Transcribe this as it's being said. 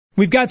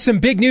We've got some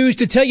big news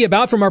to tell you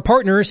about from our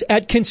partners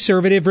at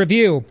Conservative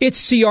Review.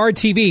 It's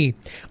CRTV,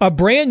 a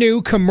brand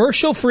new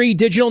commercial-free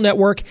digital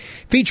network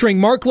featuring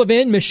Mark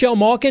Levin, Michelle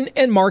Malkin,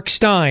 and Mark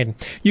Stein.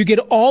 You get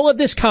all of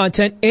this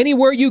content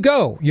anywhere you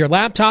go, your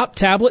laptop,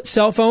 tablet,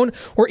 cell phone,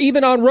 or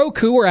even on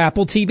Roku or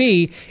Apple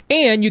TV.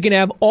 And you can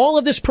have all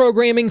of this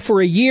programming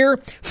for a year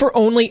for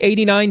only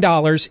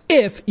 $89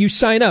 if you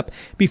sign up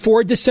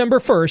before December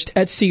 1st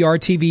at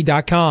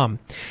CRTV.com.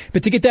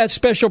 But to get that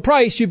special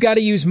price, you've got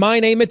to use my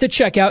name at the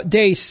checkout,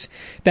 DEACE.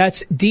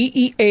 That's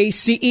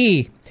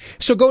DEACE.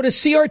 So go to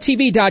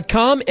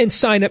CRTV.com and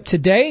sign up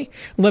today.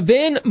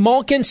 Levin,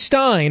 Malkin,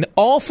 Stein,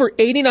 all for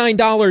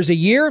 $89 a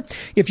year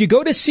if you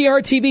go to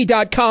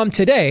CRTV.com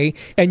today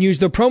and use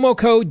the promo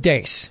code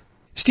DEACE.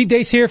 Steve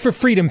Deace here for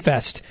Freedom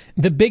Fest,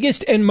 the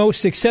biggest and most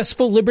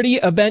successful liberty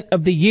event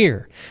of the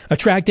year,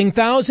 attracting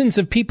thousands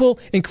of people,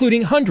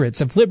 including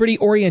hundreds of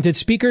liberty-oriented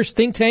speakers,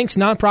 think tanks,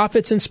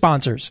 nonprofits, and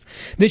sponsors.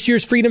 This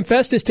year's Freedom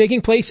Fest is taking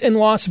place in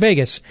Las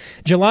Vegas,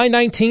 July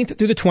 19th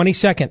through the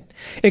 22nd.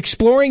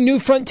 Exploring New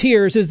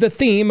Frontiers is the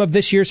theme of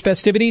this year's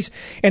festivities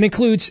and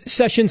includes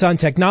sessions on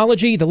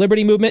technology, the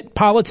liberty movement,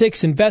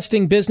 politics,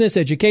 investing, business,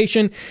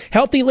 education,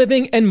 healthy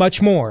living, and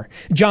much more.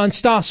 John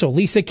Stossel,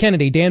 Lisa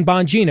Kennedy, Dan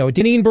Bongino,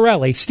 Deneen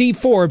Borelli, Steve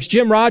Forbes,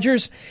 Jim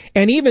Rogers,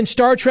 and even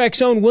Star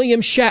Trek's own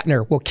William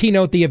Shatner will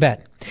keynote the event.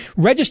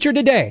 Register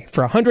today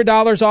for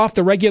 $100 off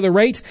the regular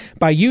rate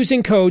by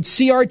using code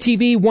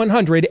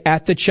CRTV100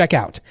 at the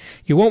checkout.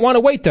 You won't want to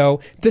wait, though.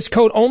 This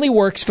code only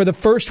works for the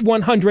first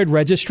 100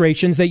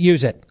 registrations that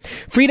use it.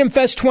 Freedom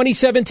Fest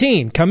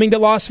 2017, coming to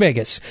Las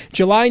Vegas,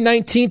 July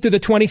 19th through the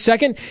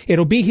 22nd.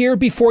 It'll be here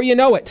before you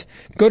know it.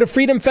 Go to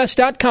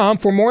freedomfest.com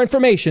for more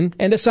information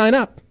and to sign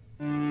up.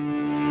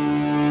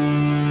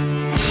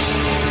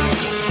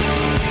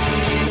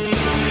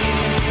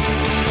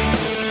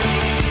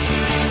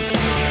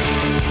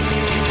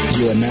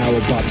 You are now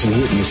about to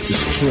witness the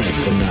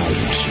strength of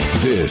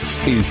knowledge.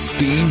 This is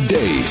Steve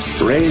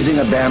Deace. Raising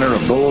a banner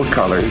of bold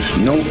colors,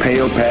 no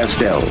pale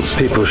pastels.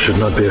 People should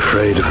not be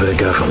afraid of their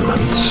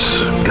governments.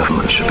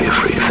 Governments should be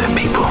afraid of their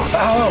people.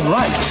 Our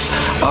rights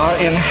are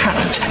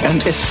inherent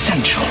and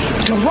essential,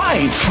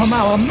 derived from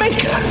our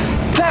Maker.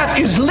 That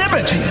is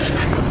liberty.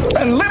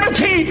 And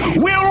liberty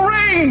will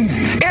reign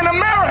in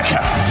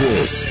America.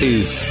 This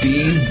is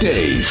Steve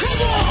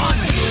Deace.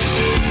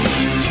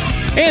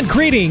 And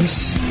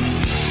greetings.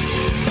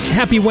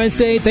 Happy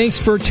Wednesday. Thanks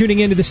for tuning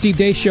into the Steve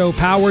Deace Show,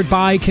 powered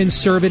by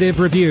Conservative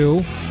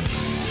Review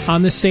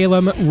on the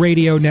Salem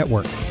Radio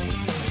Network.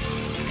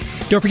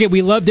 Don't forget,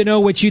 we love to know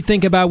what you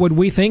think about what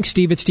we think.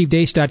 Steve at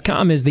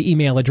stevedeace.com is the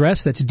email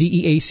address. That's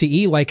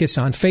DEACE. Like us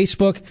on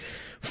Facebook.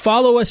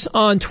 Follow us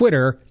on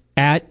Twitter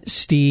at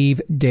Steve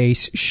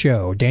Deace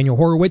Show. Daniel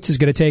Horowitz is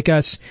going to take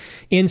us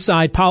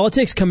inside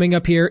politics coming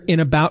up here in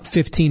about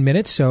 15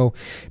 minutes. So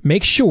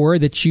make sure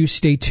that you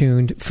stay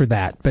tuned for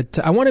that. But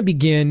I want to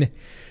begin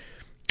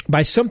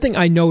by something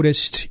I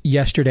noticed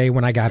yesterday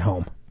when I got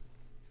home.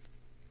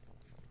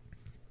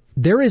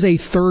 There is a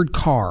third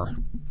car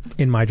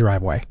in my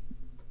driveway.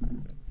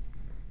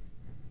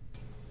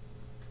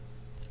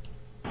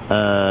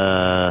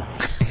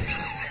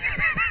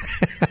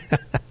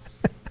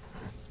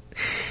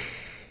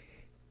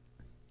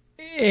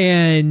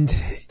 And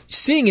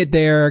seeing it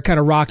there kind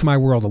of rocked my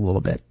world a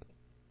little bit,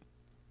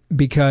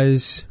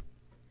 because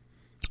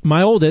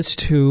my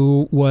oldest,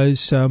 who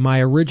was my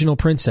original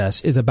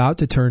princess, is about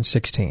to turn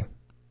 16.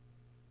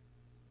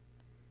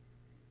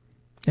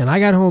 And I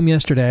got home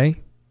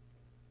yesterday,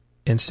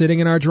 and sitting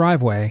in our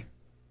driveway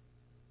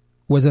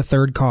was a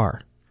third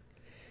car.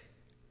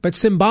 But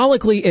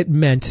symbolically, it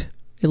meant,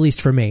 at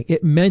least for me,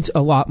 it meant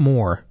a lot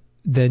more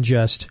than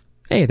just,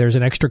 hey, there's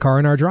an extra car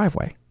in our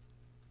driveway.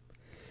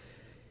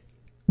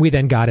 We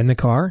then got in the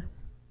car.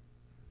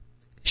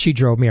 She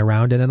drove me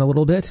around in it a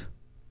little bit.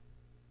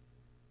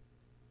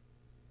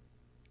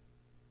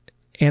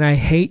 And I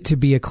hate to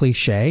be a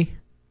cliche.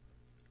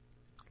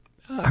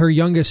 Her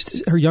younger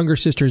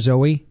sister,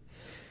 Zoe,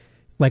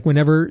 like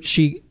whenever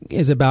she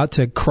is about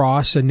to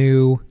cross a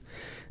new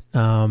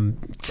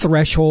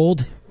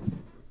threshold,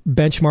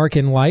 benchmark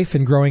in life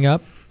and growing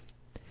up,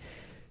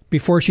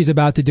 before she's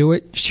about to do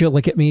it, she'll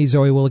look at me,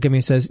 Zoe will look at me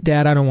and says,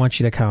 Dad, I don't want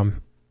you to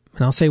come.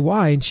 And I'll say,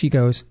 why? And she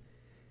goes,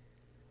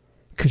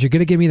 because you're going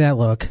to give me that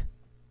look.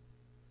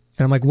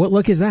 And I'm like, what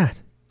look is that?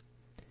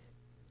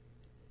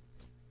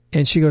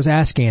 And she goes,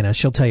 ask Anna.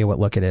 She'll tell you what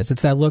look it is.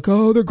 It's that look,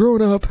 oh, they're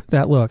grown up.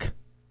 That look.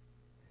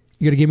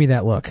 You're going to give me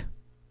that look.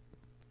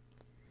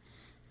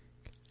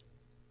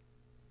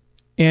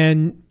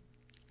 And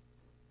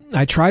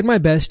I tried my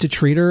best to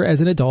treat her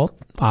as an adult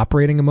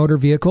operating a motor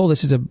vehicle.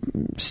 This is a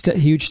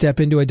huge step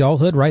into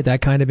adulthood, right?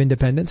 That kind of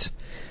independence.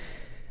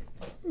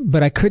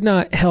 But I could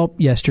not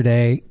help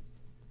yesterday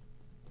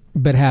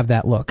but have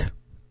that look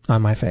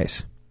on my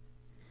face.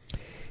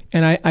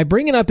 And I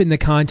bring it up in the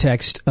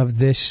context of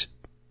this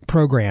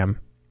program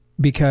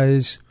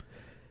because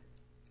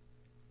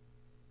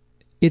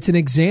it's an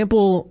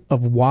example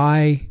of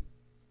why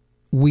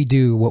we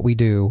do what we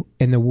do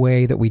and the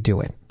way that we do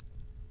it.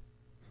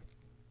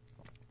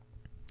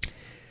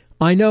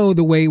 I know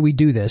the way we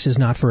do this is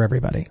not for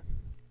everybody,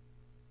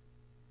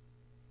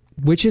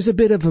 which is a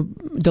bit of a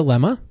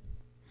dilemma,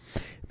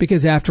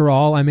 because after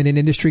all, I'm in an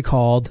industry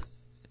called,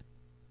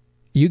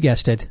 you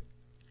guessed it,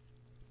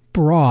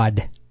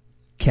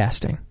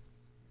 broadcasting.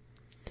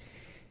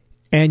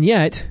 And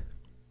yet,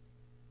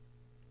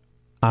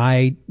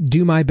 I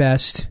do my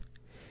best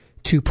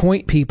to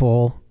point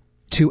people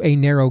to a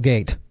narrow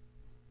gate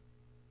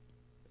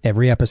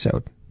every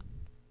episode.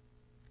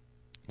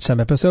 Some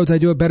episodes I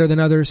do it better than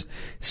others.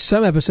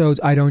 Some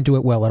episodes I don't do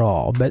it well at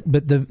all. But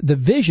the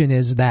vision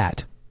is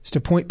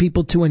to point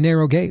people to a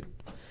narrow gate,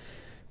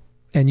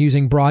 and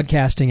using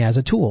broadcasting as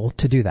a tool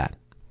to do that.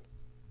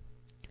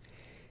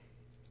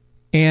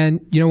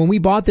 And, when we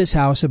bought this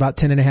house about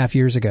 10 and a half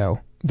years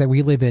ago that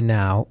we live in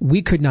now,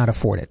 we could not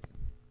afford it.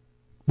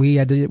 We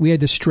had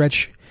to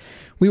stretch.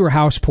 We were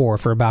house poor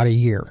for about a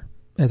year,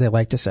 as they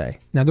like to say.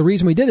 Now, the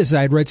reason we did this is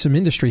I had read some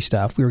industry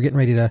stuff. We were getting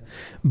ready to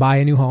buy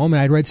a new home,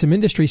 and I'd read some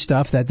industry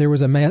stuff that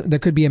there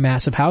could be a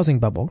massive housing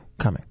bubble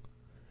coming,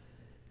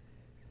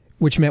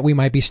 which meant we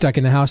might be stuck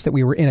in the house that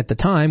we were in at the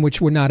time,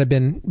 which would not have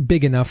been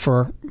big enough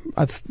for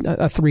a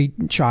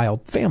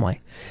 3-child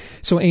family.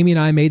 So Amy and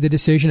I made the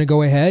decision to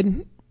go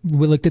ahead.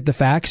 We looked at the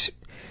facts,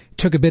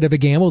 took a bit of a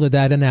gamble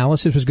that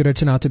analysis was going to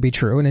turn out to be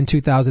true. And in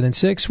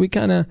 2006, we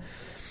kind of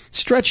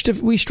stretched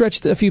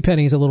a few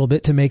pennies a little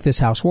bit to make this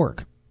house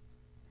work.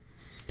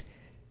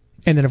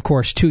 And then, of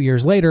course, 2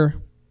 years later,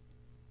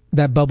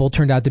 that bubble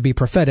turned out to be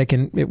prophetic,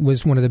 and it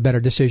was one of the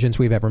better decisions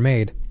we've ever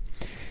made.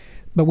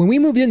 But when we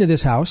moved into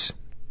this house,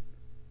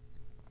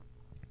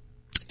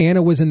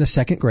 Anna was in the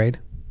 2nd grade.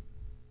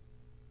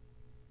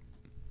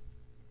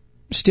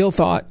 Still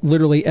thought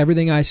literally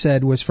everything I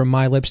said was from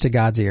my lips to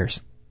God's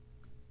ears.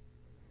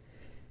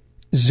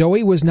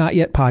 Zoe was not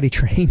yet potty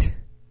trained.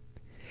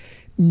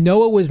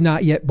 Noah was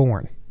not yet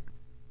born.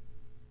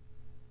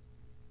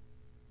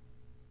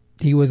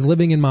 He was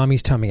living in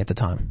mommy's tummy at the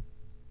time.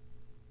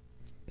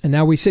 And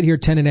now we sit here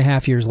 10 and a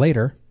half years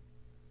later.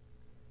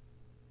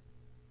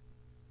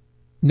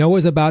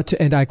 Noah's about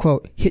to, and I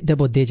quote, hit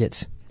double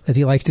digits, as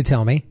he likes to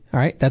tell me. All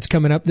right, that's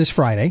coming up this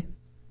Friday.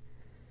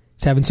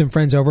 He's having some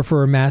friends over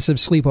for a massive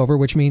sleepover,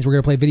 which means we're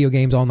going to play video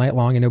games all night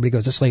long and nobody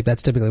goes to sleep.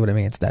 That's typically what it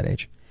means at that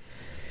age.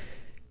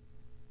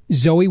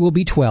 Zoe will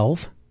be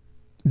 12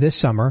 this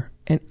summer,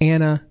 and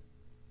Anna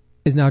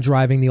is now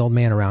driving the old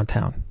man around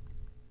town.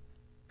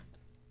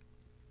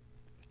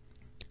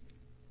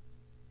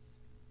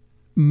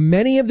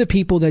 Many of the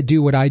people that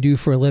do what I do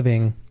for a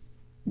living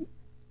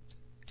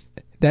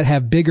that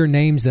have bigger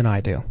names than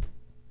I do,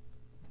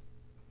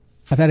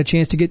 I've had a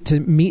chance to get to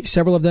meet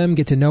several of them,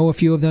 get to know a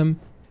few of them.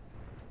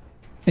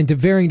 And to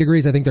varying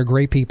degrees, I think they're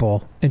great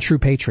people and true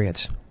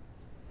patriots.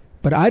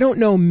 But I don't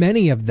know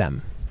many of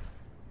them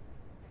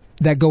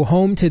that go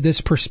home to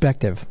this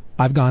perspective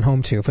I've gone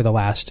home to for the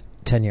last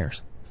 10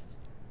 years.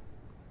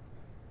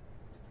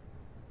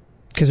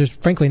 Because there's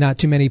frankly not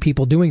too many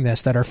people doing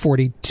this that are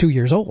 42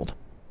 years old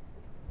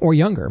or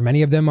younger.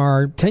 Many of them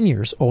are 10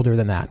 years older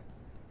than that,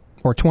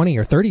 or 20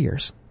 or 30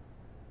 years.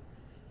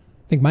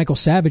 I think Michael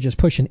Savage is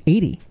pushing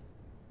 80.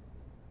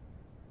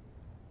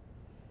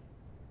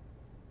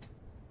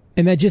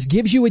 And that just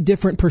gives you a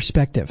different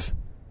perspective.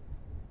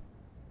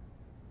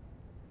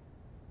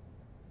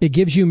 It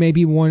gives you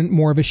maybe one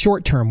more of a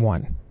short-term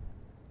one.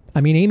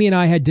 I mean, Amy and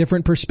I had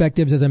different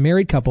perspectives as a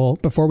married couple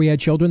before we had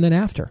children than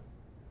after.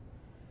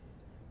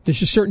 There's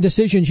just certain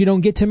decisions you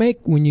don't get to make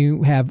when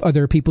you have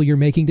other people you're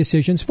making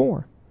decisions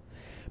for.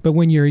 But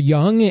when you're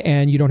young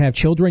and you don't have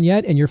children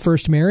yet and you're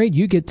first married,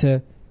 you get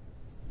to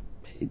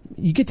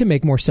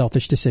make more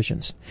selfish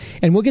decisions.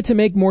 And we'll get to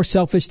make more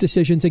selfish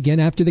decisions again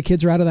after the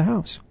kids are out of the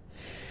house.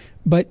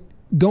 But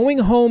going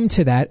home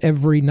to that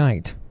every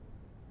night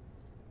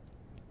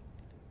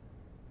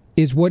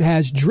is what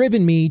has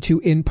driven me to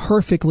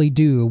imperfectly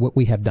do what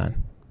we have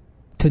done.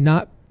 To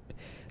not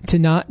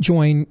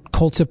join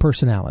cults of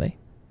personality.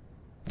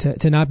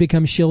 To not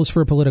become shills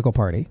for a political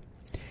party.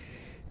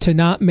 To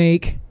not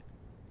make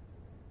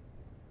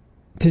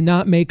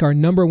our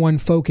number one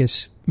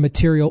focus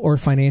material or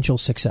financial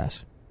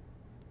success.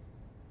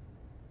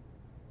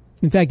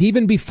 In fact,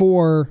 even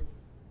before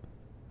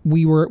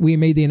we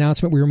made the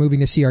announcement we were moving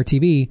to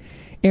CRTV,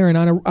 Aaron,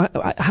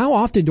 how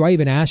often do I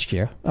even ask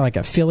you, like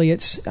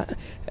affiliates?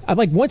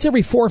 Like once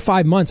every 4 or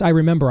 5 months,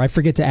 I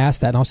forget to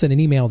ask that, and I'll send an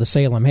email to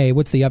Salem, hey,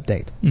 what's the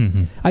update?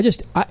 Mm-hmm.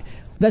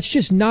 That's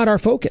just not our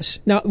focus.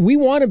 Now, we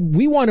want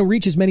to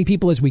reach as many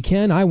people as we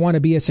can. I want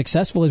to be as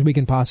successful as we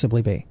can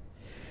possibly be.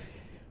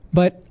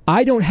 But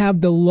I don't have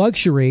the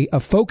luxury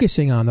of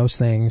focusing on those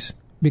things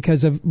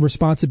because of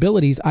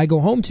responsibilities I go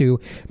home to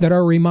that are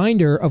a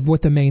reminder of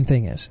what the main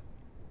thing is.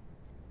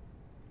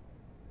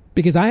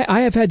 Because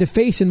I have had to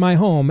face in my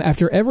home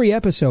after every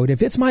episode,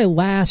 if it's my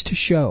last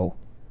show,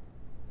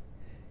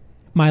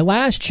 my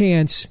last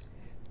chance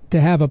to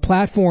have a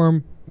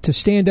platform to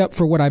stand up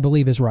for what I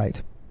believe is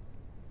right.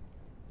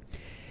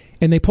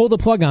 And they pull the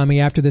plug on me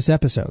after this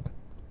episode.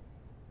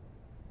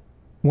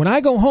 When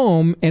I go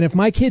home, and if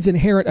my kids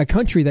inherit a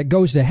country that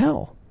goes to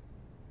hell,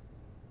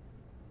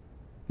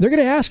 they're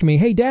going to ask me,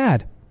 hey,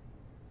 Dad,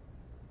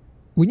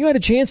 When you had a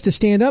chance to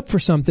stand up for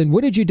something,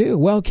 what did you do?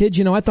 Well, kids,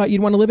 I thought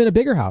you'd want to live in a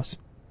bigger house.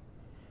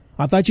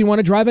 I thought you'd want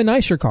to drive a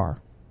nicer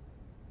car.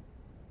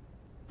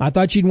 I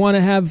thought you'd want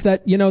to have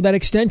that, that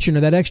extension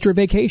or that extra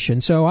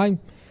vacation. So I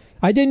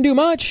didn't do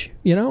much.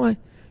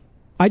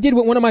 I did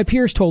what one of my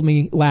peers told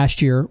me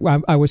last year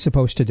I was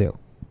supposed to do,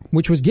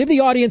 which was give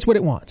the audience what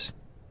it wants.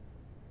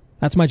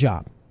 That's my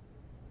job.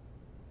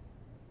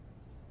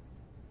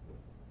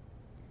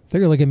 They're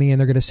going to look at me and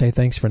they're going to say,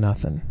 thanks for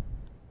nothing.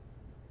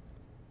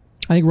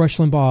 I think Rush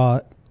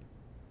Limbaugh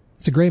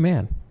is a great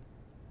man.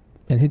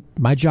 And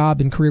my job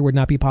and career would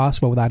not be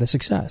possible without his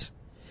success.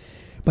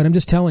 But I'm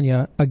just telling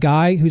you, a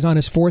guy who's on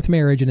his fourth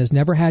marriage and has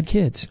never had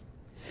kids,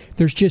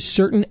 there's just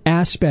certain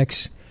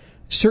aspects,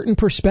 certain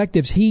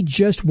perspectives he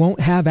just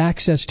won't have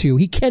access to.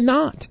 He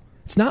cannot.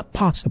 It's not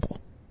possible.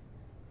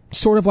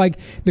 Sort of like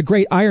the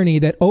great irony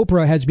that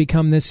Oprah has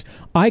become this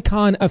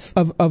icon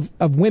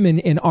of women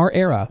in our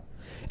era.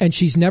 And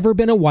she's never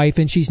been a wife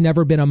and she's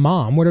never been a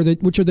mom.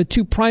 Which are the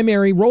two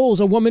primary roles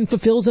a woman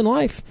fulfills in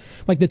life?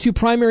 Like the two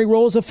primary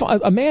roles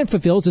a man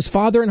fulfills as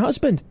father and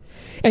husband.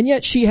 And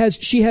yet she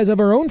has of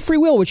her own free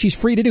will, which she's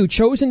free to do,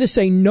 chosen to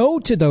say no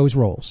to those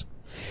roles.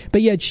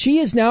 But yet she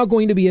is now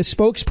going to be a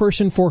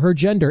spokesperson for her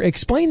gender.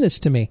 Explain this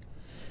to me.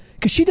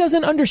 Because she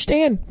doesn't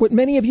understand what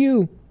many of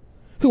you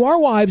who are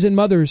wives and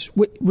mothers,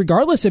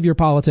 regardless of your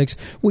politics,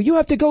 what you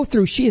have to go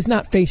through. She has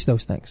not faced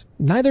those things.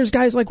 Neither is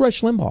guys like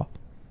Rush Limbaugh.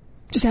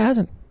 Just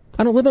hasn't.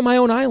 I don't live on my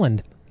own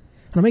island.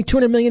 I don't make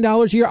 $200 million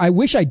a year. I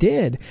wish I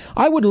did.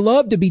 I would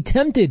love to be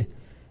tempted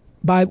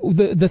by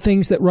the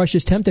things that Rush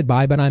is tempted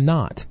by, but I'm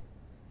not.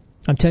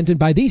 I'm tempted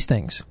by these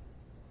things.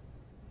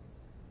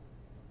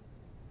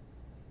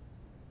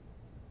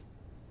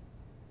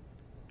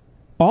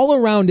 All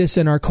around us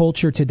in our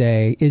culture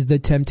today is the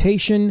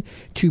temptation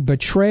to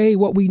betray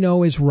what we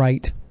know is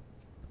right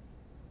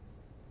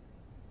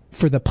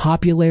for the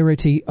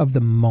popularity of the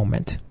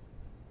moment.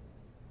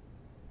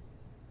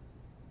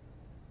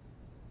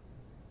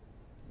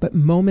 But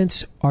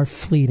moments are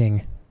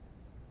fleeting.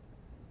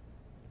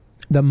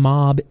 The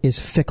mob is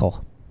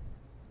fickle.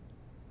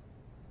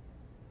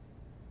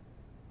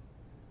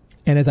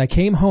 And as I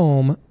came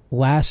home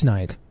last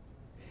night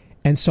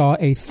and saw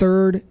a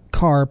third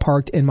car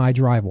parked in my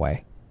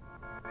driveway,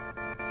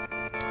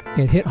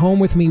 it hit home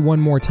with me one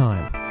more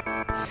time.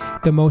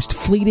 The most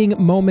fleeting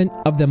moment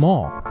of them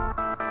all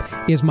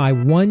is my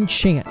one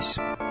chance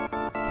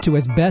to,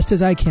 as best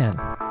as I can,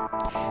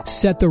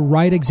 set the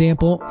right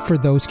example for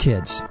those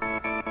kids.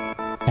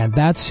 And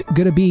that's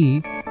going to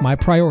be my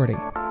priority,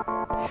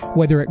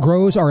 whether it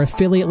grows our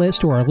affiliate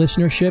list or our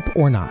listenership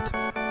or not.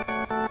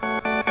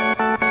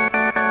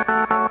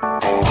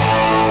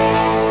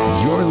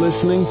 You're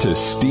listening to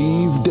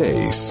Steve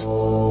Deace.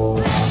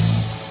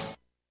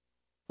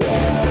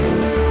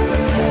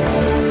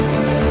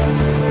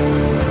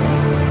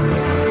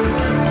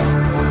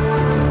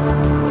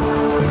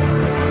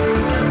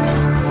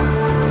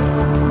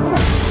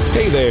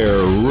 Hey there,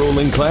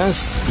 ruling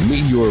class.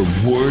 Meet your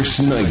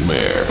worst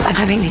nightmare. I'm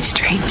having these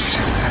dreams,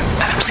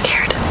 and I'm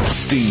scared.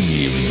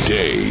 Steve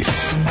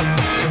Deace.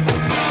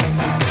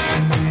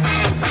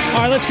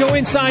 All right, let's go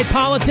inside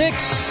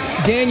politics.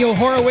 Daniel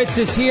Horowitz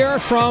is here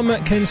from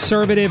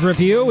Conservative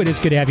Review. It is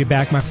good to have you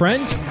back, my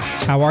friend.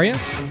 How are you?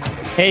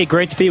 Hey,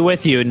 great to be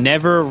with you.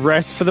 Never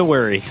rest for the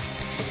weary.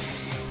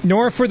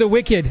 Nor for the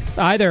wicked,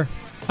 either.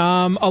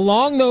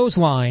 Along those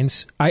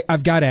lines,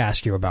 I've got to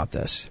ask you about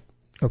this,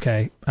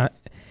 okay?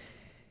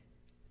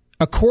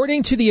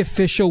 According to the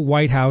official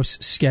White House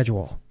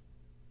schedule,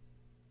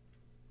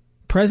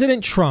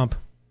 President Trump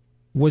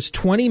was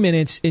 20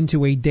 minutes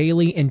into a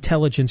daily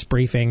intelligence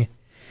briefing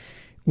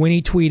when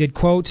he tweeted,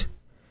 quote,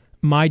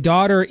 "My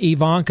daughter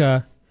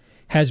Ivanka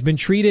has been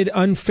treated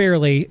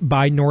unfairly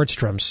by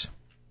Nordstrom's.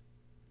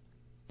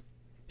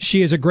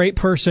 She is a great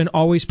person,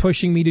 always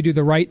pushing me to do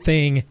the right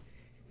thing.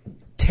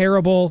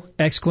 Terrible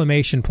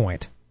exclamation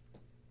point."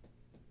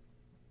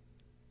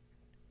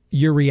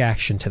 Your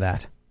reaction to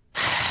that?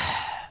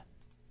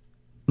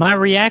 My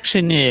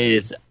reaction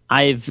is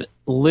I've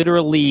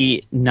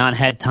literally not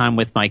had time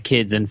with my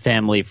kids and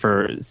family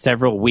for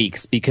several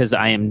weeks because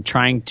I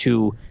seem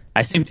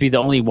to be the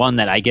only one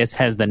that I guess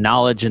has the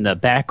knowledge and the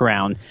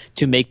background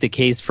to make the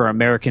case for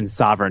American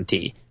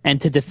sovereignty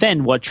and to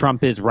defend what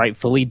Trump is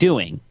rightfully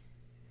doing.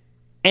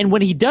 And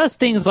when he does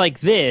things like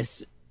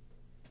this,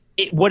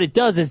 what it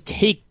does is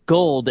take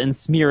gold and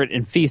smear it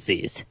in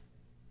feces.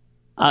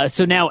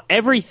 So now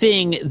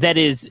everything that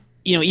is,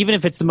 even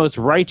if it's the most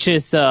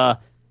righteous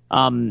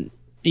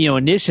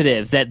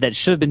initiative that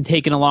should have been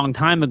taken a long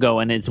time ago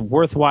and it's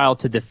worthwhile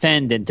to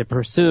defend and to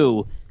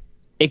pursue,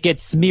 it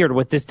gets smeared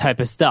with this type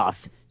of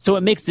stuff. So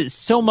it makes it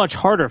so much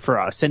harder for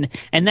us. And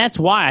that's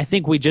why I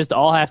think we just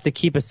all have to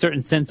keep a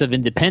certain sense of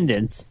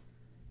independence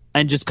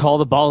and just call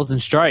the balls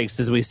and strikes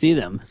as we see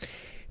them.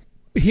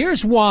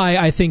 Here's why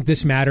I think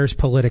this matters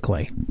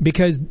politically,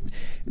 because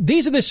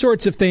these are the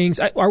sorts of things.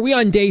 Are we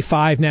on day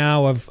 5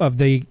 now of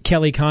the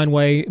Kelly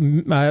Conway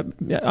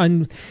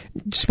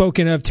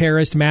unspoken of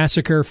terrorist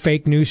massacre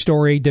fake news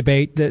story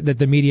debate that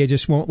the media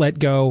just won't let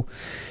go?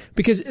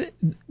 Because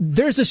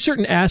there's a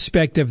certain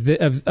aspect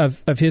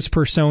of his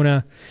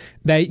persona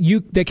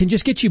that can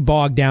just get you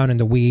bogged down in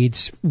the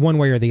weeds one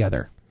way or the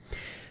other.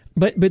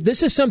 But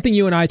this is something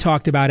you and I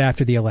talked about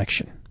after the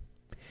election.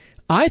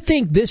 I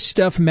think this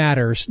stuff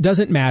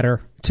doesn't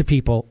matter to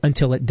people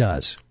until it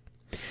does.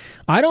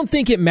 I don't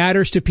think it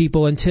matters to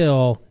people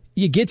until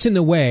it gets in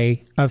the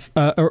way of,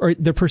 or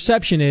the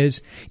perception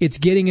is it's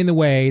getting in the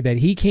way that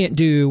he can't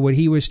do what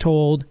he was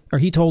told, or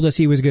he told us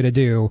he was going to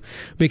do,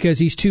 because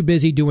he's too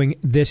busy doing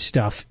this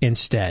stuff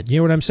instead. You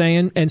know what I'm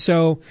saying? And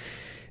so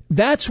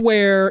that's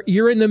where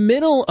you're in the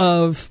middle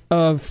of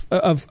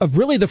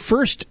really the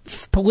first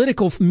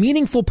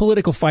meaningful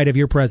political fight of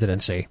your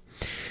presidency.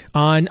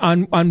 On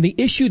the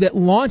issue that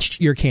launched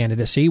your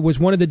candidacy was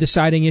one of the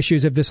deciding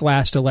issues of this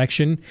last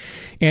election.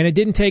 And it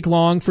didn't take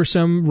long for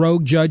some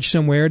rogue judge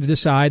somewhere to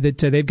decide that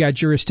they've got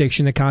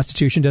jurisdiction the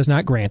Constitution does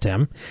not grant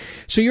him.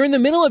 So you're in the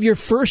middle of your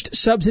first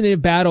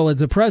substantive battle as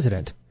the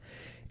president.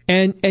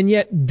 And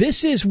yet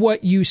this is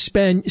what you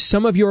spend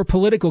some of your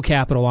political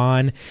capital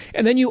on.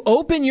 And then you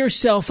open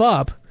yourself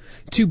up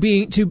to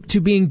being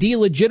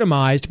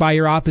delegitimized by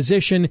your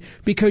opposition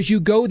because you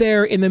go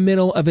there in the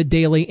middle of a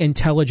daily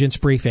intelligence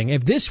briefing.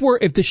 If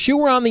the shoe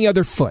were on the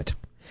other foot,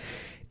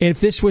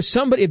 if this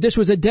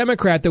was a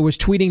Democrat that was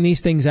tweeting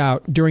these things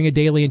out during a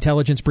daily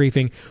intelligence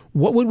briefing,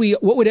 what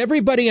would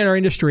everybody in our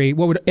industry,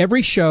 what would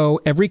every show,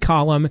 every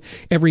column,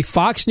 every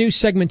Fox News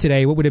segment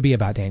today, what would it be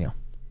about, Daniel?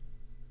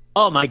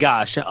 Oh my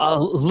gosh!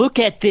 Look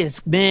at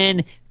this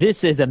man.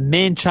 This is a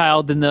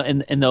man-child in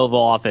the Oval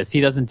Office. He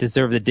doesn't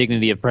deserve the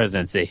dignity of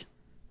presidency.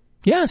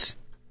 Yes.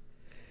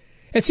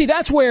 And see,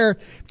 that's why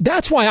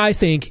I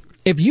think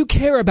if you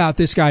care about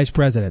this guy's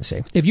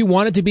presidency, if you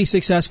want it to be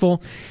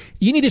successful,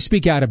 you need to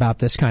speak out about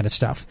this kind of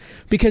stuff,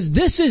 because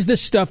this is the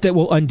stuff that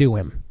will undo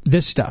him.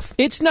 This stuff.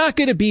 It's not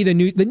going to be the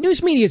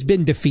news media has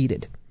been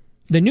defeated.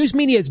 The news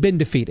media has been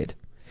defeated.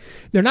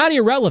 They're not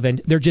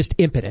irrelevant. They're just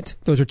impotent.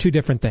 Those are two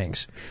different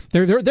things.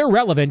 They're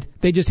relevant.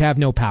 They just have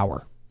no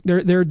power.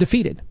 They're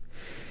defeated.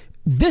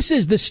 This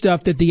is the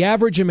stuff that the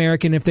average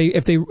American, if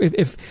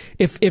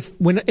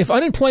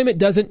unemployment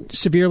doesn't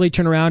severely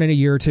turn around in a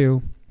year or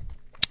two,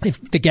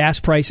 if the gas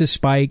prices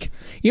spike,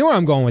 you know where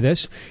I'm going with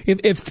this.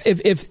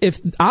 If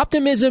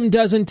optimism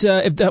doesn't,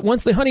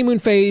 once the honeymoon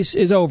phase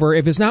is over,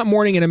 if it's not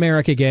morning in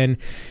America again,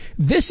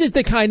 this is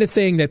the kind of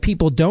thing that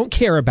people don't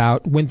care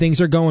about when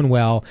things are going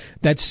well,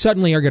 that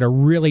suddenly are going to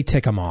really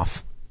tick them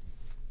off.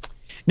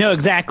 No,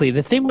 exactly.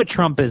 The thing with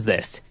Trump is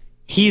this.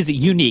 He's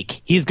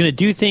unique. He's going to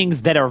do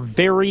things that are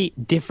very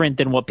different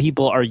than what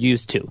people are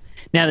used to.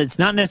 Now, it's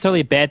not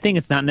necessarily a bad thing.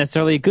 It's not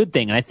necessarily a good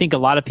thing. And I think a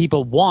lot of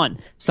people want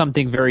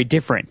something very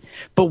different.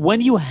 But when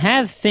you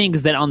have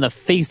things that on the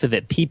face of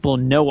it people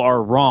know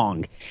are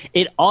wrong,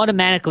 it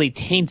automatically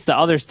taints the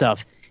other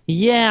stuff.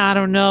 Yeah, I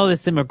don't know.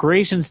 This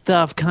immigration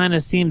stuff kind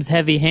of seems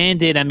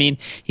heavy-handed. I mean,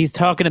 he's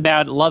talking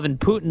about loving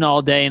Putin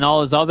all day and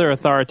all his other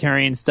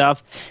authoritarian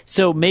stuff.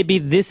 So maybe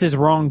this is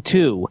wrong,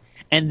 too.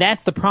 And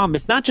that's the problem.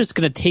 It's not just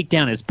going to take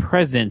down his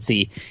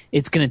presidency.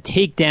 It's going to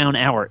take down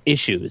our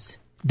issues.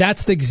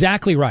 That's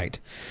exactly right.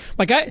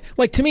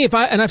 To me,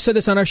 and I've said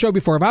this on our show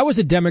before, if I was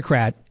a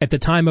Democrat at the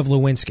time of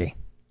Lewinsky,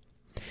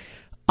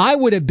 I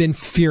would have been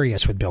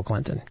furious with Bill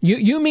Clinton.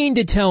 You mean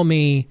to tell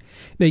me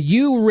that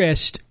you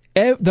risked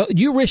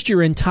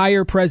your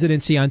entire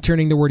presidency on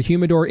turning the word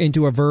humidor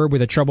into a verb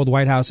with a troubled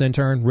White House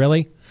intern?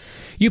 Really?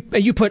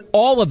 You put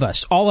all of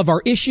us, all of our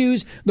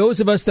issues, those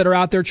of us that are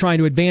out there trying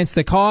to advance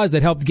the cause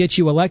that helped get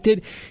you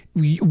elected,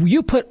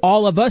 you put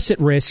all of us at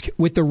risk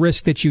with the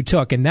risk that you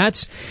took. And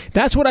that's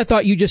what I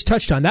thought you just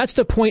touched on. That's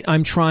the point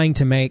I'm trying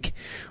to make,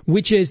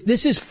 which is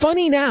this is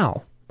funny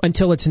now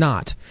until it's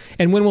not.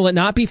 And when will it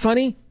not be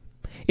funny?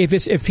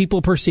 If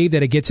people perceive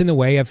that it gets in the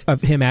way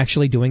of him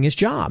actually doing his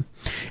job.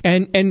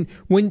 And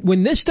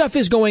when this stuff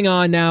is going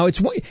on now,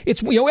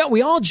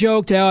 we all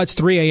joked, it's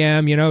 3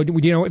 a.m.,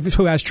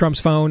 who has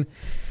Trump's phone?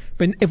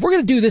 But if we're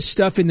going to do this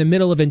stuff in the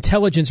middle of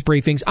intelligence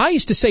briefings, I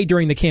used to say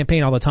during the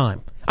campaign all the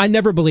time, I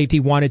never believed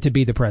he wanted to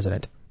be the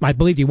president. I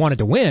believed he wanted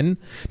to win,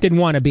 didn't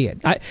want to be it.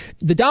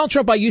 The Donald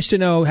Trump I used to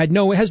know has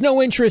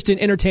no interest in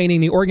entertaining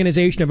the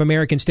Organization of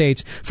American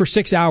States for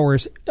 6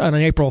 hours on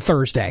an April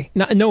Thursday.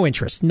 No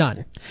interest,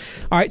 none.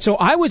 All right, so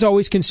I was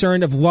always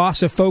concerned of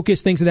loss of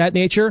focus, things of that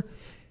nature.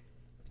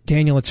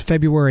 Daniel, it's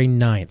February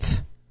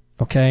 9th,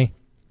 okay?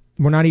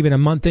 We're not even a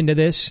month into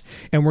this,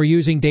 and we're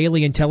using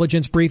daily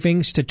intelligence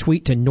briefings to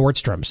tweet to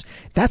Nordstrom's.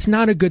 That's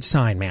not a good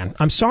sign, man.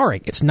 I'm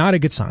sorry. It's not a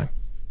good sign.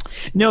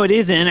 No, it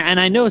isn't. And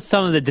I know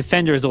some of the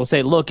defenders will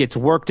say, look, it's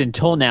worked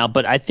until now.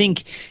 But I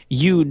think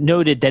you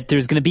noted that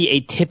there's going to be a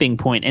tipping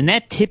point, and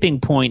that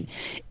tipping point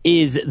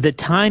is the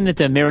time that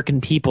the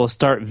American people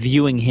start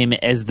viewing him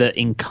as the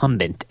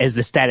incumbent, as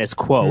the status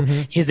quo.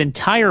 Mm-hmm. His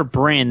entire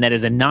brand that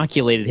has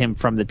inoculated him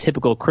from the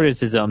typical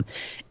criticism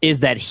is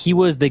that he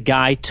was the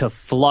guy to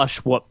flush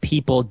what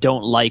people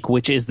don't like,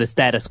 which is the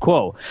status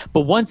quo.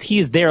 But once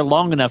he's there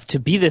long enough to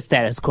be the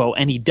status quo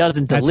and he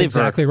doesn't deliver, that's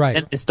exactly right,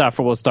 then this stuff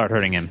will start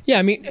hurting him. Yeah,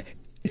 I mean,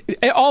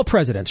 all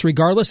presidents,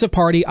 regardless of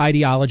party,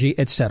 ideology,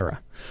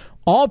 etc.,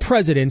 all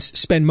presidents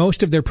spend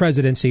most of their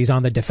presidencies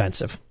on the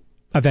defensive,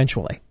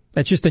 eventually.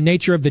 That's just the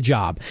nature of the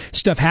job.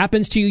 Stuff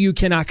happens to you you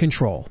cannot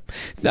control.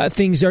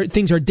 Things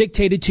are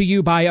dictated to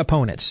you by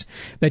opponents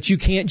that you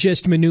can't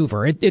just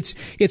maneuver.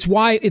 It's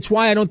why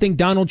I don't think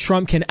Donald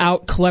Trump can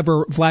out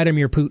clever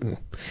Vladimir Putin.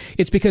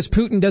 It's because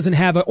Putin doesn't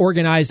have an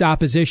organized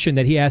opposition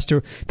that he has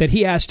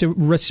to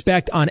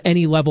respect on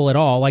any level at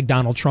all, like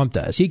Donald Trump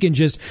does. He can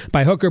just,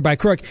 by hook or by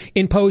crook,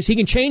 impose. He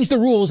can change the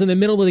rules in the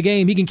middle of the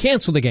game. He can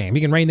cancel the game.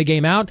 He can rain the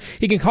game out.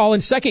 He can call in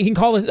second. He can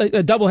call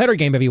a doubleheader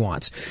game if he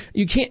wants.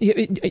 You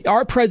can't.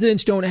 Our presidents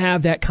don't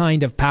have that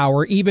kind of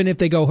power. Even if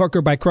they go hook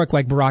or by crook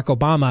like Barack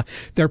Obama,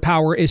 their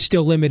power is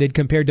still limited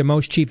compared to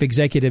most chief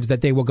executives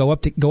that they will go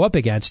up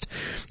against.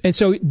 And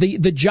so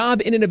the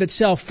job in and of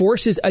itself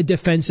forces a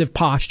defensive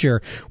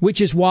posture,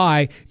 which is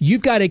why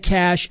you've got to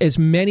cash as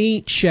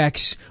many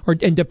checks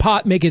and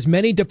make as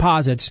many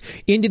deposits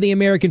into the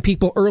American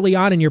people early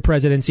on in your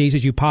presidencies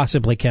as you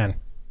possibly can.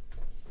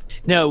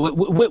 No,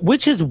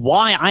 which is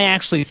why I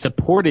actually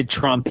supported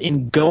Trump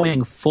in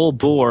going full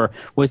bore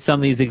with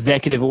some of these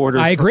executive orders.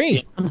 I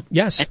agree.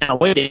 Yes.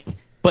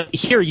 But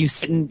here you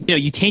sit and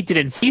you taint it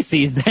in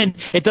feces, then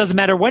it doesn't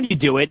matter when you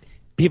do it.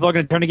 People are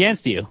going to turn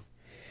against you.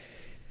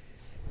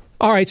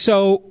 All right.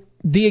 So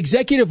the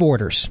executive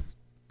orders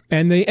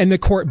and the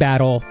court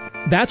battle,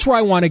 that's where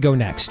I want to go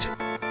next,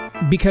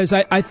 because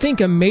I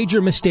think a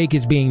major mistake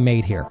is being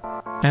made here.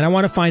 And I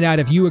want to find out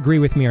if you agree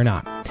with me or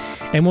not.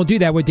 And we'll do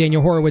that with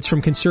Daniel Horowitz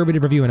from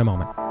Conservative Review in a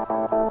moment.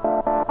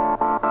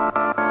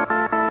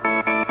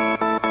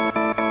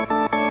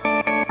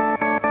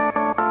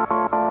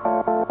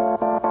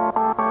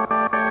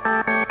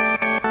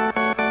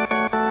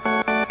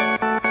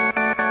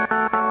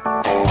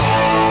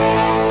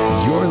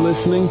 You're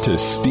listening to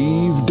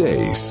Steve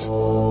Deace.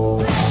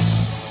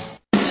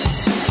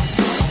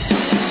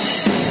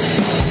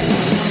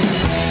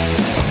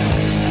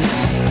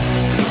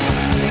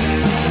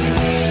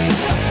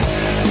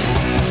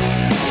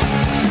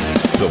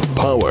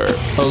 Power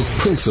of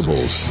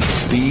Principles.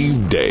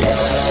 Steve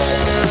Deace.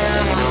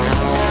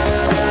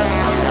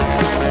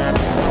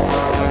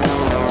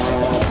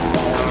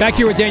 Back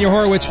here with Daniel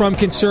Horowitz from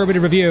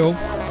Conservative Review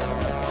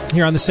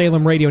here on the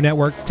Salem Radio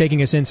Network,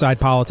 taking us inside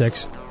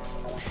politics.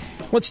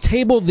 Let's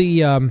table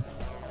the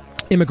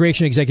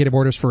immigration executive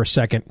orders for a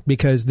second,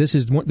 because this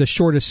is the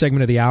shortest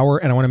segment of the hour,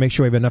 and I want to make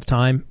sure we have enough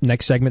time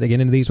next segment to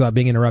get into these without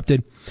being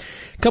interrupted.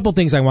 A couple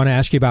things I want to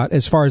ask you about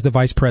as far as the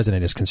vice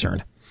president is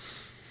concerned.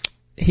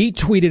 He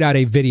tweeted out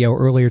a video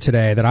earlier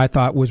today that I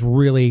thought was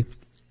really,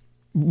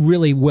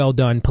 really well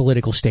done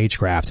political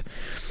stagecraft.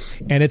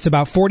 And it's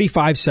about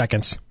 45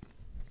 seconds.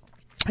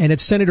 And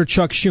it's Senator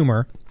Chuck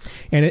Schumer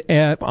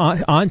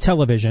on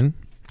television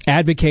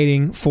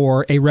advocating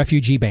for a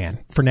refugee ban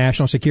for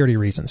national security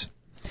reasons.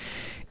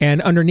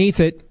 And underneath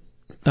it,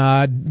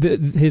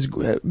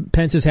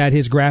 Pence has had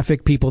his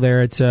graphic people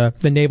there. It's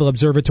the Naval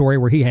Observatory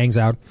where he hangs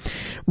out.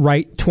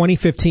 Right,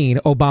 2015,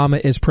 Obama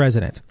is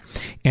president.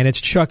 And it's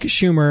Chuck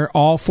Schumer,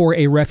 all for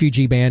a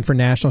refugee ban for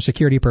national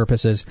security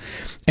purposes.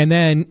 And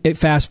then it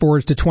fast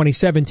forwards to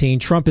 2017,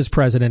 Trump is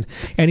president,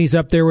 and he's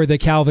up there with the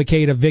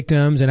cavalcade of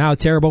victims and how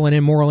terrible and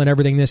immoral and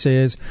everything this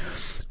is.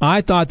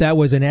 I thought that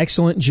was an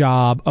excellent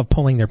job of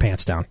pulling their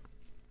pants down.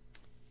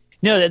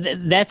 No,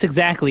 that's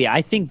exactly.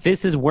 I think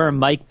this is where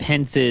Mike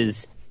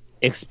Pence's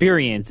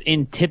experience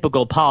in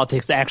typical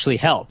politics actually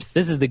helps.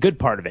 This is the good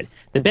part of it.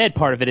 The bad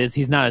part of it is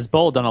he's not as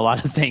bold on a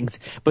lot of things,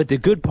 but the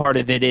good part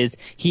of it is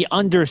he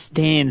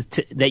understands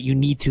that you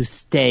need to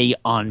stay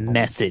on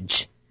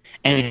message.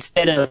 And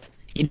instead of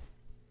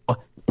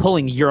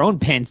pulling your own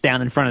pants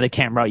down in front of the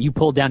camera, you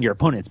pull down your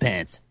opponent's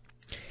pants.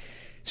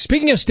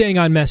 Speaking of staying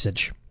on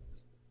message,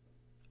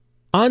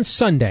 on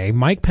Sunday,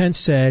 Mike Pence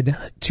said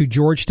to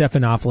George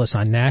Stephanopoulos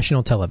on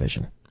national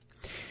television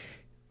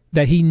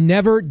that he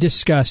never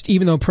discussed,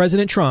 even though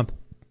President Trump,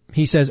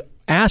 he says,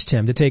 asked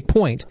him to take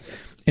point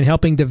in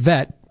helping to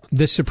vet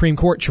this Supreme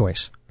Court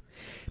choice.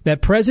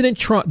 That President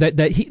Trump,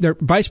 that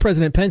Vice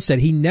President Pence said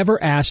he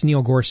never asked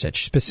Neil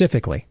Gorsuch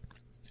specifically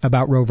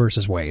about Roe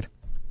versus Wade.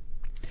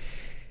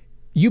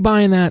 You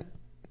buying that?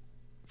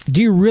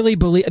 Do you really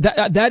believe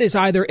that? That is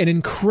either an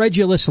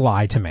incredulous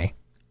lie to me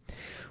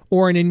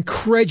or an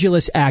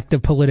incredulous act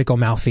of political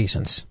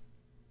malfeasance.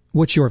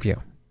 What's your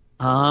view?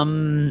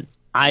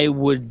 I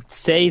would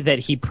say that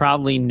he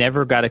probably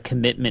never got a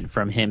commitment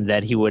from him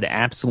that he would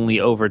absolutely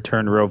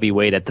overturn Roe v.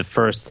 Wade at the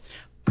first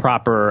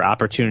proper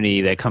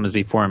opportunity that comes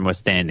before him was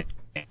standing.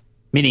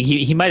 Meaning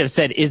he might have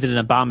said, is it an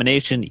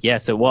abomination?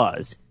 Yes, it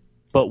was.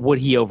 But would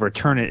he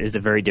overturn it is a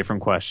very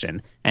different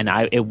question. And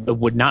it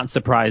would not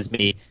surprise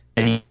me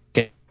any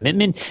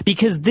commitment,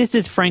 because this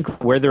is frankly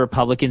where the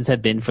Republicans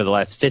have been for the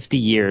last 50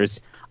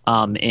 years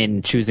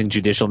in choosing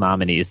judicial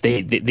nominees.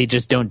 They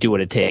just don't do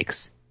what it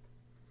takes.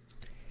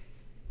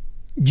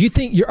 Do you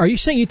think? Are you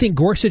saying you think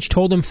Gorsuch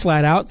told him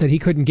flat out that he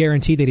couldn't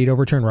guarantee that he'd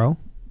overturn Roe?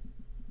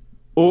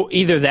 Or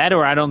either that,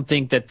 or I don't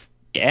think that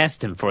they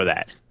asked him for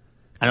that.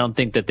 I don't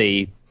think that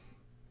they.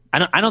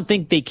 I don't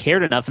think they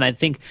cared enough, and I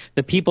think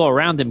the people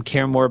around him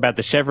care more about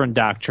the Chevron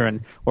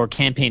doctrine or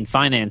campaign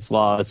finance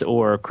laws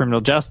or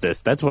criminal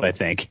justice. That's what I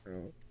think.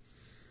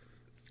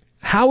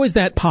 How is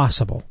that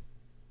possible?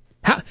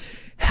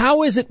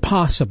 How is it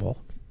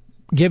possible,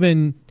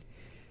 given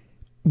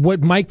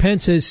what Mike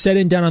Pence has said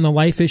and done on the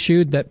life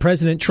issue, that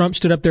President Trump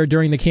stood up there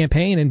during the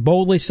campaign and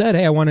boldly said,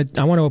 "Hey, I want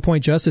to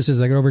appoint justices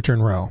that can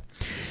overturn Roe"?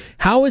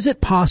 How is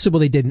it possible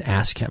they didn't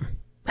ask him?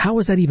 How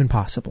is that even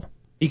possible?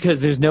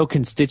 Because there's no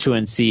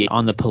constituency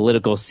on the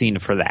political scene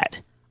for that.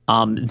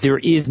 There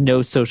is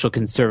no social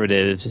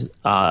conservative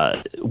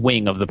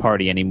wing of the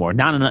party anymore.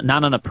 Not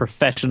on a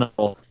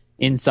professional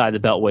inside the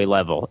Beltway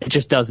level. It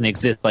just doesn't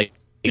exist like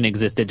it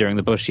existed during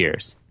the Bush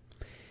years.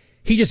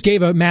 He just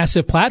gave a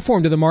massive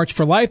platform to the March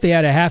for Life. They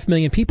had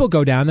 500,000 people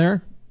go down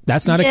there.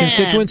 That's not a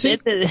constituency?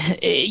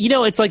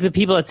 It's like the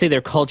people that say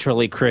they're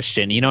culturally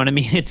Christian. You know what I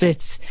mean?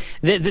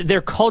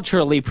 They're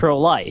culturally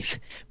pro-life.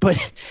 But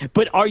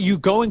are you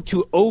going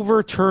to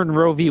overturn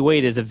Roe v.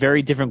 Wade is a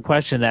very different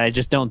question that I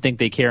just don't think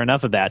they care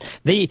enough about.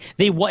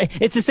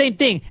 It's the same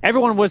thing.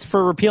 Everyone was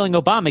for repealing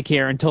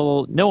Obamacare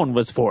until no one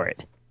was for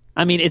it.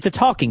 I mean, it's a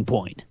talking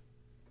point.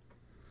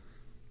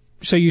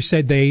 So you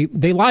said they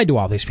lied to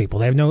all these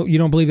people. You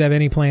don't believe they have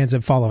any plans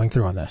of following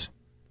through on this?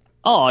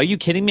 Oh, are you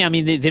kidding me? I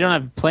mean, they don't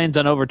have plans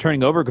on overturning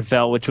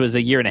Obergefell, which was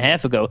a year and a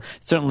half ago.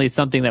 Certainly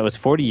something that was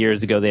 40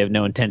 years ago they have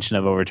no intention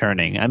of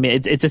overturning. I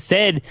mean, it's a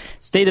sad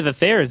state of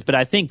affairs, but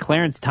I think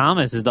Clarence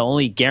Thomas is the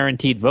only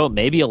guaranteed vote.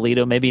 Maybe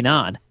Alito, maybe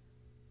not.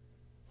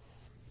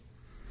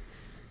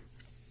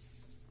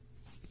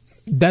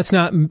 That's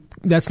not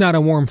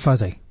a warm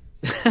fuzzy.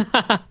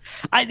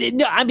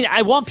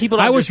 I want people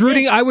to I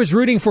was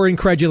rooting for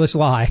incredulous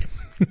lie.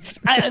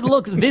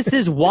 Look, this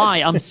is why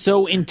I'm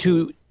so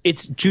into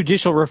it's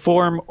judicial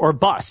reform or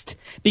bust,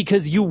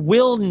 because you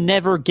will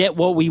never get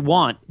what we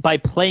want by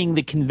playing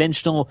the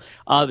conventional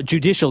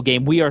judicial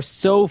game. We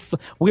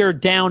are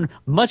down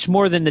much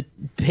more than the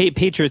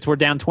Patriots were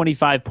down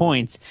 25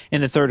 points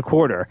in the third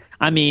quarter.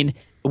 I mean,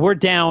 we're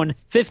down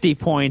 50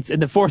 points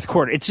in the fourth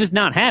quarter. It's just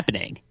not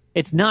happening.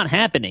 It's not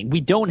happening. We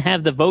don't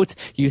have the votes.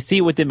 You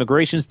see with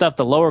immigration stuff,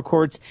 the lower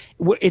courts,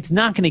 it's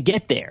not going to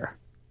get there.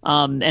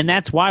 And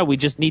that's why we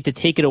just need to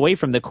take it away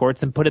from the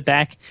courts and put it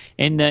back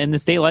in the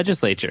state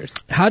legislatures.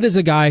 How does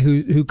a guy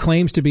who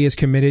claims to be as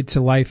committed to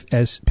life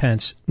as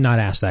Pence not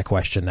ask that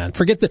question then?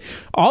 Forget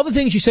all the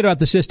things you said about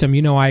the system,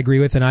 I agree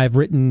with, and I've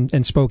written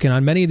and spoken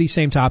on many of these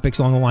same topics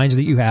along the lines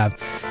that you have.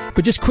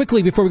 But just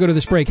quickly, before we go to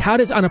this break, how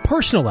does, on a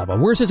personal level,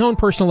 where's his own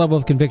personal level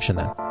of conviction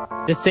then?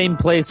 The same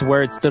place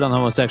where it stood on the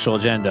homosexual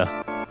agenda.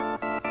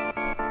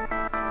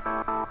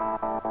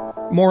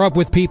 More Up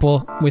with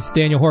People with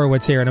Daniel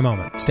Horowitz here in a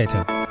moment. Stay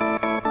tuned.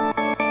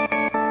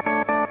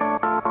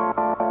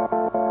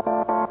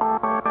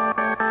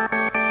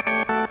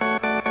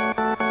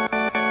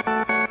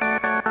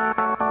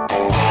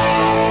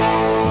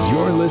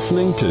 You're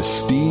listening to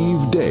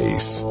Steve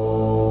Deace.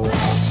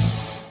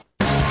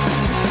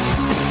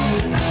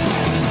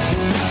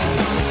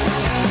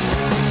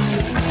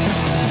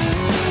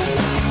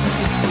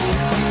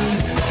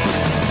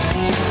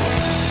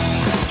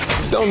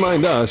 Don't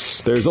mind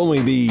us. There's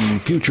only the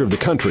future of the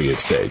country at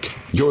stake.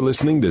 You're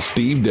listening to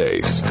Steve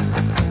Deace.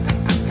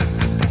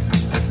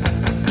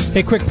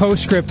 A quick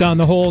postscript on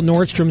the whole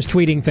Nordstrom's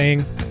tweeting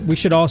thing. We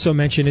should also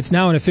mention it's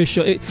now an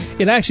official.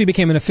 It actually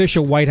became an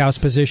official White House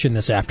position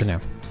this afternoon.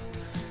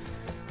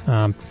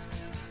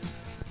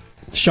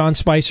 Sean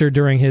Spicer,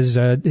 during his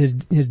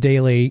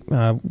daily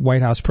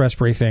White House press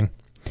briefing,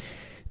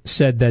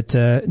 said that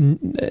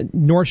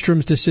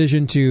Nordstrom's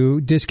decision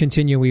to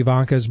discontinue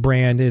Ivanka's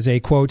brand is a,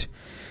 quote,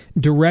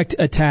 direct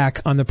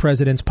attack on the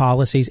president's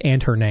policies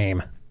and her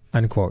name,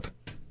 unquote.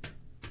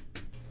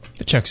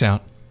 It checks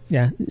out.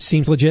 Yeah,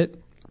 seems legit.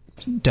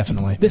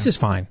 Definitely. This is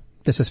fine.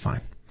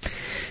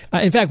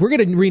 In fact, we're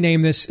going to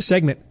rename this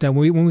segment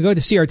when we go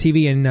to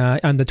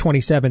CRTV on the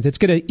 27th. It's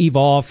going to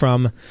evolve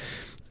from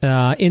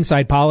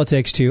Inside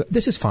Politics to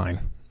This is Fine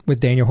with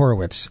Daniel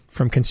Horowitz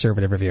from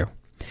Conservative Review.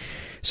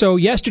 So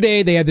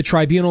yesterday they had the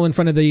tribunal in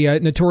front of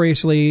the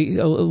notoriously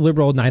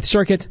liberal Ninth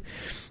Circuit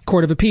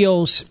Court of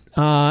Appeals,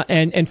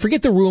 and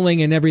forget the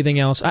ruling and everything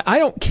else. I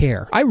don't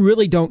care. I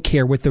really don't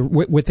care what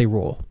they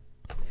rule.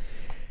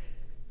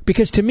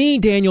 Because to me,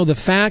 Daniel, the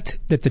fact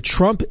that the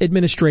Trump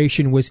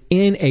administration was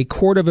in a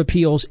court of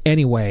appeals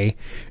anyway,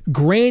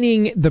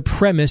 granting the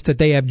premise that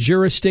they have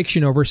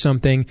jurisdiction over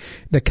something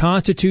the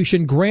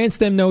Constitution grants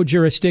them no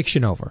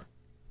jurisdiction over,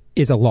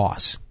 is a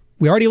loss.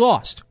 We already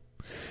lost.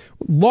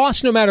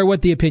 Loss, no matter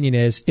what the opinion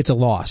is, it's a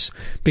loss.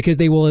 Because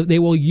they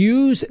will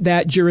use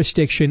that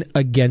jurisdiction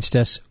against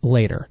us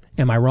later.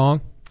 Am I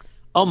wrong?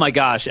 Oh my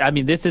gosh. I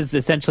mean, this is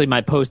essentially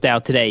my post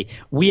out today.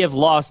 We have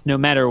lost no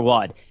matter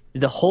what.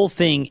 The whole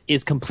thing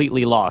is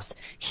completely lost.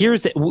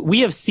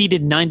 We have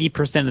ceded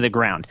 90% of the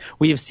ground.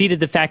 We have ceded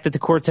the fact that the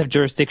courts have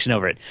jurisdiction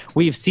over it.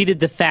 We have ceded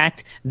the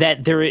fact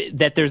that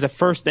there's a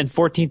First and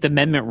 14th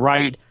Amendment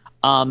right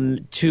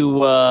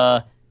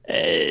to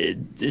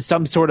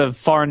some sort of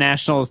foreign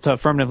nationals to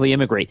affirmatively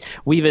immigrate.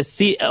 We've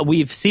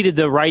ceded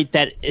the right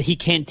that he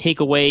can't take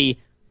away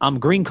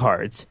green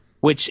cards,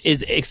 which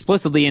is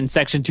explicitly in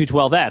Section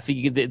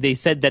 212F. They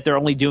said that they're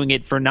only doing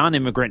it for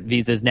non-immigrant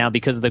visas now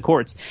because of the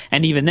courts.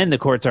 And even then, the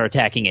courts are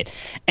attacking it.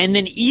 And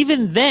then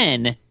even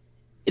then,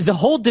 the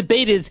whole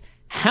debate is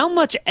how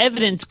much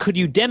evidence could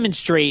you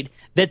demonstrate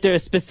that there are a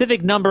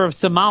specific number of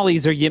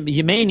Somalis or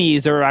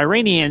Yemenis or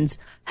Iranians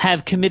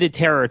have committed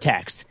terror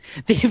attacks.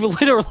 They've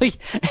literally,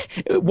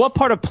 what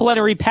part of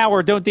plenary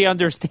power don't they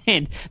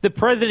understand? The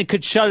president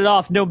could shut it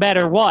off no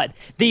matter what.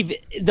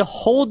 The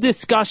whole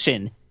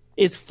discussion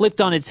is flipped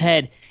on its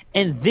head,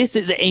 and this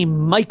is a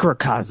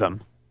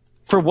microcosm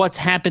for what's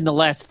happened the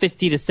last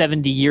 50 to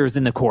 70 years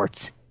in the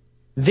courts.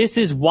 This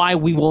is why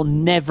we will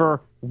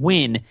never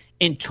win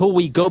until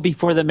we go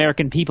before the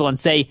American people and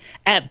say,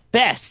 at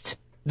best,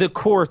 the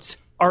courts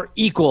are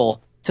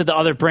equal to the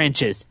other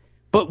branches,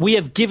 but we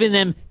have given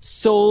them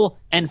sole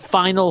and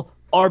final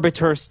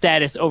arbiter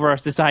status over our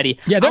society.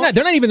 Yeah, they're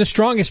not even the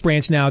strongest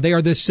branch now. They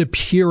are the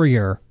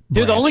superior branch.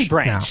 They're the only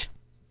branch.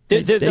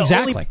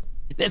 Exactly.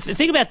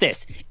 Think about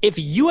this. If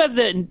you have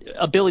the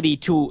ability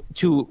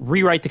to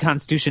rewrite the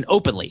Constitution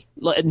openly,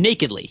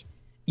 nakedly,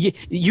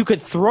 you could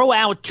throw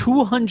out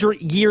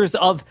 200 years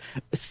of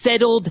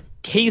settled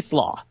case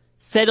law.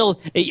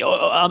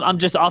 I'm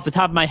just off the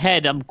top of my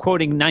head, I'm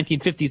quoting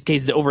 1950s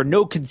cases over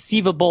no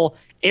conceivable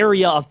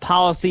area of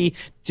policy.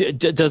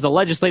 Does a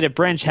legislative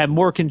branch have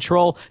more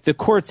control? The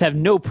courts have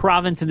no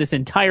province in this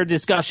entire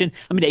discussion.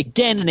 I mean,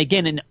 again and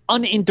again, an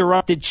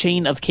uninterrupted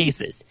chain of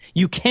cases.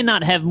 You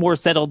cannot have more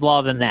settled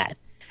law than that.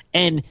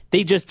 And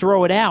they just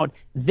throw it out.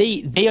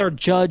 They are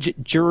judge,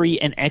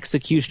 jury, and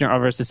executioner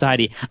of our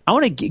society. I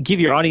want to give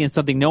your audience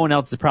something no one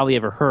else has probably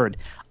ever heard.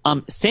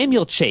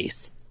 Samuel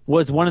Chase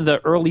was one of the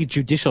early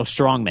judicial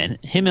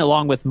strongmen. Him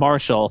along with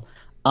Marshall,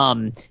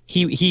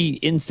 he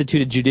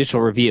instituted judicial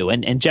review,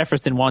 and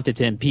Jefferson wanted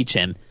to impeach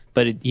him,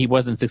 but he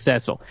wasn't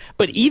successful.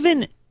 But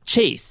even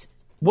Chase,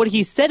 what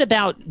he said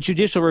about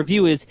judicial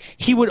review is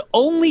he would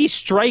only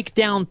strike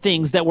down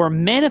things that were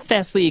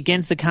manifestly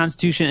against the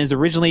Constitution as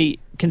originally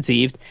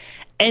conceived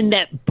and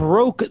that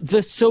broke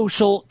the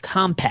social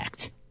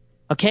compact.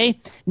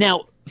 Okay?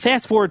 Now,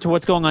 fast forward to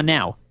what's going on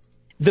now.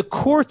 The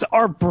courts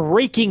are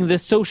breaking the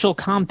social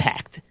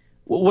compact.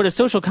 What a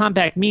social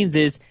compact means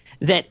is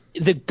that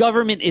the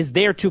government is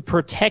there to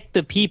protect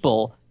the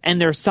people and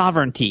their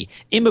sovereignty.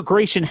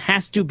 Immigration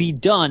has to be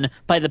done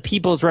by the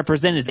people's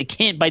representatives. It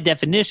can't, by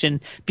definition,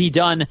 be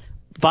done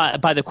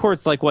by the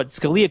courts like what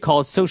Scalia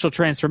calls social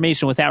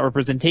transformation without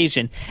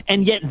representation.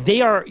 And yet they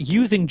are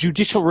using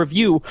judicial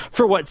review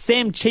for what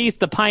Sam Chase,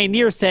 the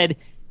pioneer, said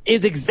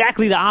is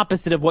exactly the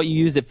opposite of what you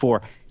use it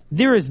for.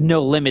 There is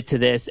no limit to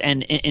this.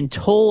 And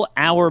until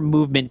our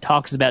movement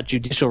talks about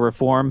judicial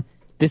reform,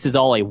 this is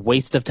all a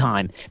waste of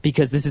time,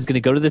 because this is going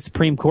to go to the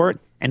Supreme Court.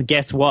 And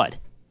guess what?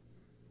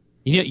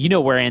 You know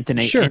where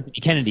Anthony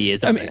Kennedy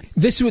is on this.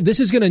 This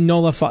is going to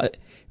nullify.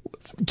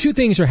 Two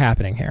things are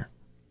happening here.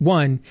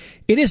 One,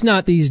 it is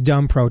not these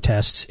dumb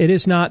protests. It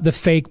is not the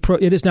fake.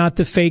 It is not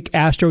the fake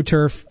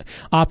AstroTurf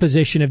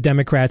opposition of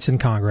Democrats in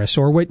Congress,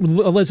 or what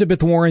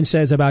Elizabeth Warren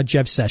says about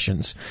Jeff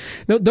Sessions.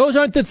 Those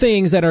aren't the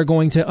things that are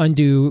going to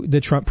undo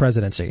the Trump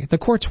presidency. The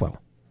courts will,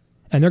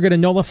 and they're going to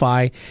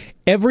nullify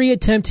every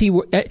attempt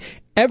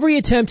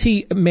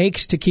he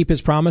makes to keep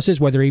his promises,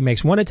 whether he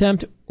makes one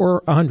attempt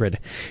or 100,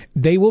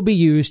 they will be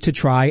used to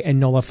try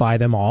and nullify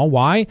them all.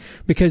 Why?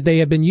 Because they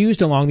have been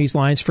used along these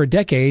lines for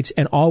decades,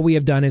 and all we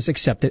have done is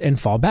accept it and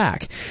fall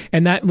back.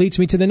 And that leads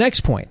me to the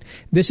next point.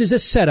 This is a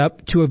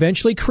setup to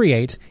eventually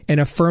create an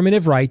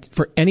affirmative right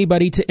for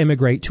anybody to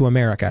immigrate to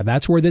America.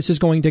 That's where this is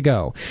going to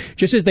go.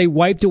 Just as they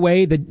wiped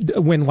away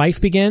when life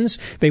begins,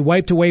 they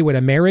wiped away what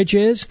a marriage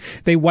is.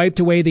 They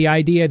wiped away the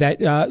idea that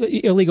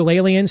illegal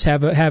aliens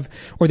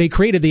or they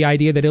created the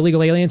idea that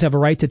illegal aliens have a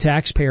right to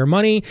taxpayer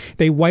money.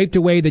 They wiped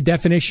away the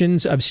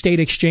definitions of state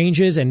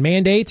exchanges and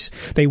mandates.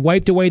 They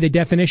wiped away the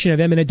definition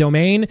of eminent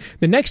domain.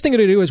 The next thing to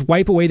do is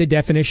wipe away the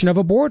definition of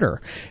a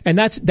border. And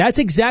that's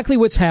exactly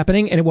what's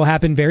happening, and it will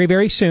happen very,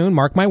 very soon,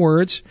 mark my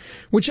words,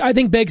 which I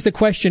think begs the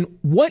question,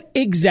 what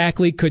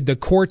exactly could the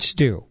courts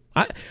do?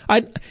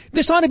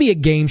 This ought to be a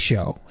game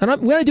show. And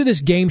I'm going to do this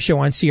game show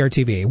on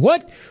CRTV.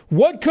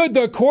 What could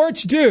the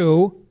courts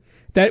do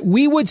that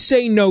we would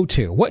say no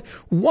to?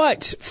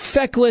 What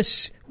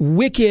feckless,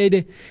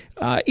 wicked,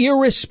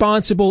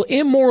 irresponsible,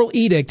 immoral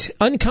edict,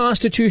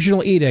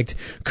 unconstitutional edict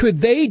could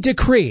they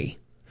decree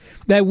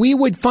that we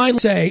would finally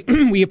say,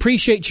 we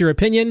appreciate your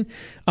opinion,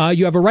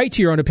 you have a right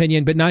to your own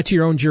opinion, but not to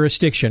your own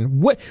jurisdiction?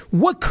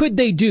 What could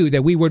they do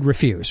that we would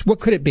refuse? What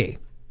could it be?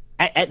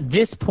 At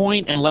this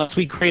point, unless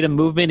we create a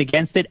movement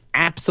against it,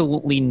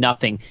 absolutely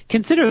nothing.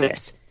 Consider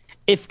this.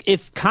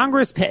 if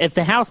Congress, if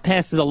the House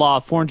passes a law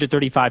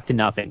 435 to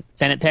nothing,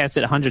 Senate passes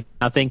it 100 to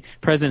nothing,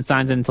 President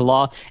signs it into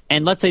law,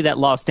 and let's say that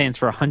law stands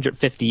for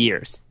 150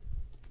 years,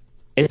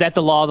 is that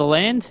the law of the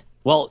land?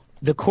 Well,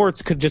 the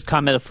courts could just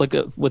come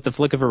with the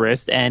flick of a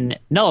wrist and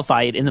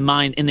nullify it in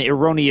the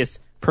erroneous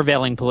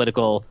prevailing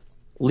political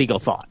legal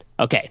thought.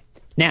 Okay,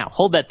 now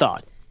hold that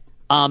thought.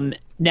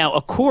 Now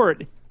a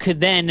court could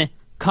then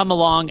come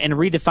along and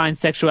redefine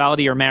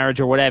sexuality or marriage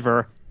or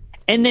whatever,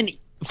 and then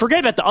forget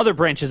about the other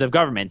branches of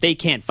government. They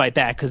can't fight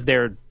back because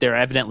they're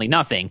evidently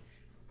nothing.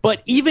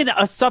 But even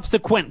a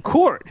subsequent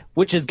court,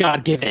 which is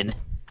God-given,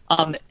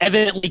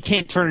 evidently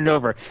can't turn it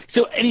over.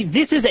 So, I mean,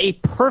 this is a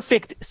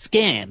perfect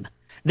scam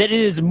that it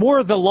is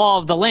more the law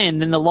of the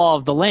land than the law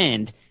of the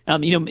land.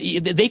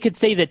 They could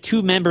say that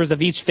 2 members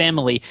of each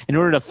family, in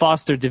order to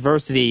foster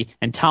diversity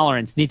and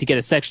tolerance, need to get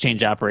a sex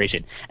change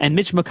operation. And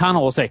Mitch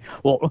McConnell will say,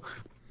 well,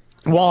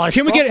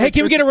 can we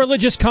get a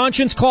religious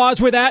conscience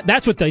clause with that?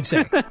 That's what they'd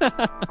say.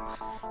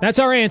 That's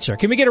our answer.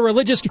 Can we get a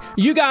religious...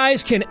 You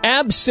guys can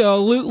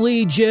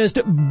absolutely just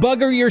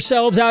bugger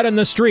yourselves out in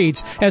the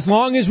streets as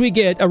long as we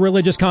get a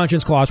religious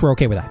conscience clause. We're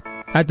okay with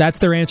that. That's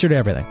their answer to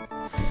everything.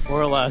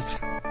 More or less.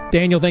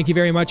 Daniel, thank you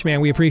very much,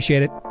 man. We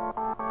appreciate it.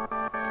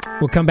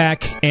 We'll come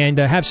back and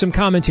have some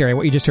commentary on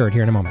what you just heard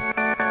here in a moment.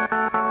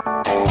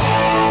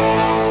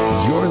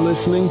 You're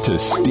listening to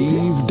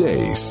Steve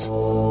Deace.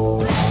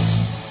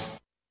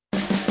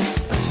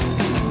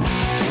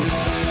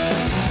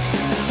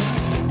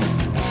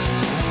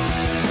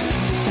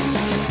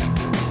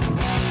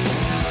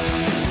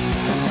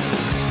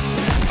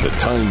 The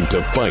time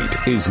to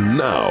fight is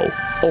now.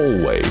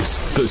 Always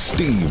the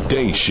Steve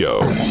Deace Show.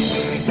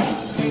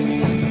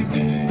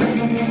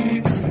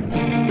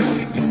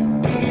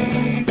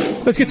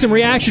 Let's get some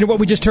reaction to what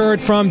we just heard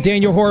from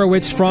Daniel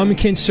Horowitz from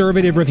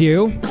Conservative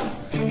Review,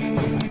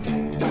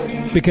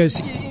 because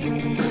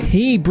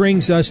he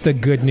brings us the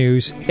good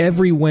news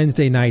every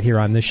Wednesday night here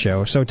on this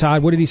show. So,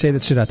 Todd, what did he say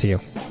that stood out to you?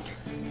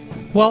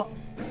 Well,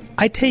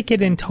 I take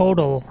it in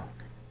total,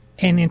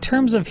 and in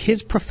terms of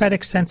his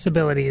prophetic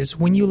sensibilities,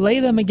 when you lay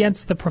them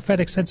against the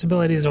prophetic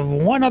sensibilities of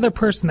one other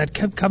person that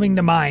kept coming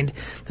to mind,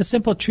 the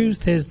simple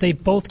truth is they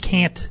both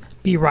can't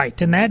be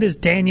right, and that is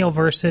Daniel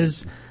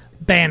versus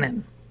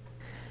Bannon.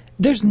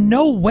 There's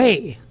no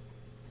way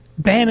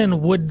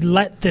Bannon would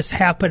let this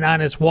happen on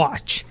his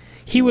watch.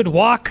 He would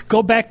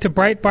go back to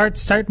Breitbart,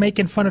 start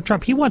making fun of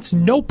Trump. He wants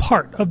no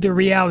part of the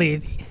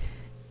reality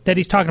that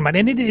he's talking about.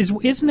 And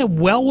isn't it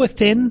well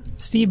within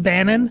Steve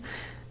Bannon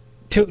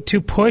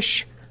to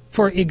push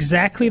for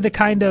exactly the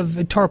kind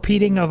of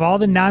torpedoing of all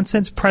the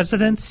nonsense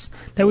presidents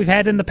that we've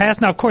had in the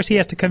past? Now, of course, he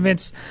has to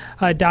convince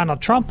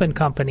Donald Trump and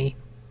company.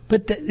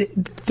 But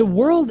the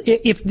world,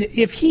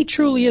 if he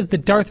truly is the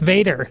Darth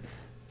Vader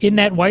in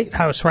that White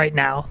House right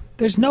now,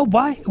 there's no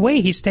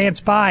way he stands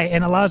by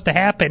and allows to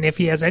happen, if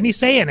he has any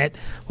say in it,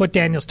 what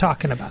Daniel's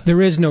talking about.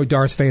 There is no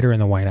Darth Vader in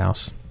the White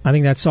House. I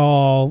think that's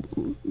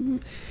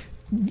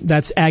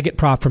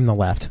agate-prop from the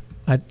left.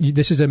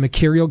 This is a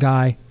mercurial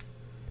guy.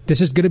 This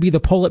is going to be the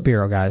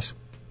Politburo guys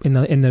in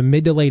the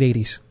mid to late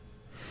 80s.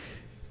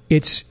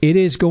 It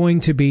is going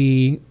to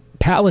be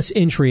palace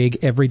intrigue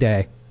every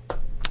day.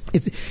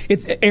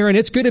 It's Aaron,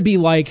 it's going to be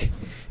like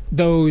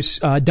those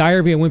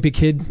Diary of a Wimpy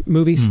Kid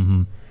movies,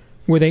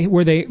 where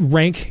they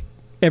rank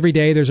every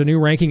day. There's a new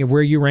ranking of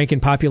where you rank in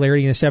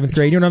popularity in the 7th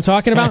grade. You know what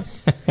I'm talking about?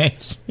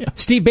 Yeah.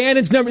 Steve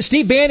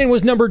Bannon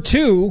was number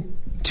 2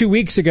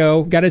 weeks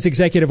ago. Got his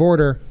executive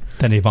order.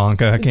 Then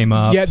Ivanka came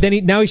up. Yeah.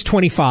 Now he's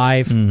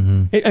 25.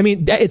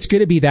 It's going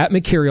to be that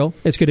mercurial.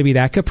 It's going to be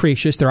that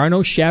capricious. There are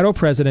no shadow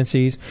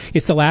presidencies.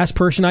 It's the last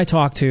person I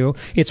talked to.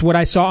 It's what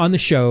I saw on the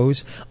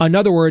shows. In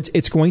other words,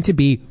 it's going to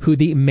be who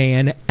the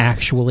man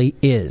actually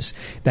is.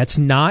 That's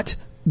not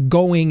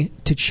going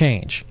to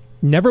change.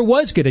 Never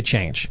was going to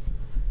change.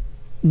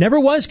 Never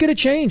was going to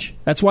change.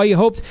 That's why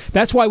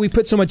we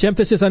put so much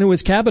emphasis on who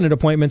his cabinet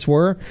appointments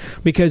were,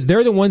 because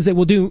they're the ones that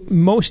will do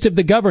most of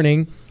the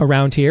governing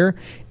around here,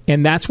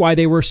 and that's why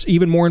they were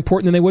even more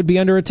important than they would be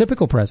under a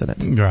typical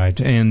president. Right.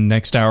 And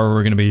next hour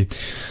we're going to be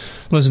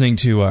listening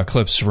to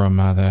clips from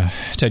the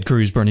Ted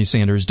Cruz-Bernie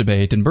Sanders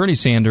debate. And Bernie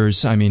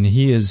Sanders, I mean,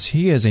 he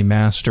is a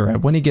master.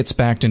 When he gets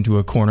backed into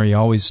a corner, he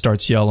always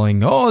starts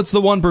yelling, "Oh, it's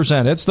the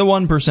 1%. It's the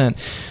 1%."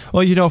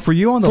 Well, for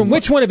you on the... From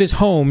which one of his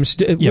homes,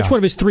 which one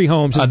of his 3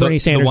 homes does Bernie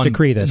Sanders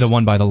decree this? The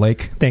one by the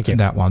lake. Thank you.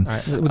 That one.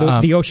 Right.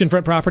 The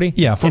oceanfront property?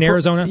 Yeah. In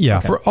Arizona? Yeah.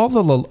 Okay. For all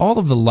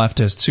of the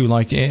leftists who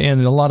like,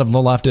 and a lot of the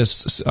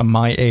leftists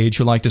my age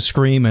who like to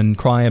scream and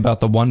cry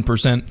about the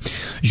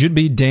 1%, should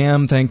be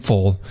damn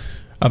thankful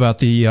about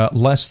the a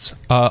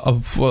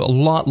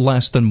lot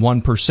less than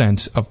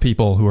 1% of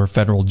people who are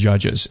federal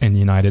judges in the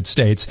United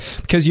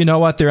States. Because you know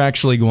what? They're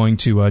actually going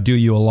to do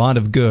you a lot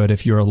of good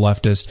if you're a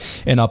leftist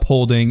in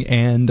upholding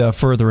and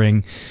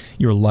furthering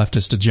your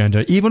leftist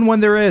agenda, even when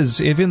there is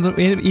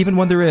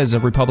a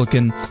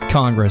Republican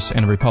Congress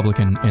and a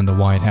Republican in the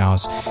White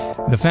House.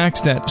 The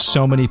fact that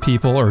so many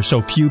people, or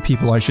so few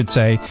people, I should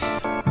say,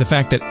 the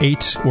fact that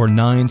 8 or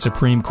 9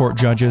 Supreme Court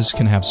judges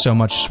can have so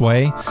much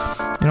sway,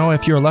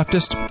 if you're a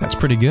leftist, that's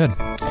pretty good.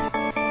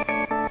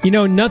 You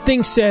know,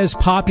 nothing says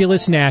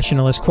populist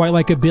nationalist quite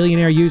like a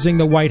billionaire using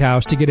the White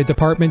House to get a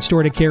department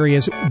store to carry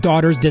his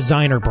daughter's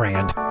designer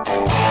brand.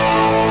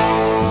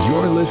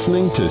 You're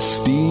listening to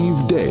Steve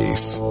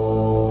Deace.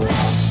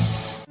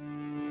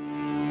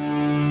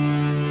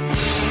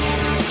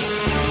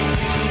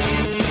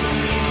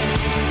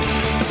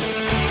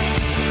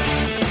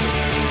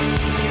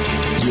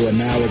 You are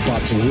now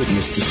about to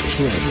witness the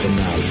strength of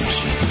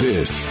knowledge.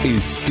 This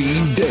is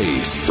Steve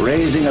Deace.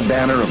 Raising a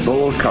banner of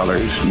bold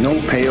colors,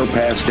 no pale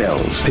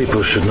pastels.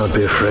 People should not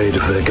be afraid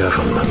of their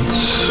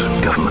governments.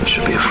 Governments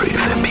should be afraid of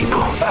their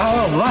people.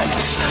 Our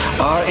rights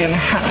are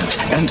inherent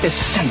and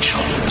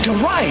essential,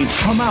 derived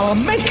from our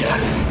Maker.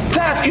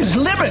 That is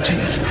liberty.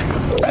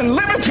 And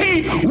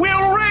liberty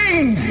will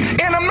reign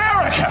in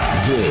America.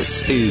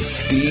 This is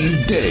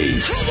Steve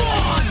Deace.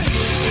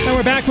 And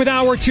we're back with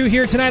Hour 2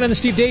 here tonight on the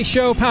Steve Deace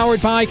Show,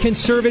 powered by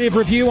Conservative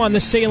Review on the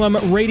Salem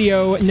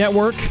Radio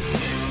Network.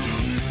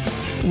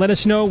 Let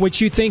us know what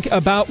you think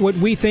about what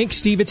we think.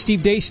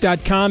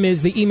 Steve@stevedeace.com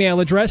is the email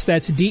address.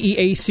 That's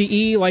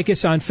DEACE. Like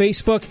us on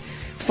Facebook.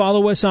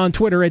 Follow us on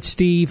Twitter at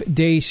Steve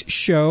Deace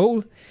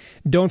Show.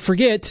 Don't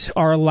forget,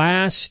 our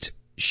last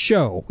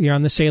show here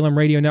on the Salem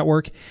Radio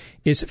Network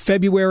is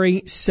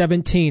February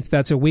 17th.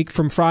 That's a week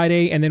from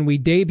Friday. And then we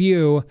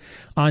debut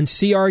on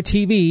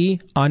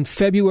CRTV on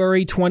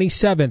February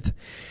 27th.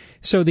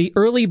 So the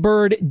early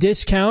bird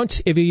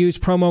discount, if you use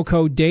promo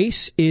code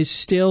DACE, is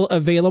still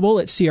available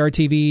at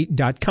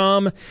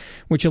crtv.com,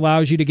 which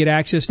allows you to get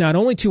access not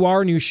only to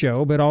our new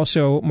show, but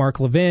also Mark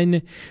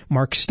Levin,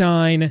 Mark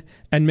Stein,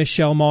 and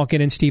Michelle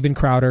Malkin and Steven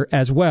Crowder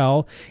as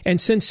well.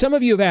 And since some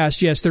of you have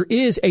asked, yes, there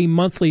is a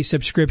monthly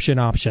subscription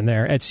option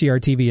there at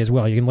CRTV as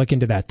well. You can look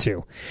into that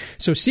too.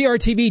 So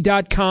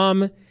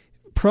crtv.com,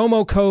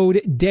 promo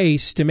code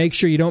DACE to make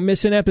sure you don't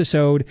miss an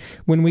episode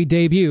when we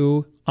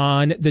debut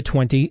on the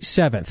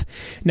 27th.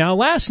 Now,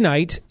 last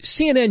night,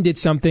 CNN did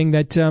something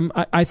that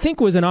I think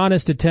was an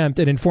honest attempt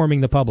at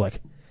informing the public.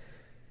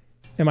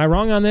 Am I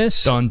wrong on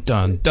this? Dun,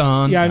 dun,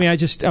 dun. Yeah, I mean,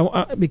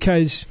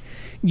 because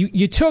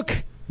you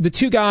took the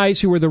two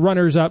guys who were the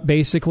runners-up,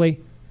 basically,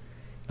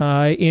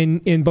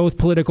 in both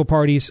political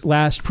parties'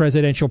 last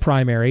presidential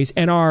primaries,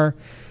 and are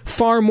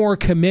far more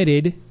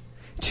committed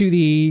to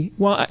the...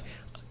 well,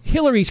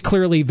 Hillary's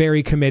clearly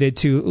very committed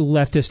to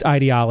leftist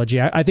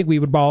ideology. I think we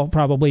would all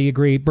probably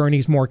agree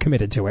Bernie's more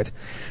committed to it.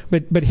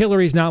 But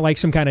Hillary's not like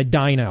some kind of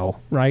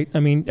dino, right? I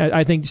mean,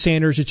 I think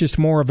Sanders is just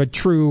more of a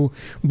true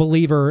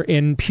believer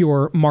in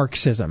pure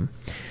Marxism.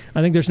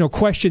 I think there's no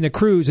question that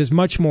Cruz is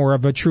much more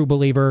of a true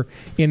believer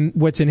in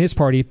what's in his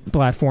party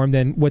platform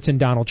than what's in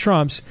Donald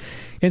Trump's.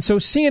 And so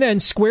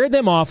CNN squared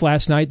them off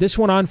last night. This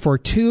went on for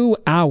 2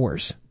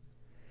 hours.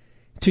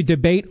 To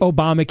debate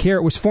Obamacare.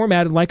 It was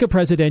formatted like a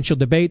presidential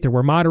debate. There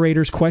were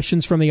moderators,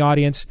 questions from the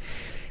audience.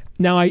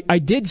 Now, I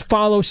did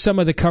follow some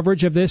of the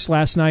coverage of this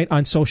last night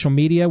on social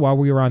media while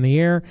we were on the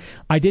air.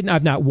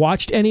 I've not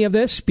watched any of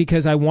this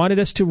because I wanted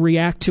us to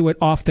react to it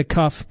off the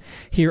cuff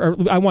here. Or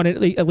I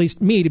wanted at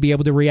least me to be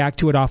able to react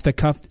to it off the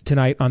cuff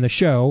tonight on the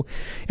show.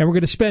 And we're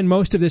going to spend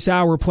most of this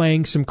hour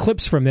playing some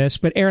clips from this.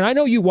 But Aaron, I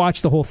know you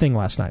watched the whole thing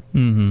last night.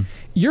 Mm-hmm.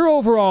 Your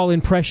overall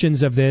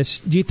impressions of this,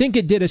 do you think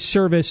it did a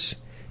service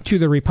to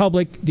the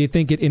Republic? Do you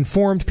think it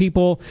informed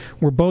people?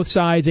 Were both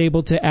sides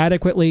able to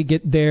adequately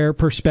get their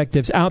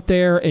perspectives out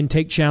there and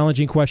take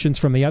challenging questions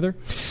from the other?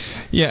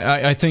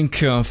 Yeah, I think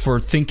for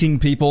thinking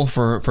people,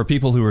 for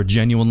people who are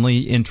genuinely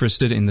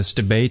interested in this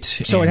debate.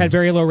 So it had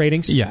very low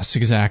ratings? Yes,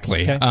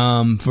 exactly. Okay.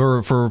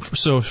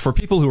 For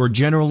people who are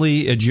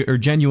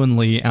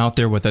genuinely out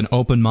there with an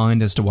open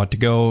mind as to what to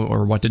go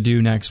or what to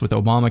do next with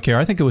Obamacare,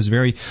 I think it was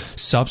very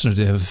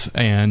substantive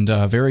and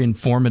very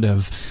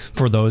informative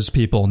for those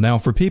people. Now,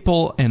 for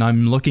people, and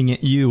I'm looking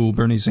at you,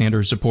 Bernie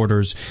Sanders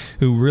supporters,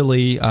 who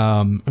really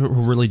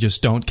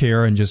just don't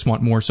care and just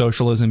want more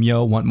socialism,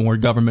 want more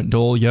government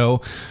dole,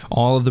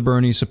 all of the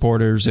Bernie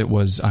supporters, it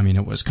was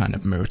kind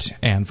of moot.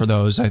 And for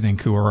those, I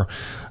think, who are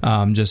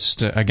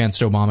just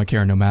against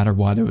Obamacare, no matter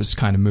what, it was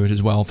kind of moot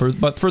as well.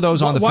 But for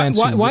those on the fence,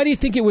 why do you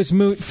think it was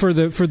moot for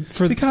the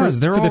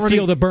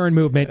Feel the Burn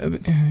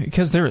movement?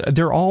 Because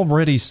they're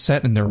already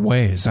set in their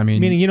ways. I mean,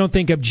 meaning you don't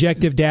think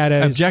objective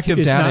data is not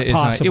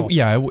possible.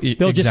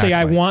 They'll just say,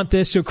 I want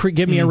this, so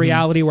give me a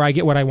reality where I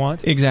get what I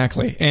want.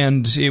 Exactly.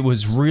 And it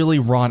was really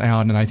wrought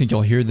out, and I think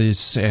you'll hear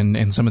this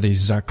in some of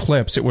these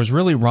clips. It was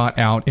really wrought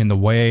out in the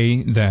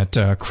way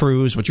that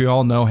Cruz, which you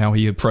all know how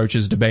he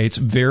approaches debates,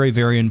 very,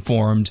 very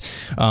informed,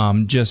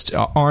 just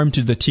armed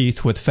to the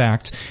teeth with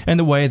facts, and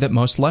the way that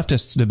most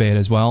leftists debate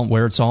as well,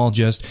 where it's all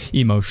just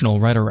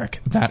emotional rhetoric.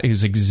 That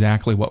is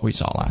exactly what we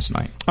saw last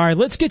night. All right,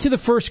 let's get to the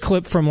first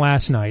clip from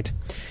last night.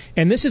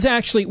 And this is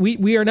actually,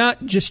 we are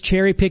not just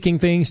cherry-picking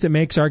things that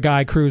makes our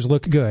guy Cruz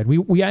look good.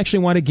 We actually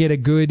want to get a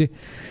good,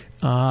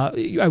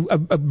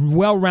 a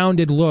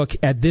well-rounded look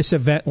at this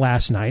event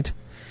last night,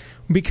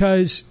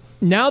 because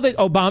now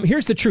that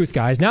here's the truth,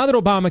 guys. Now that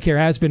Obamacare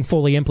has been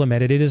fully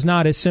implemented, it is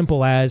not as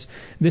simple as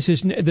this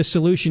is the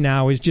solution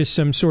now is just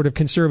some sort of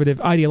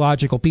conservative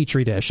ideological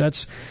petri dish.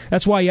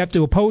 That's why you have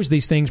to oppose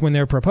these things when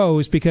they're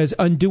proposed, because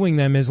undoing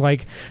them is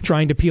like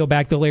trying to peel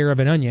back the layer of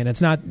an onion.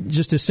 It's not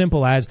just as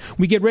simple as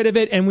we get rid of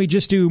it and we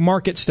just do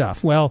market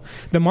stuff. Well,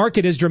 the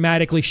market has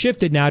dramatically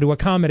shifted now to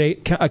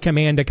accommodate a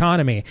command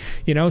economy.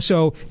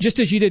 So just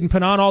as you didn't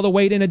put on all the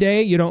weight in a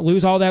day, you don't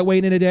lose all that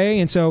weight in a day.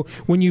 And so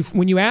when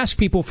you ask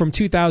people from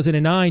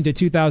 2009 to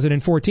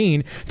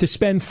 2014 to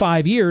spend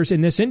 5 years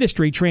in this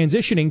industry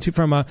transitioning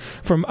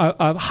from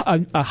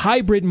a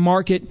hybrid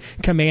market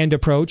command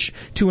approach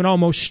to an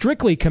almost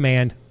strictly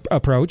command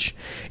approach,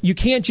 you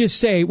can't just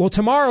say, well,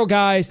 tomorrow,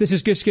 guys, this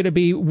is just going to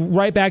be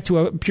right back to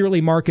a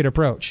purely market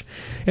approach.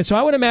 And so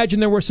I would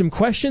imagine there were some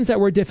questions that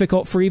were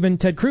difficult for even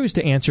Ted Cruz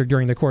to answer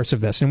during the course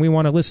of this, and we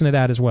want to listen to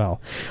that as well.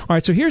 All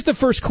right, so here's the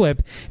first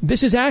clip.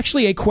 This is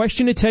actually a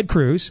question to Ted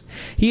Cruz.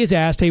 He is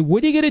asked, hey,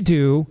 what are you going to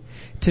do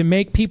to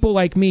make people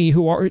like me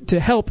to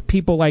help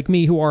people like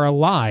me who are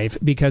alive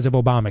because of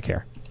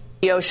Obamacare?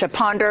 Neosha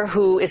Ponder,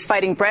 who is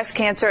fighting breast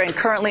cancer and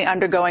currently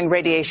undergoing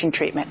radiation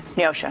treatment.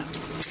 Neosha.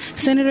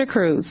 Senator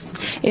Cruz,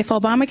 if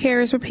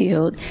Obamacare is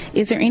repealed,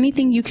 is there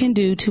anything you can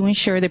do to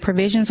ensure that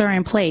provisions are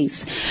in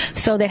place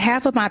so that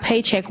half of my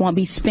paycheck won't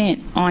be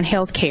spent on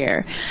health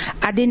care?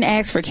 I didn't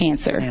ask for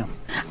cancer. Yeah.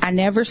 I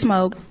never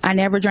smoked. I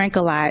never drank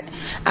a lot.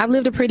 I've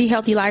lived a pretty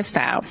healthy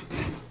lifestyle.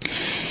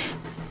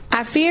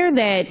 I fear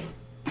that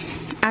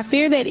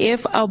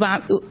if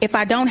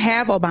I don't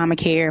have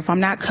Obamacare, if I'm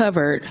not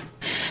covered,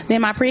 then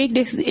my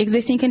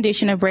pre-existing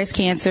condition of breast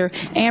cancer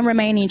and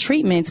remaining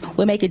treatments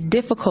will make it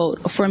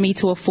difficult for me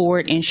to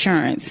afford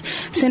insurance.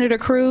 Senator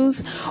Cruz,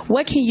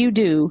 what can you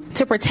do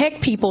to protect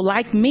people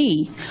like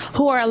me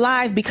who are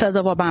alive because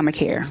of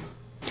Obamacare?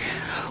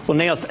 Well,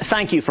 Neil,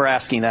 thank you for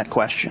asking that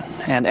question.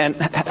 And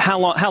how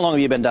long have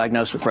you been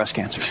diagnosed with breast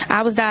cancer?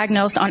 I was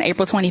diagnosed on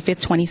April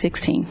 25th,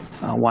 2016.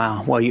 Oh,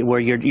 wow. Well,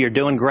 you're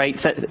doing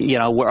great.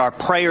 Our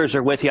prayers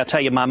are with you. I'll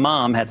tell you, my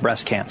mom had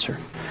breast cancer.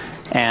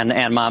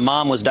 And my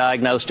mom was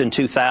diagnosed in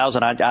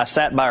 2000. I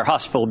sat by her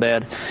hospital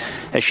bed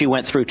as she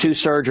went through 2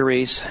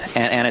 surgeries,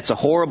 and it's a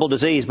horrible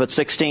disease, but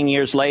 16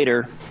 years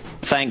later,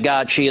 thank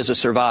God she is a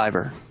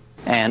survivor.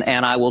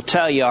 And I will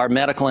tell you, our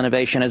medical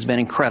innovation has been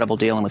incredible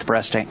dealing with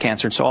breast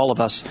cancer. And so all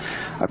of us,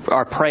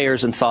 our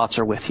prayers and thoughts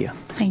are with you.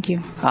 Thank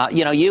you.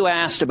 You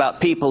asked about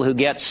people who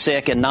get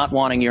sick and not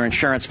wanting your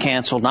insurance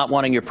canceled, not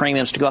wanting your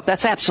premiums to go up.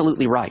 That's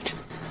absolutely right.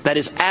 That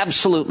is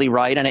absolutely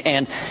right.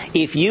 And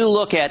if you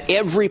look at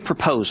every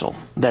proposal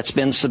that's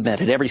been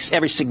submitted,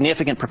 every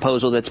significant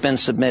proposal that's been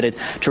submitted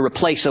to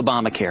replace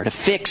Obamacare, to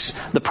fix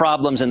the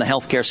problems in the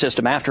healthcare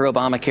system after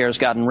Obamacare is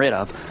gotten rid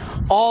of,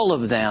 all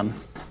of them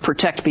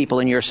protect people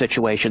in your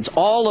situations.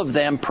 All of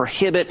them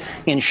prohibit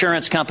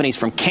insurance companies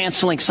from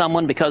canceling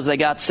someone because they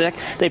got sick.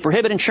 They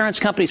prohibit insurance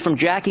companies from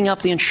jacking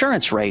up the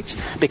insurance rates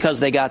because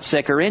they got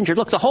sick or injured.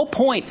 Look, the whole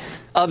point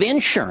of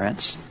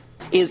insurance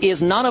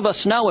is none of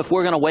us know if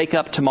we're going to wake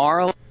up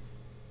tomorrow,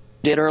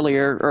 did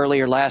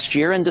earlier last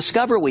year, and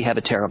discover we have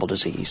a terrible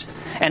disease.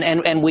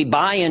 And we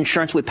buy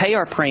insurance, we pay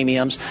our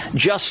premiums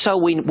just so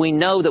we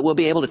know that we'll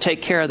be able to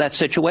take care of that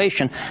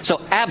situation.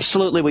 So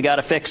absolutely we got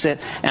to fix it,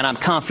 and I'm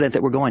confident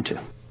that we're going to.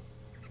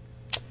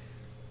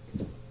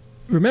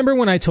 Remember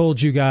when I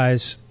told you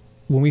guys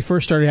when we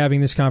first started having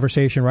this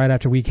conversation right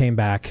after we came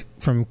back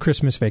from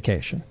Christmas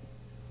vacation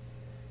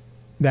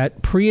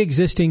that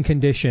pre-existing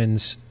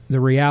conditions,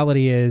 the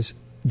reality is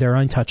they're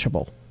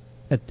untouchable.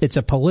 It's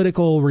a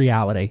political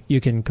reality.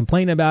 You can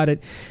complain about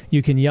it.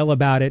 You can yell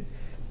about it.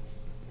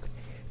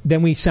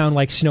 Then we sound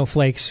like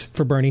snowflakes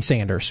for Bernie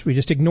Sanders. We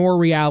just ignore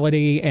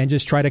reality and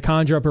just try to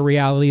conjure up a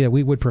reality that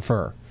we would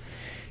prefer.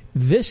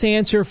 This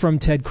answer from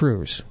Ted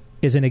Cruz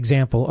is an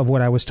example of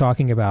what I was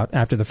talking about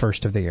after the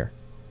first of the year.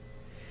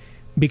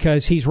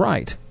 Because he's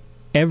right.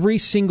 Every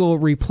single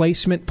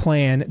replacement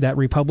plan that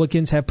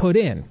Republicans have put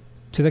in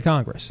to the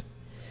Congress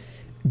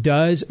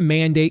does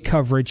mandate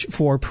coverage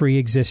for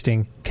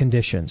pre-existing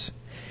conditions.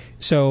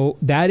 So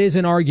that is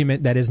an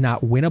argument that is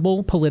not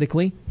winnable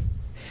politically.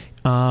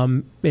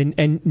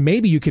 And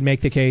maybe you could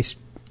make the case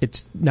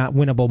it's not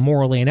winnable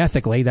morally and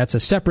ethically. That's a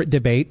separate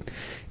debate.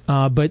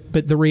 But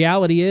the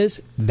reality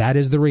is, that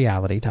is the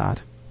reality,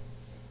 Todd.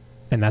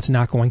 And that's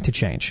not going to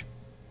change.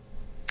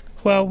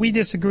 Well, we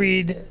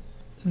disagreed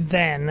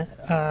then.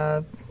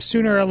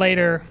 Sooner or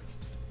later,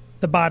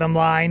 the bottom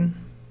line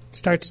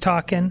starts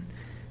talking.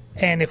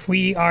 And if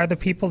we are the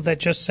people that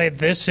just say,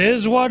 this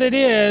is what it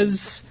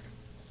is,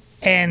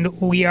 and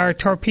we are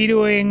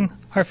torpedoing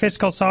our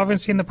fiscal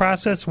solvency in the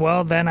process,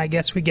 well, then I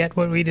guess we get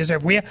what we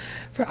deserve.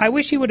 I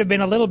wish he would have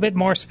been a little bit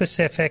more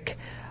specific.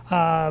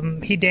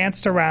 He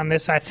danced around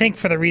this, I think,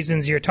 for the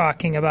reasons you're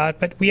talking about.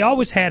 But we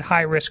always had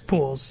high-risk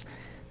pools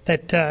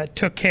that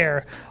took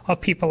care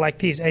of people like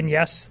these. And,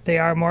 yes, they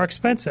are more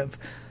expensive.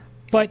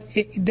 But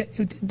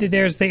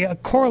there's the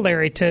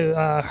corollary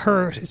to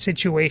her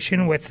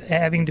situation with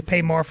having to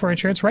pay more for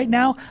insurance. Right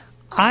now,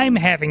 I'm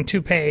having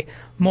to pay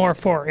more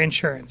for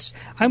insurance.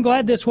 I'm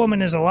glad this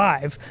woman is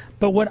alive,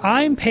 but what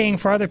I'm paying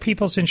for other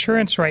people's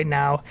insurance right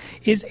now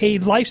is a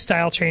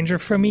lifestyle changer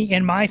for me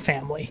and my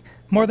family.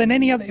 More than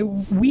any other,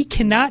 we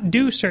cannot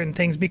do certain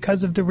things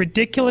because of the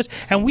ridiculous,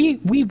 and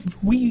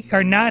we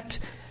are not,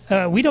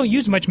 we don't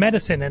use much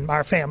medicine in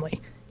our family.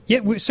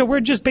 So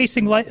we're just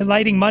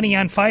lighting money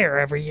on fire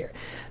every year.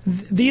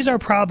 These are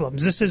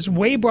problems. This is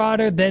way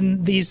broader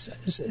than these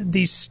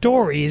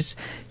stories.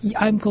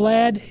 I'm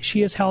glad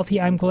she is healthy.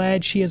 I'm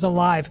glad she is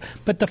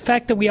alive. But the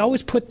fact that we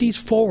always put these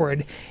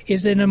forward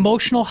is an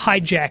emotional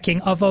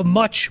hijacking of a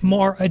much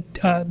more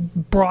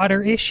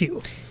broader issue.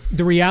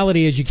 The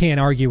reality is you can't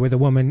argue with a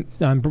woman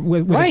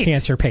with a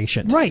cancer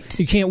patient. Right.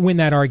 You can't win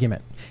that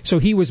argument. So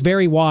he was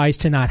very wise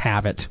to not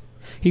have it.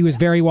 He was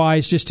very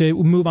wise just to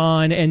move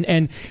on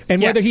and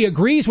whether he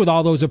agrees with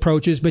all those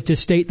approaches, but to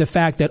state the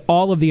fact that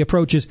all of the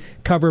approaches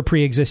cover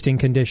pre-existing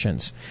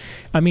conditions.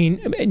 I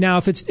mean, now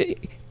if it's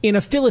in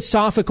a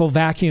philosophical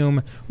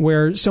vacuum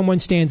where someone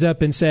stands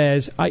up and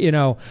says, I'm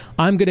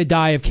going to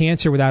die of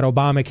cancer without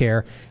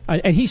Obamacare,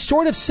 and he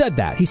sort of said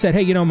that. He said,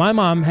 hey, my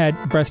mom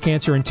had breast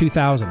cancer in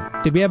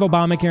 2000. Did we have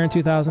Obamacare in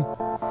 2000?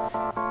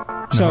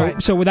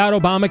 So without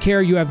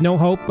Obamacare, you have no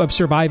hope of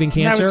surviving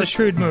cancer? That was a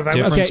shrewd move.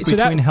 Difference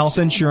between health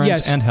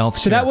insurance and health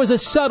care. So that was a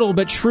subtle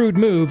but shrewd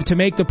move to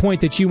make the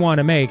point that you want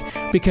to make,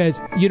 because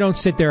you don't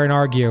sit there and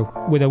argue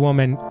with a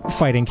woman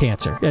fighting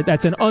cancer.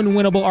 That's an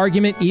unwinnable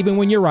argument. Even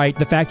when you're right,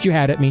 the fact you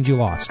had it means you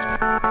lost.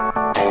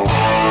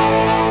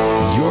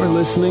 You're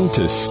listening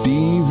to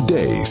Steve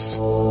Deace.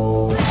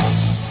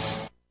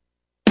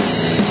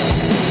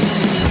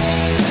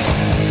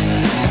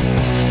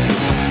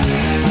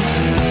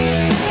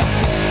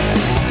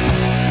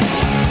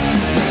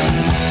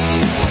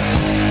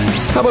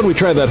 How about we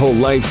try that whole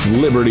life,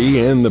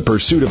 liberty, and the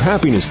pursuit of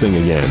happiness thing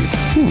again?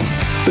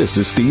 This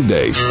is Steve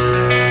Deace.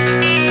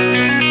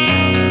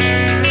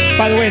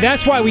 By the way,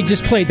 that's why we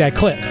just played that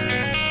clip.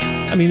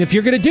 I mean, if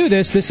you're going to do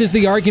this, this is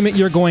the argument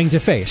you're going to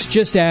face.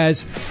 Just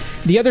as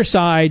the other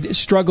side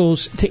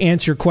struggles to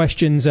answer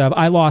questions of,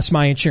 I lost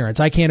my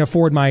insurance, I can't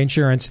afford my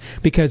insurance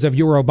because of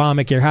your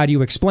Obamacare. How do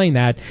you explain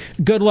that?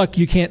 Good luck.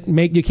 You can't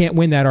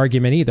win that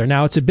argument either.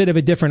 Now, it's a bit of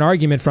a different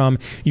argument from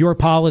your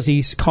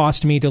policies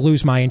cost me to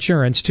lose my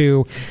insurance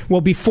to,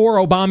 well, before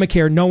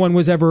Obamacare, no one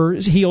was ever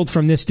healed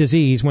from this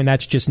disease, when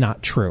that's just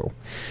not true.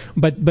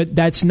 But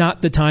that's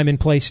not the time and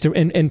place to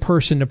in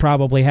person to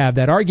probably have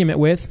that argument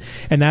with,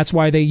 and that's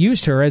why they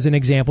used her as an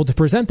example to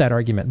present that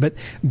argument. But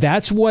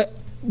that's what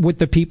with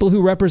the people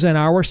who represent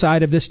our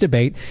side of this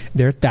debate,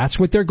 that's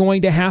what they're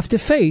going to have to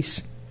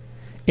face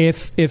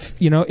if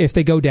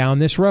they go down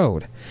this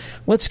road.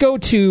 Let's go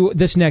to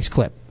this next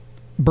clip.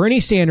 Bernie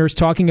Sanders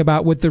talking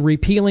about what the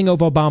repealing of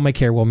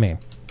Obamacare will mean.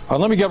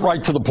 Let me get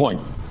right to the point.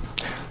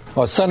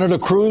 Senator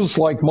Cruz,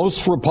 like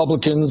most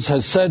Republicans,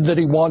 has said that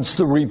he wants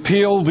to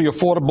repeal the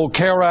Affordable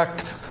Care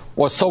Act,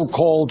 or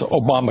so-called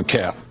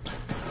Obamacare.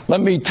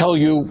 Let me tell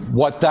you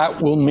what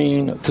that will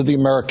mean to the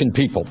American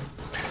people.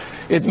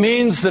 It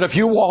means that if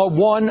you are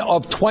one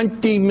of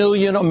 20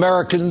 million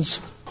Americans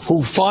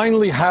who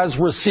finally has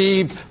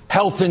received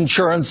health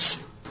insurance,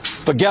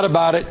 forget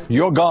about it,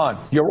 you're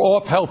gone. You're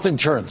off health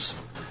insurance.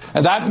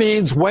 And that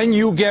means when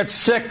you get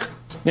sick,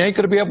 you ain't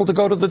going to be able to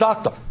go to the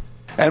doctor.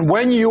 And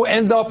when you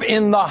end up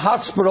in the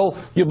hospital,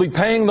 you'll be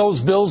paying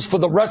those bills for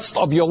the rest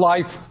of your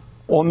life,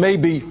 or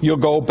maybe you'll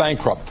go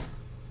bankrupt.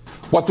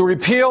 What the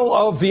repeal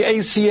of the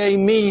ACA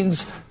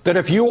means that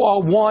if you are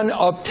one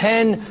of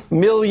 10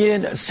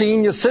 million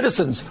senior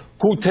citizens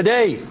who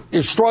today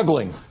is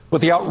struggling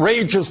with the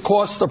outrageous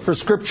cost of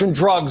prescription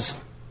drugs,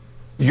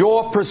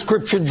 your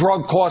prescription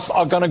drug costs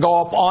are going to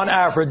go up on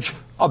average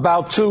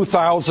about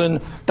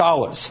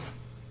 $2,000.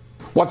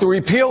 What the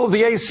repeal of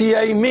the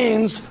ACA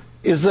means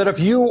is that if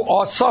you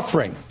are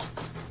suffering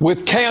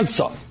with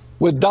cancer,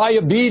 with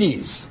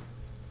diabetes,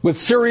 with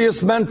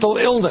serious mental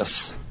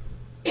illness,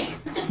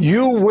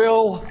 you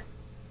will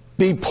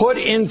be put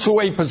into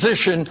a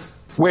position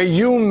where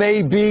you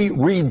may be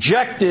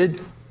rejected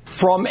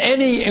from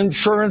any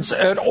insurance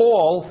at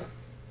all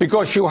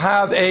because you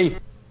have a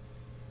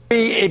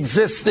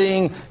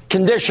pre-existing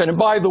condition. And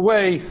by the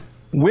way,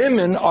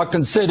 women are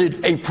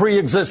considered a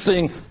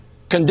pre-existing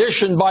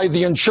condition by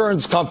the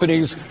insurance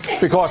companies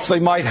because they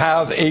might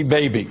have a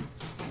baby.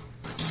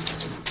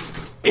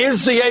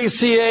 Is the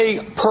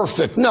ACA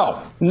perfect?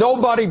 No.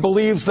 Nobody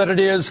believes that it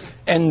is,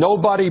 and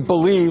nobody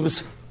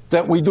believes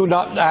that we do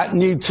not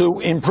need to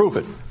improve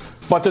it.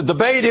 But the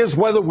debate is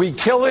whether we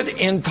kill it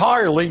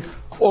entirely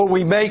or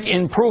we make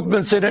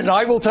improvements in it. And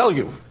I will tell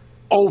you,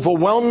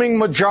 overwhelming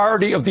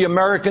majority of the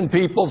American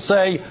people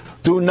say,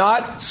 do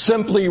not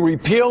simply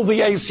repeal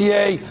the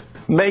ACA,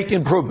 make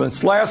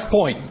improvements. Last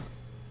point.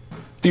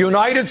 The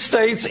United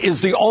States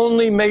is the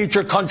only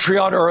major country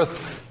on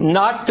earth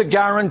not to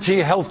guarantee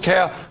health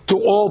care to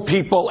all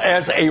people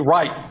as a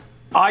right.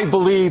 I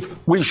believe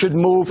we should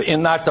move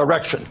in that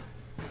direction.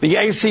 The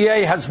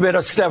ACA has been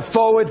a step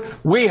forward.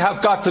 We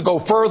have got to go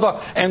further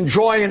and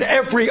join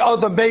every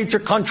other major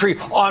country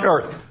on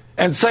earth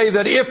and say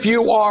that if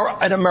you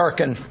are an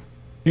American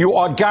You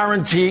are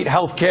guaranteed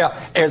health care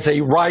as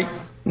a right,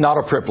 not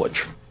a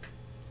privilege.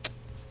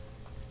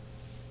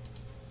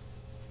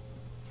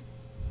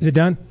 Is it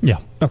done? Yeah.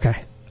 Okay.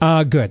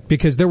 Good,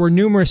 because there were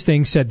numerous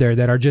things said there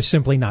that are just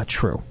simply not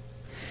true.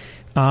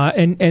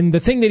 And the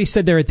thing that he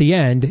said there at the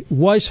end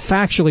was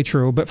factually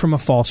true, but from a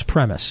false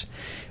premise.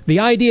 The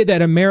idea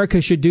that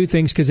America should do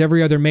things because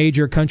every other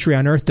major country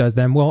on earth does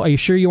them, well, are you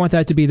sure you want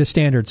that to be the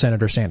standard,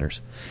 Senator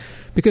Sanders?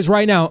 Because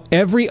right now,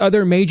 every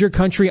other major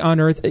country on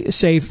earth,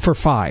 save for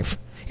 5,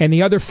 and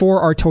the other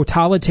 4 are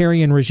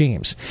totalitarian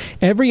regimes.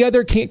 Every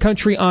other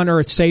country on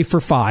earth, save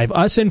for 5,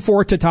 us and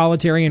 4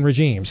 totalitarian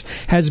regimes,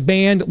 has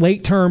banned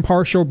late-term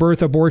partial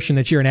birth abortion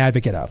that you're an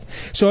advocate of.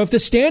 So if the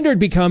standard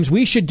becomes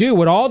we should do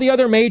what all the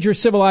other major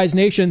civilized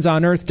nations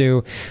on earth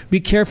do, be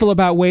careful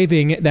about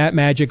waving that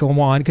magical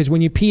wand, because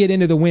when you pee it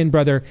into the wind,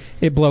 brother,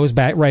 it blows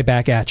right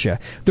back at you.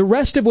 The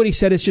rest of what he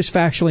said is just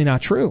factually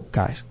not true,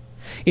 guys.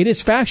 It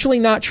is factually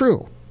not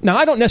true. Now,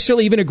 I don't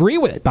necessarily even agree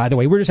with it, by the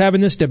way. We're just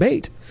having this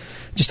debate.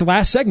 Just the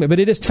last segment. But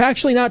it is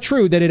factually not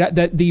true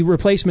that the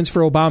replacements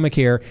for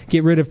Obamacare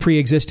get rid of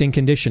pre-existing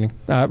condition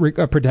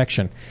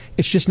protection.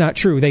 It's just not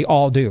true. They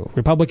all do.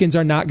 Republicans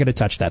are not going to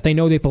touch that. They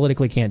know they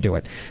politically can't do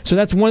it. So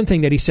that's one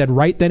thing that he said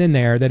right then and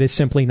there that is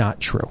simply not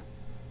true.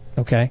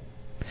 Okay?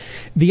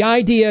 The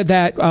idea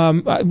that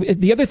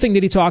the other thing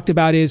that he talked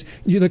about is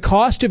the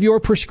cost of your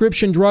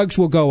prescription drugs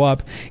will go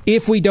up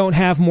if we don't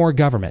have more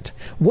government.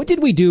 What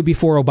did we do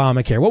before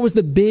Obamacare? What was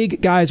the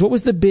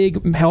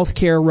big health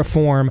care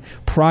reform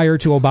prior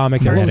to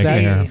Obamacare? What was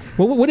that?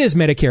 What is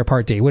Medicare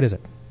Part D? What is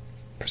it?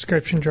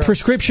 Prescription drugs.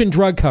 Prescription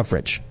drug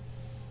coverage.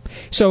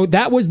 So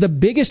that was the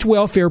biggest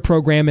welfare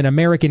program in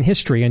American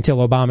history until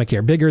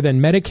Obamacare. Bigger than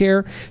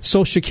Medicare,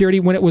 Social Security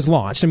when it was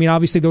launched. I mean,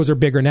 obviously those are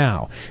bigger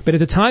now. But at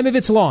the time of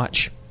its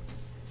launch,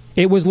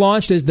 it was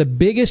launched as the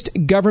biggest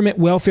government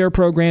welfare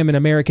program in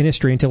American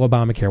history until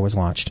Obamacare was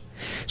launched.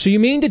 So you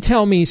mean to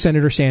tell me,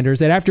 Senator Sanders,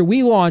 that after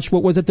we launched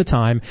what was at the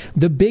time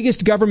the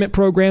biggest government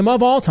program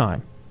of all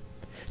time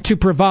to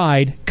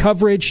provide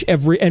coverage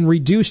and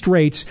reduced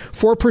rates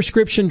for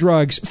prescription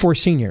drugs for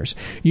seniors,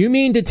 you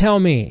mean to tell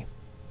me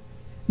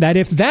that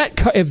if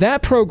that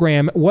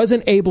program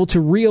wasn't able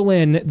to reel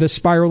in the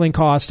spiraling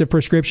cost of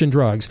prescription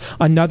drugs,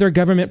 another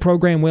government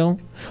program will?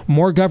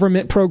 More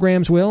government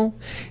programs will?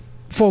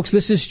 Folks,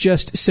 this is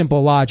just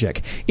simple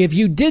logic. If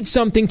you did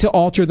something to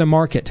alter the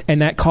market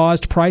and that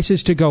caused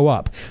prices to go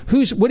up,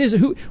 what is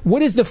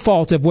the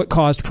fault of what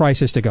caused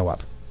prices to go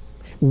up?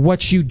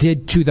 What you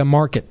did to the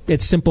market.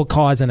 It's simple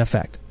cause and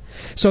effect.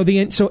 So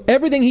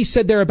everything he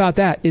said there about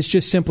that is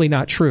just simply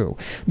not true.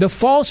 The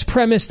false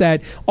premise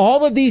that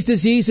all of these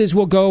diseases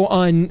will go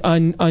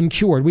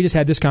uncured. We just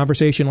had this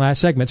conversation last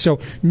segment. So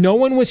no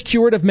one was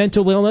cured of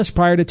mental illness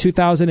prior to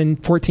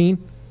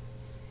 2014.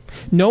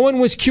 No one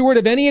was cured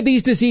of any of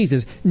these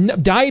diseases.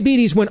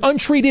 Diabetes went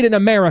untreated in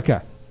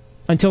America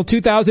until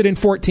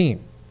 2014.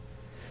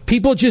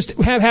 People just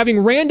having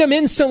random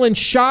insulin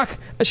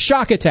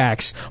shock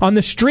attacks on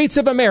the streets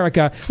of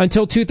America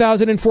until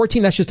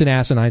 2014. That's just an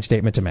asinine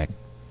statement to make.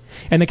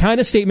 And the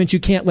kind of statements you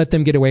can't let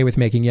them get away with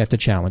making. You have to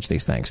challenge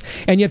these things.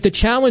 And you have to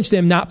challenge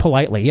them not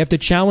politely. You have to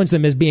challenge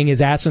them as being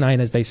as asinine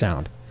as they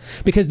sound.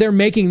 Because they're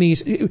making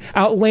these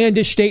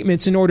outlandish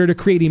statements in order to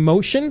create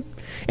emotion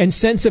and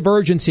sense of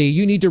urgency.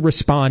 You need to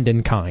respond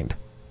in kind.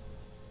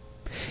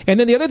 And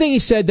then the other thing he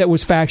said that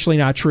was factually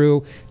not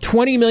true,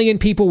 20 million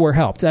people were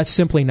helped. That's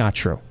simply not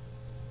true.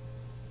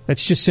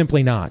 That's just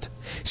simply not.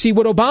 See,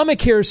 what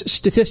Obamacare's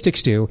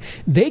statistics do,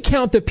 they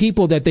count the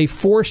people that they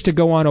forced to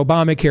go on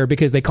Obamacare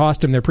because they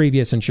cost them their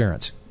previous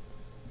insurance.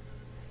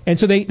 And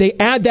so they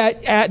add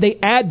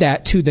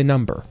that to the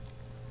number.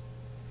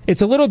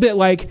 It's a little bit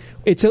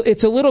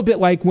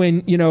like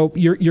when, you know,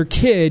 your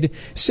kid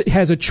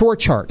has a chore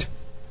chart,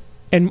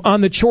 and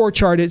on the chore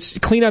chart it's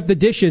clean up the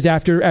dishes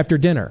after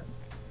dinner.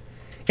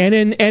 And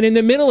in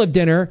the middle of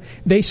dinner,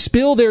 they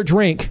spill their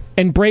drink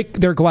and break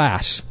their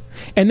glass.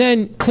 And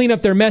then clean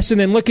up their mess and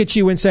then look at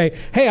you and say,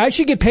 hey, I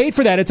should get paid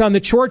for that. It's on the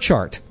chore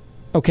chart.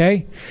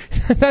 Okay?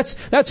 That's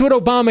what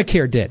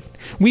Obamacare did.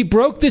 We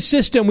broke the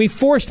system. We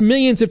forced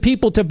millions of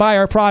people to buy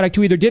our product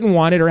who either didn't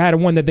want it or had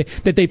one that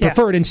they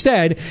preferred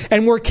instead.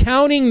 And we're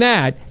counting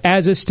that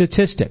as a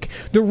statistic.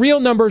 The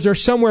real numbers are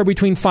somewhere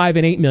between 5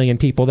 and 8 million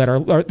people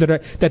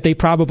that they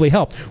probably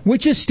helped,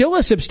 which is still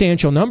a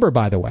substantial number,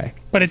 by the way.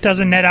 But it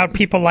doesn't net out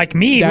people like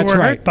me who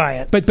were hurt by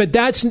it. But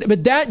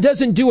that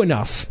doesn't do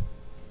enough.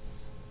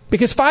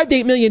 Because 5 to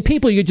 8 million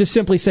people, you could just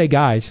simply say,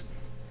 guys,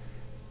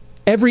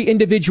 every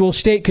individual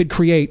state could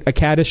create a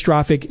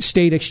catastrophic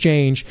state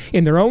exchange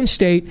in their own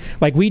state,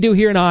 like we do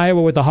here in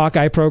Iowa with the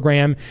Hawkeye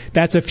program.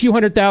 That's a few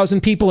 100,000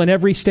 people in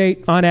every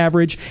state on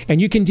average, and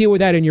you can deal with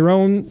that in your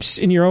own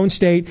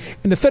state.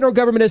 And the federal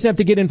government doesn't have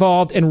to get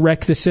involved and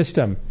wreck the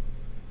system.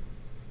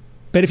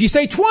 But if you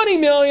say 20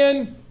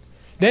 million,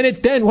 then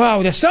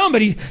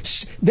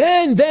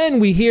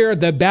we hear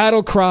the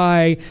battle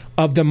cry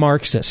of the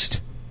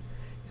Marxist.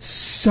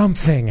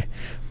 Something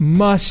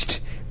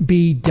must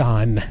be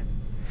done.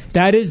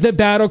 That is the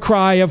battle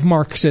cry of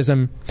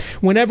Marxism.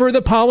 Whenever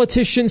the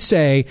politicians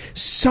say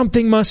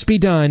something must be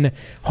done,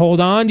 hold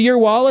on to your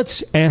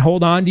wallets and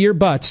hold on to your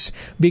butts,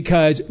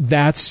 because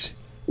that's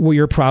where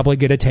you're probably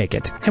going to take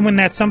it. And when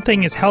that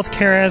something is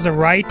healthcare as a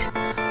right,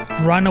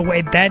 run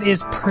away. That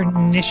is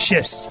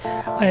pernicious.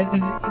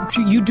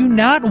 You do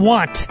not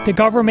want the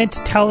government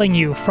telling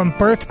you from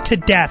birth to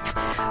death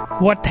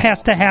what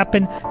has to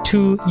happen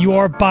to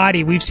your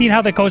body. We've seen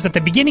how that goes at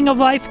the beginning of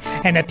life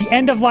and at the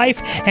end of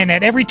life and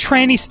at every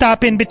tranny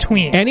stop in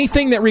between.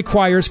 Anything that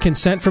requires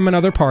consent from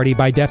another party,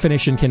 by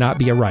definition, cannot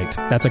be a right.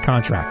 That's a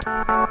contract.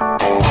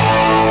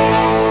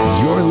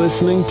 You're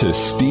listening to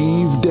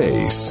Steve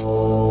Deace.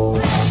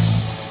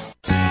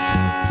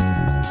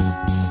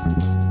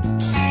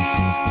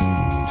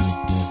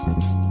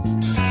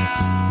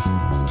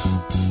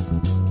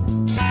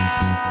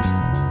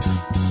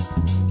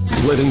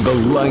 Letting the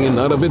lion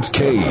out of its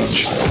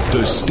cage.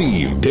 The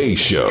Steve Deace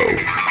Show.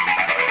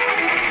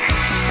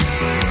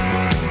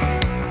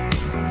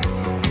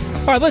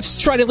 All right,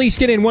 let's try to at least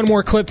get in one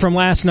more clip from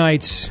last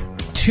night's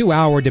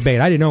 2-hour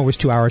debate. I didn't know it was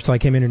 2 hours till I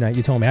came in tonight.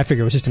 You told me. I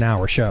figured it was just an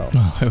hour show.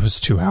 Oh, it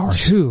was 2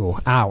 hours. 2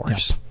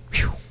 hours.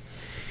 Yep.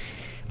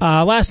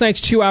 Last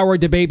night's 2-hour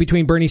debate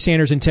between Bernie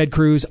Sanders and Ted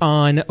Cruz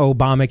on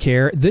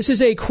Obamacare. This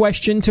is a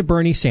question to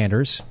Bernie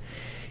Sanders.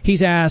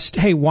 He's asked,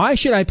 hey, why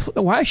should I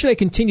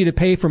continue to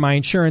pay for my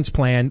insurance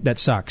plan that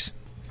sucks?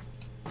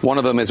 One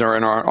of them is in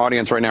our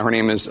audience right now. Her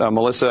name is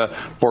Melissa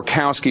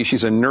Borkowski.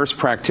 She's a nurse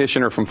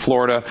practitioner from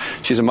Florida.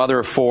 She's a mother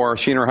of 4.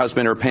 She and her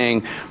husband are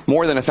paying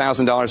more than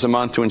 $1,000 a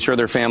month to insure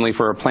their family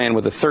for a plan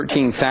with a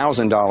 $13,000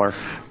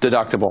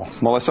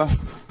 deductible. Melissa?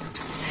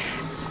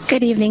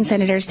 Good evening,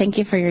 Senators. Thank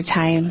you for your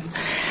time.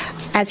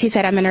 As he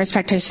said, I'm a nurse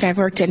practitioner. I've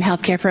worked in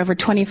healthcare for over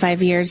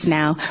 25 years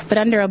now. But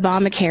under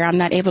Obamacare, I'm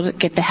not able to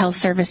get the health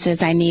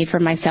services I need for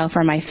myself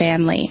or my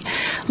family.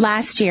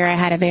 Last year, I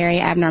had a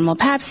very abnormal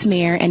pap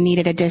smear and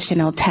needed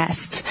additional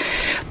tests.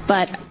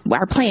 But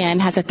our plan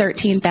has a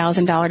 $13,000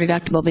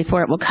 deductible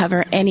before it will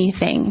cover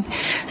anything.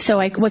 So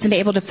I wasn't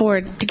able to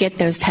afford to get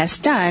those tests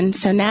done.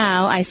 So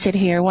now I sit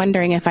here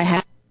wondering if I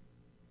have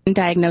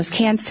diagnosed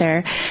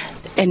cancer,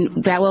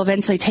 and that will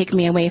eventually take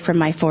me away from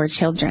my 4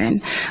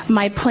 children.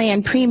 My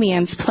plan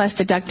premiums plus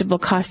deductible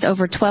cost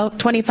over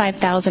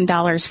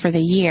 $25,000 for the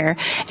year,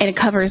 and it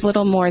covers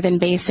little more than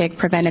basic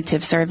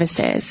preventative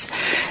services.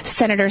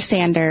 Senator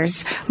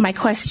Sanders, my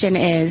question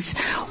is,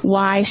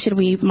 why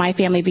should my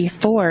family be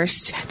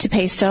forced to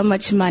pay so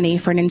much money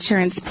for an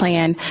insurance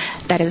plan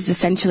that is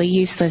essentially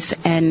useless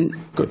and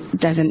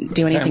doesn't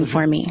do anything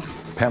for me?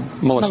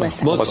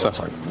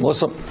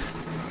 Melissa.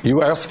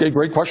 You ask a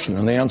great question,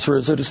 and the answer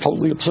is it is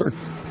totally absurd.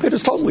 It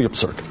is totally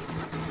absurd.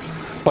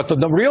 But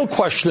the real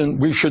question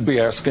we should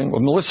be asking,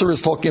 Melissa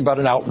is talking about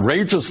an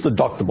outrageous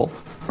deductible,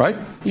 right?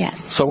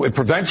 Yes. So it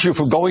prevents you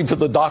from going to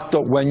the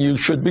doctor when you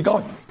should be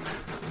going.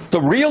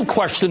 The real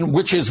question,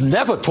 which is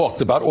never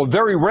talked about or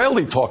very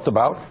rarely talked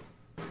about,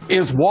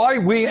 is why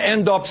we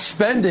end up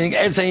spending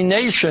as a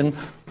nation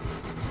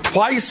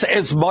twice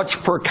as much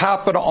per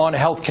capita on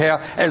health care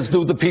as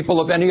do the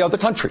people of any other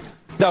country.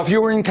 Now, if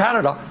you were in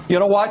Canada, you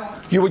know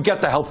what? You would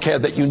get the health care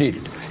that you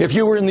needed. If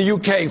you were in the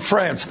UK,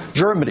 France,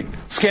 Germany,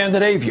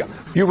 Scandinavia,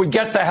 you would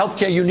get the health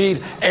care you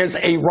need as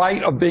a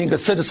right of being a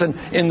citizen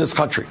in this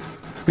country.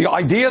 The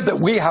idea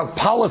that we have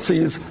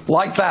policies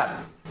like that,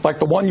 like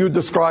the one you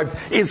described,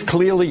 is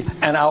clearly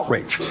an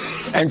outrage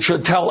and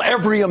should tell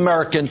every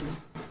American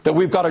that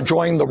we've got to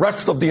join the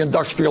rest of the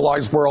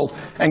industrialized world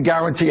and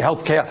guarantee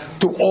health care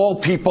to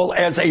all people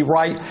as a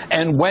right.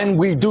 And when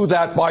we do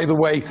that, by the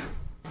way,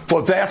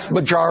 for the vast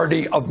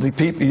majority of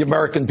the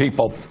American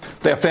people,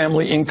 their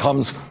family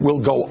incomes will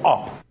go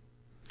up.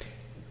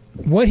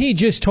 What he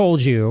just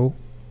told you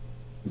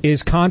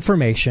is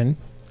confirmation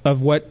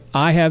of what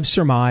I have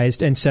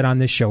surmised and said on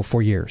this show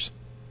for years,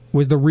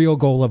 was the real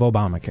goal of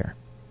Obamacare.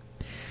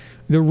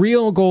 The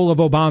real goal of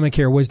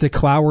Obamacare was to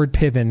Cloward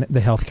Piven the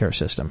healthcare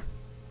system,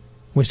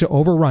 was to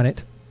overrun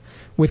it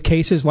with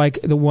cases like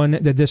the one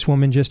that this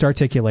woman just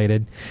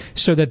articulated,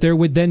 so that there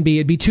would then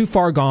it'd be too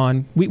far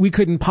gone. We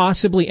couldn't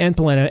possibly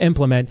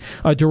implement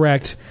a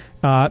direct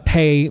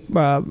pay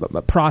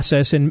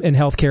process in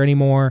healthcare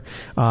anymore.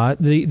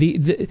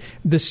 The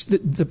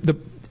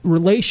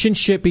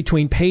relationship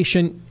between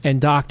patient and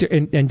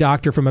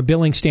doctor from a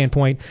billing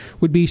standpoint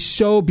would be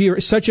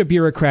such a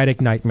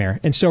bureaucratic nightmare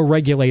and so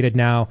regulated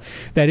now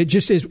that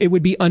it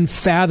would be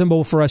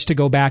unfathomable for us to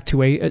go back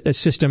to a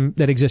system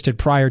that existed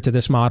prior to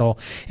this model.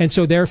 And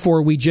so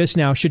therefore we just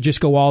now should just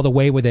go all the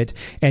way with it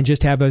and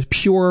just have a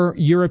pure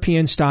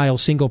European style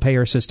single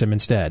payer system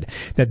instead.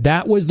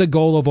 That was the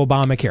goal of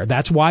Obamacare.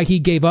 That's why he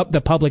gave up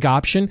the public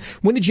option.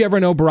 When did you ever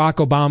know Barack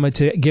Obama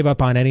to give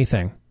up on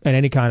anything? And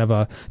any kind of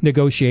a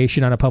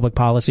negotiation on a public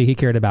policy he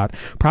cared about?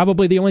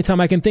 Probably the only time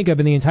I can think of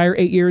in the entire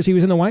 8 years he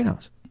was in the White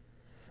House. I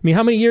mean,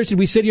 how many years did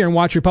we sit here and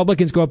watch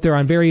Republicans go up there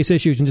on various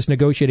issues and just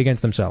negotiate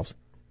against themselves?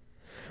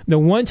 The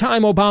one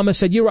time Obama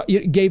said you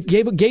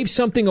gave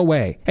something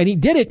away, and he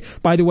did it,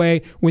 by the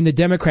way, when the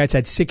Democrats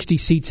had 60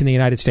 seats in the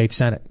United States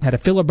Senate, had a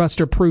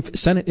filibuster-proof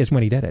Senate, is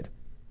when he did it.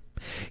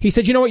 He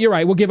said, you know what, you're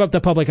right, we'll give up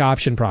the public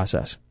option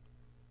process.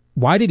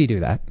 Why did he do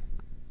that?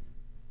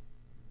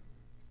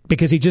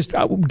 Because he just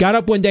got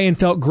up one day and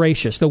felt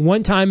gracious. The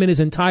one time in his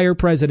entire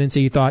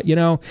presidency he thought,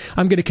 I'm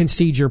going to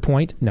concede your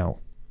point. No.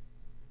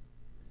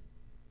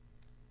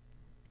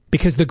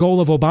 Because the goal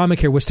of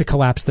Obamacare was to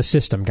collapse the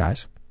system,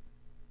 guys.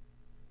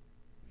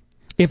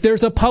 If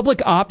there's a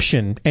public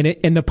option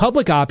and the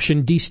public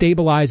option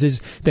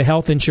destabilizes the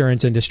health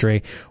insurance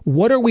industry,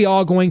 what are we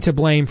all going to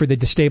blame for the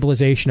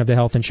destabilization of the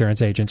health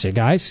insurance agency,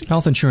 guys?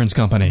 Health insurance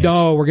companies.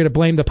 No, we're going to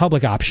blame the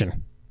public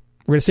option.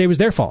 We're going to say it was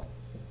their fault.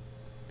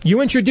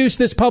 You introduced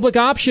this public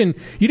option.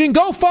 You didn't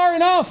go far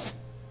enough.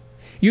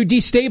 You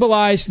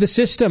destabilized the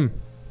system.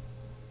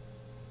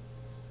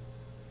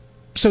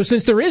 So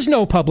since there is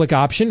no public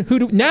option,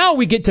 now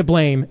we get to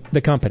blame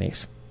the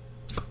companies.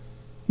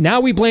 Now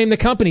we blame the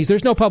companies.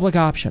 There's no public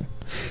option.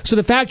 So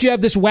the fact you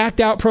have this whacked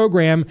out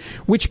program,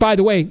 which, by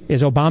the way,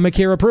 is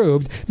Obamacare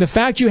approved, the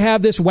fact you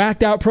have this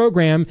whacked out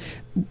program,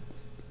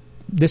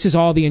 this is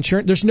all the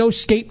insurance. There's no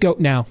scapegoat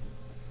now.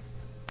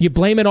 You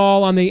blame it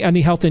all on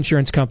the health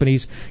insurance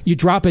companies. You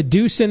drop a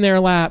deuce in their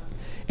lap,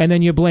 and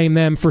then you blame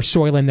them for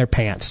soiling their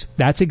pants.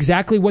 That's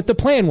exactly what the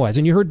plan was.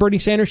 And you heard Bernie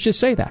Sanders just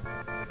say that.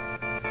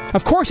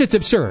 Of course it's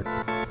absurd.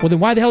 Well, then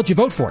why the hell did you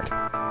vote for it?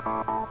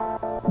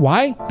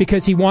 Why?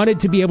 Because he wanted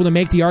to be able to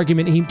make the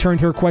argument he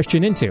turned her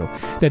question into,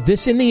 that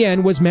this in the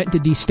end was meant to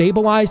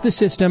destabilize the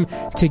system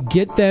to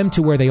get them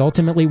to where they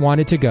ultimately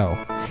wanted to go.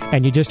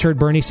 And you just heard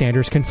Bernie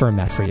Sanders confirm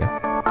that for you.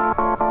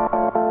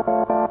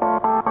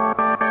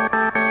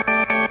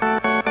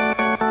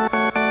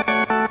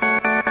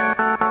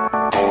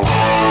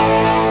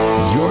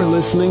 You're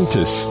listening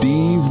to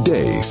Steve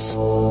Deace.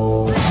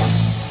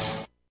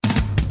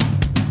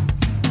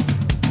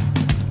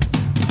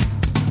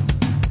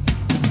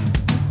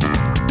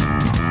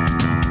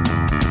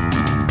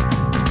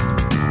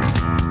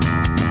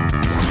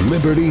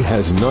 Liberty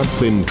has not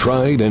been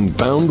tried and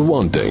found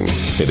wanting.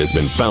 It has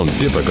been found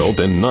difficult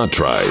and not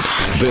tried.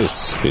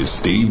 This is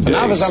Steve Deace.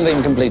 Now for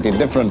something completely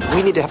different.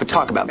 We need to have a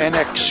talk about an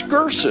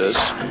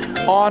excursus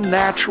on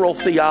natural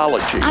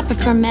theology. I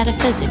prefer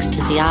metaphysics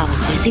to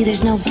theology. See,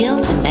 there's no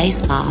guilt in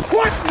baseball.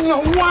 What in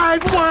the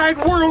wide,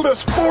 wide world of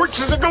sports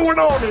is going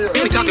on here?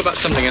 Can we talk about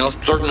something else?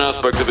 Certain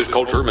aspects of his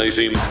culture may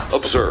seem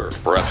absurd,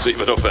 perhaps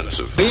even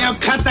offensive. Will you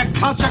cut the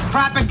culture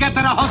crap and get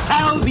to the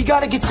hotel? We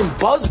gotta get some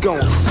buzz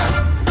going.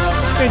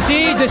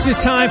 Indeed, this is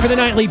time for the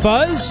Nightly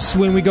Buzz.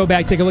 When we go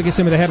back, take a look at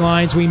some of the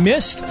headlines we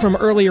missed from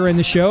earlier in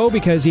the show,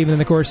 because even in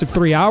the course of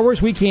 3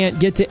 hours, we can't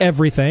get to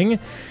everything.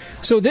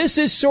 So this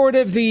is sort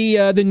of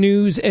the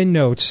news and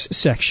notes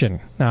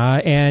section,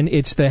 and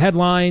it's the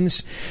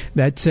headlines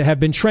that have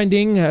been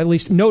trending, at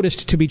least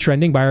noticed to be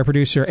trending by our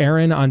producer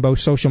Aaron on both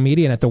social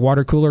media and at the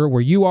water cooler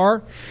where you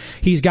are.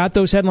 He's got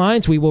those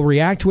headlines. We will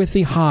react with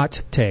the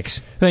hot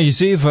takes. Thank you,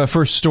 Steve.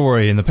 First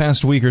story. In the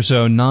past week or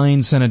so,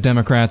 9 Senate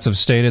Democrats have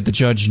stated that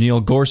Judge Neil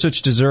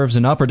Gorsuch deserves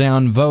an up or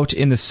down vote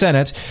in the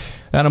Senate.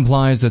 That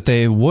implies that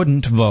they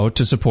wouldn't vote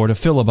to support a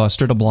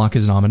filibuster to block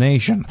his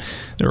nomination.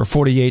 There are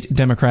 48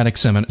 Democratic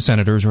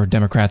senators, or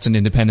Democrats and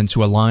independents,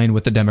 who align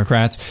with the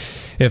Democrats.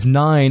 If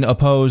 9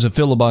 oppose a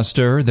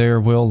filibuster,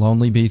 there will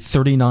only be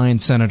 39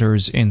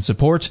 senators in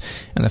support,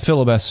 and the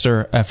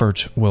filibuster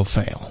effort will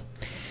fail.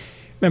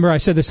 Remember, I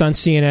said this on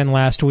CNN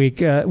last week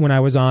when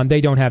I was on.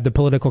 They don't have the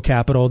political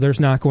capital.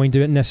 There's not going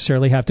to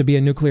necessarily have to be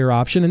a nuclear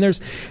option. And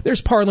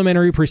there's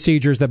parliamentary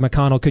procedures that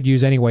McConnell could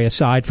use anyway,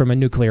 aside from a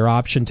nuclear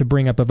option, to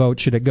bring up a vote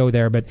should it go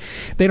there. But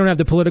they don't have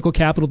the political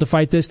capital to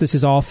fight this. This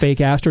is all fake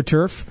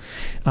AstroTurf.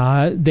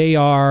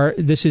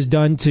 This is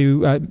done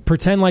to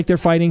pretend like they're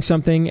fighting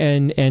something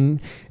and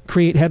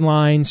create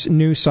headlines,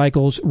 news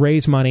cycles,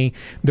 raise money.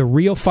 The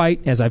real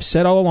fight, as I've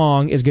said all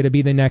along, is going to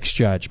be the next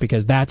judge,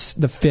 because that's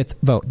the 5th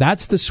vote.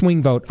 That's the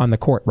swing vote on the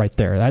court right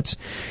there. That's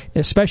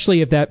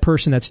especially if that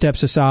person that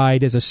steps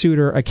aside is a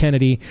Souter, a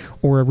Kennedy,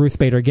 or a Ruth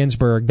Bader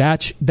Ginsburg.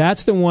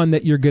 That's the one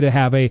that you're going to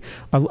have a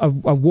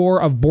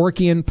war of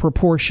Borkian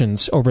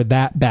proportions over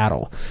that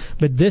battle.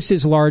 But this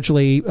is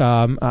largely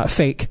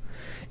fake.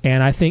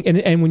 And I think,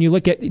 and when you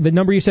look at the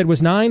number you said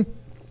was 9.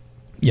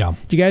 Yeah.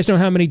 Do you guys know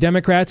how many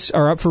Democrats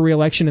are up for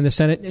re-election in the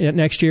Senate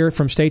next year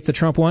from states that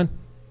Trump won?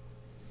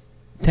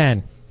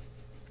 10.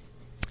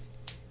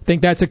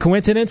 Think that's a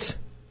coincidence?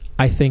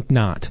 I think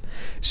not.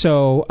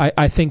 So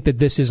I think that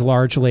this is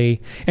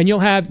largely, and you'll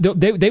have,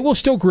 they will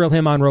still grill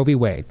him on Roe v.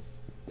 Wade.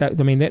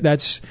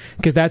 That's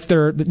because that's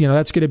their,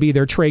 that's going to be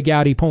their Trey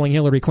Gowdy pulling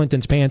Hillary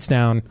Clinton's pants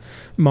down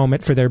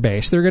moment for their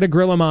base. They're going to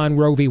grill him on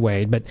Roe v.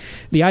 Wade, but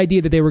the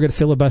idea that they were going to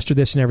filibuster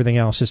this and everything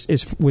else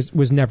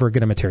was never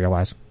going to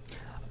materialize.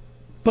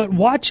 But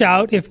watch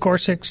out if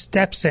Gorsuch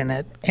steps in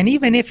it. And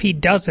even if he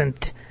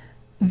doesn't,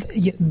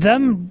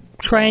 them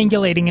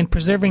triangulating and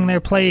preserving their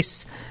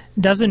place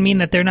doesn't mean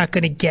that they're not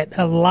going to get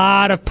a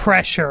lot of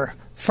pressure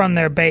from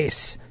their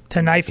base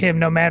to knife him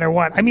no matter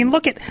what. I mean,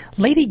 look at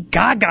Lady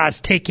Gaga's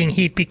taking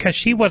heat because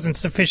she wasn't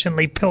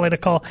sufficiently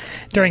political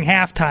during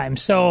halftime.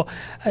 So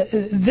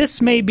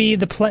this may be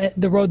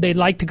the road they'd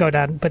like to go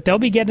down, but they'll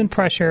be getting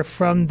pressure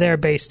from their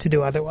base to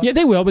do otherwise. Yeah,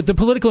 they will, but the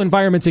political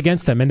environment's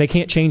against them, and they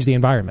can't change the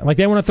environment. Like,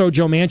 they want to throw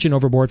Joe Manchin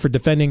overboard for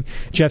defending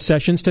Jeff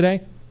Sessions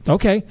today.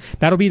 Okay,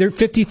 that'll be their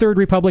 53rd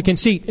Republican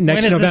seat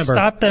next November. When has this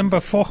stopped them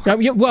before?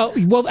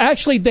 Well,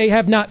 actually, they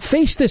have not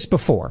faced this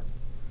before.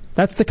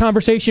 That's the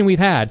conversation we've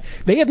had.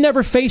 They have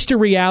never faced a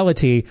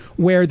reality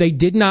where they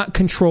did not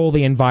control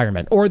the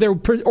environment, or let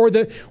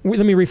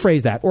me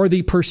rephrase that, or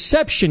the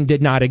perception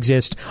did not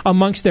exist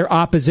amongst their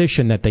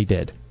opposition that they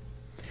did.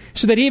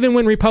 So that even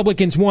when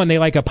Republicans won, they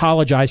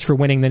apologized for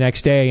winning the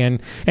next day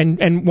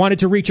and wanted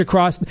to reach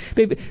across.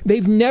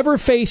 They've never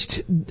faced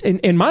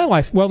in my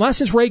life, well, not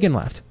since Reagan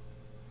left,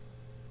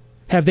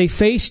 have they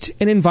faced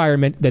an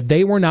environment that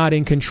they were not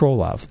in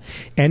control of,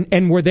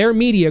 and where their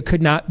media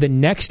could not the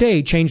next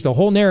day change the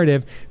whole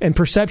narrative and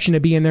perception to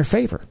be in their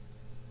favor.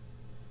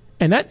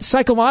 And that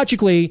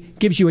psychologically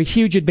gives you a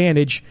huge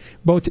advantage,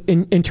 both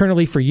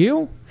internally for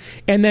you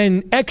and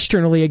then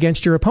externally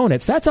against your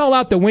opponents. That's all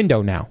out the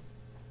window now.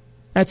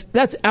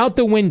 That's out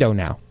the window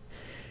now.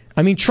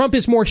 I mean, Trump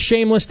is more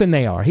shameless than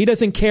they are. He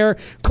doesn't care.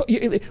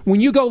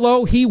 When you go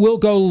low, he will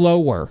go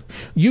lower.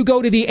 You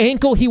go to the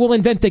ankle, he will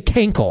invent the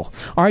cankle.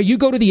 All right, you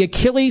go to the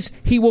Achilles,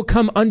 he will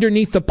come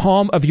underneath the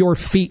palm of your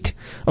feet.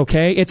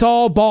 Okay? It's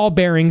all ball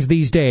bearings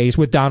these days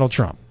with Donald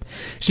Trump.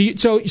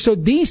 So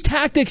these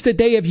tactics that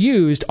they have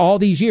used all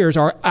these years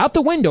are out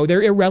the window.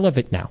 They're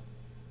irrelevant now.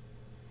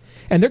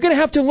 And they're going to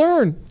have to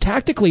learn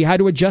tactically how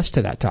to adjust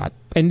to that, Todd.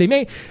 And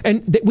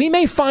we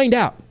may find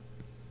out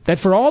that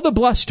for all the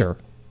bluster,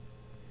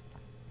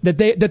 that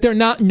they're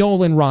not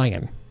Nolan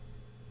Ryan,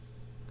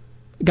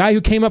 a guy who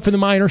came up for the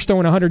minors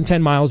throwing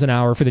 110 miles an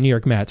hour for the New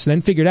York Mets, and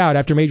then figured out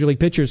after major league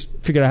pitchers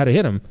figured out how to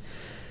hit him,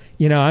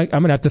 I'm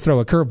going to have to throw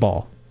a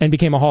curveball, and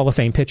became a Hall of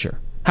Fame pitcher.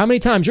 How many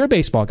times? You're a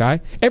baseball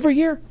guy. Every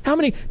year? How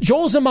many?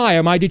 Joel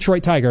Zumaya, my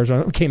Detroit Tigers,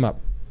 came up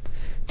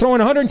throwing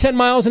 110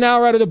 miles an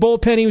hour out of the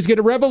bullpen. He was going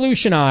to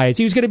revolutionize.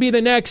 He was going to be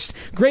the next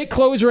great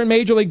closer in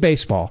Major League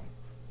Baseball.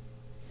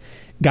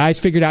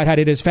 Guys figured out how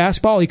to hit his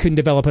fastball. He couldn't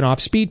develop an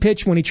off-speed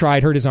pitch. When he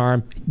tried, hurt his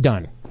arm.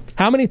 Done.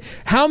 How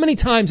many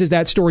times is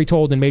that story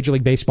told in Major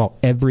League Baseball?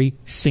 Every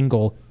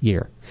single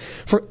year.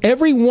 For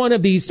every one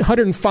of these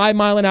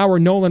 105-mile-an-hour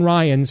Nolan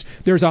Ryans,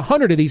 there's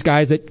 100 of these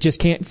guys that just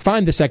can't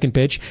find the second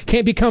pitch,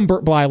 can't become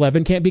Burt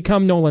Blyleven, can't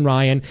become Nolan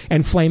Ryan,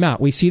 and flame out.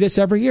 We see this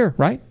every year,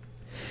 right?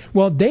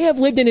 Well, they have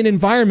lived in an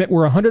environment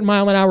where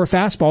 100-mile-an-hour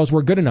fastballs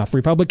were good enough.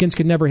 Republicans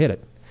could never hit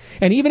it.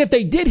 And even if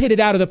they did hit it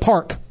out of the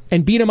park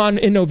and beat them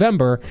in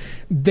November,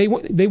 they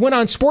went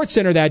on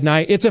SportsCenter that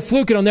night. It's a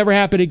fluke. It'll never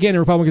happen again. And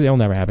Republicans, it'll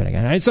never happen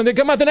again. Right? So they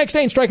come out the next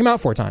day and strike them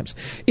out 4 times.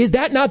 Is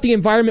that not the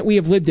environment we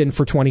have lived in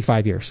for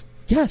 25 years?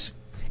 Yes.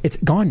 It's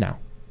gone now.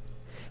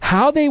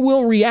 How they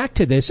will react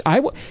to this,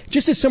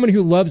 just as someone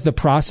who loves the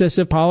process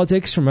of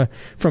politics from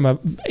an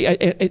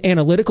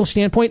analytical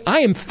standpoint,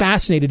 I am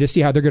fascinated to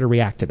see how they're going to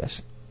react to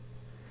this.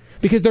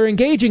 Because they're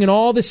engaging in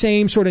all the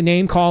same sort of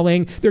name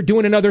calling. They're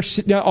doing another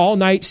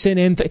all-night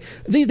sit-in thing.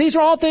 These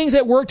are all things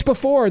that worked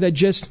before that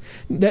just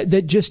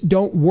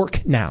don't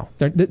work now.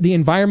 The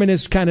environment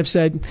has kind of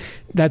said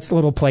that's a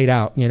little played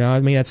out. I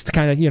mean, that's the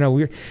kind of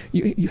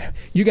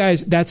you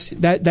guys. That's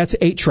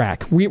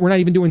 8-track. We're not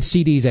even doing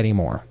CDs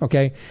anymore.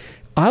 Okay,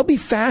 I'll be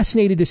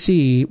fascinated to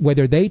see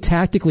whether they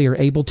tactically are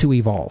able to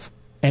evolve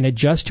and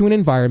adjust to an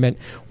environment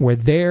where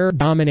their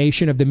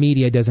domination of the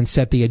media doesn't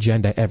set the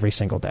agenda every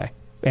single day.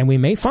 And we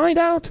may find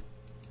out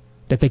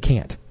that they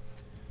can't.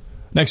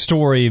 Next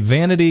story,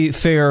 Vanity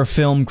Fair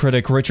film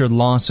critic Richard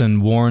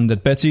Lawson warned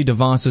that Betsy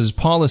DeVos's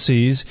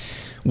policies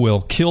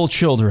will kill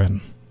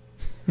children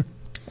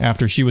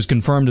after she was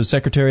confirmed as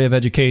Secretary of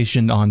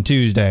Education on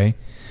Tuesday.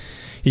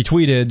 He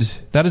tweeted,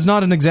 "That is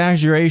not an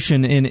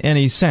exaggeration in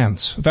any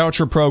sense.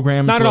 Voucher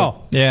programs not at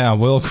all. Yeah,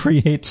 will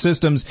create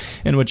systems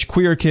in which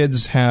queer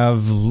kids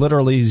have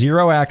literally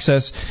zero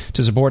access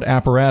to support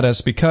apparatus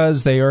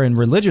because they are in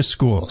religious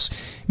schools,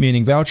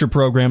 meaning voucher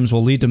programs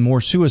will lead to more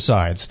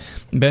suicides.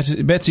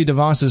 Betsy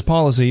DeVos's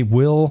policy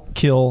will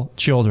kill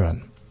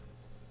children."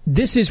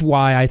 This is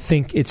why I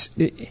think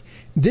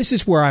this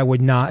is where I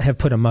would not have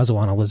put a muzzle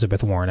on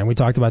Elizabeth Warren, and we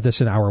talked about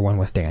this in hour 1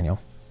 with Daniel.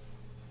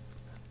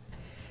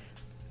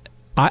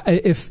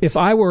 If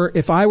I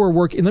were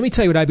working, let me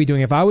tell you what I'd be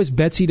doing if I was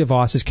Betsy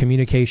DeVos's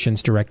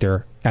communications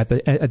director at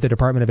the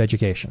Department of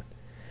Education.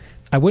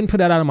 I wouldn't put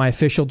that out on my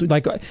official,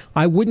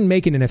 I wouldn't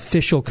make it an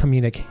official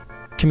communique,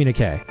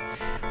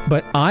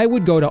 but I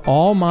would go to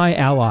all my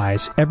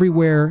allies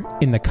everywhere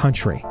in the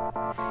country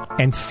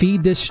and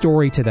feed this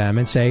story to them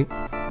and say,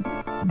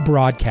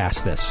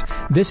 broadcast this.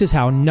 This is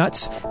how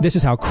nuts, this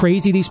is how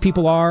crazy these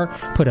people are.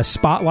 Put a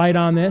spotlight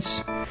on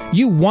this.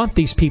 You want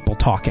these people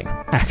talking,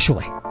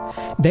 actually.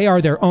 They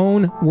are their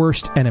own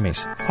worst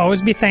enemies.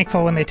 Always be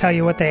thankful when they tell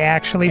you what they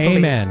actually believe.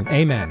 Amen.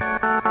 Amen.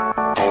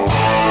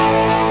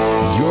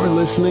 You're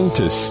listening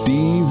to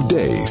Steve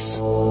Deace.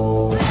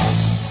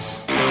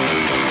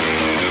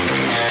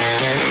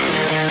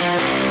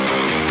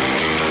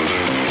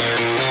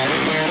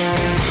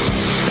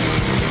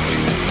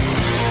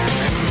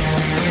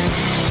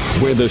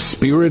 Where the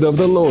Spirit of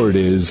the Lord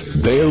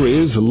is, there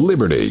is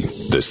liberty.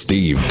 The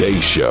Steve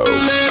Deace Show.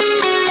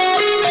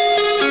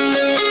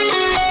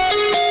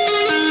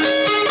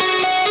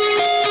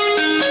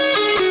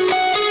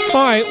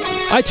 All right,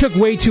 I took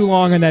way too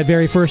long on that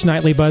very first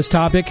Nightly Buzz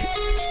topic,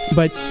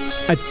 but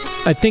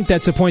I think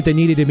that's a point that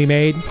needed to be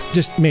made,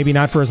 just maybe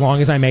not for as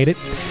long as I made it.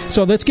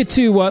 So let's get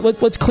to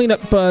let's clean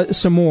up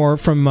some more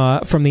from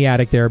the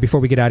attic there before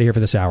we get out of here for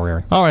this hour,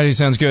 Aaron. All righty,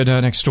 sounds good.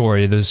 Next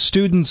story. The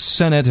Student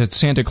Senate at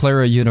Santa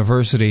Clara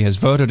University has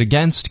voted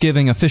against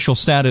giving official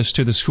status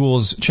to the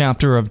school's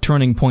chapter of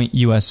Turning Point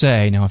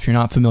USA. Now, if you're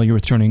not familiar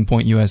with Turning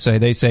Point USA,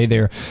 they say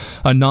they're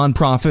a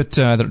nonprofit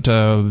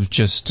that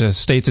just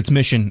states its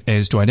mission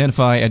is to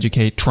identify,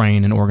 educate,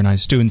 train, and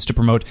organize students to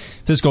promote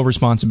fiscal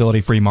responsibility,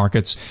 free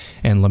markets,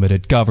 and limited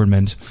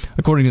government.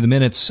 According to the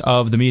minutes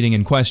of the meeting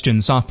in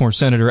question, sophomore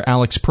Senator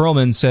Alex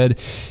Perlman said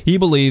he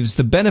believes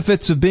the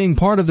benefits of being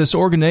part of this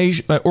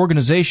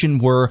organization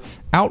were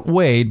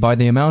outweighed by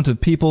the amount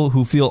of people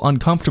who feel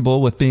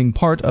uncomfortable with being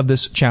part of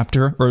this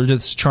chapter or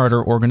this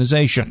charter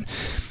organization.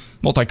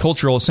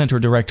 Multicultural Center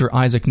Director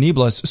Isaac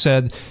Neblas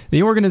said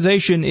the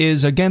organization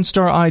is against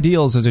our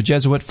ideals as a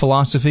Jesuit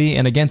philosophy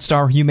and against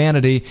our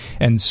humanity,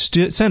 and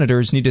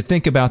senators need to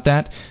think about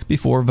that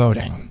before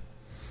voting.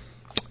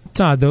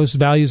 Todd, those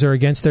values are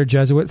against their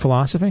Jesuit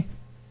philosophy?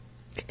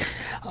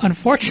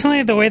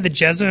 Unfortunately, the way the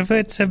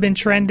Jesuits have been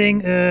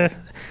trending,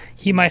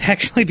 he might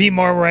actually be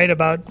more right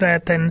about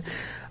that than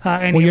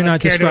anyone. Well, you're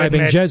not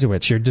describing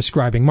Jesuits, you're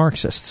describing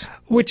Marxists.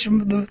 Which,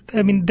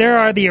 I mean, there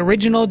are the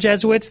original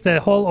Jesuits. The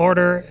whole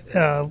order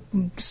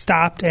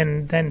stopped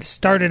and then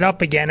started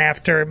up again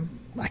after,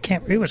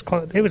 it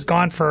was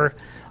gone for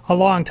a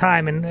long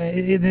time, and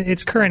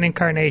its current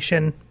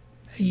incarnation,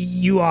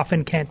 you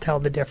often can't tell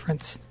the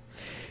difference.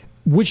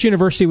 Which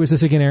university was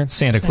this again, Aaron?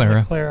 Santa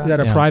Clara. Is that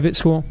a private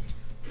school?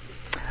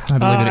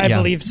 I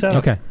believe so.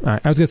 Okay. All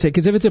right. I was going to say,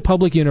 because if it's a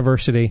public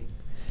university,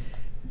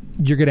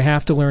 you're going to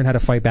have to learn how to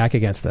fight back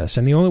against this.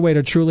 And the only way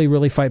to truly,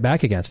 really fight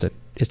back against it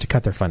is to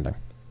cut their funding.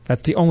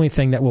 That's the only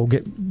thing that will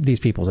get these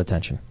people's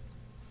attention.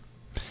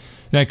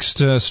 Next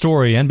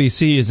story.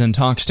 NBC is in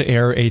talks to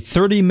air a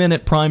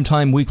 30-minute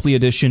primetime weekly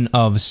edition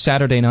of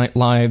Saturday Night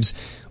Live's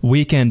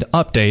Weekend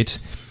Update.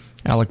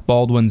 Alec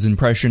Baldwin's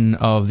impression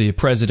of the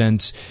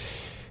president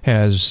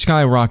has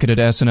skyrocketed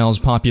SNL's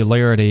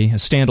popularity. A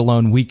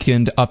standalone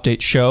Weekend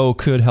Update show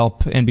could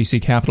help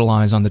NBC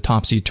capitalize on the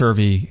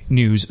topsy-turvy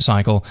news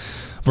cycle.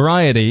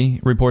 Variety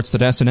reports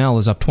that SNL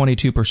is up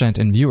 22%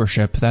 in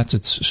viewership. That's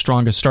its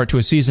strongest start to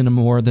a season in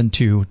more than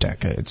 2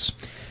 decades.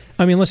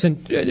 I mean,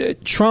 listen,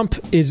 Trump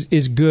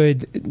is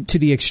good to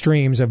the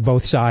extremes of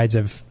both sides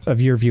of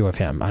your view of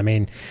him. I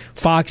mean,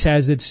 Fox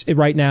has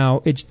right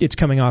now, it's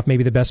coming off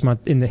maybe the best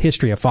month in the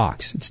history of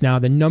Fox. It's now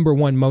the number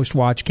one most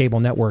watched cable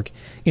network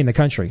in the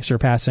country,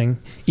 surpassing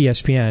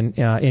ESPN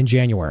in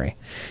January.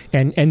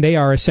 And they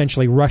are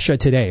essentially Russia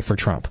Today for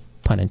Trump.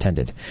 Pun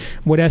intended.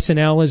 What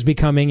SNL is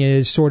becoming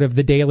is sort of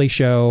the Daily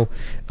Show,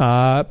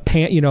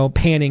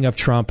 panning of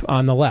Trump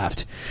on the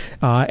left,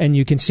 and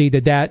you can see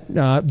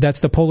that's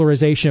the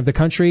polarization of the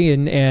country,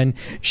 and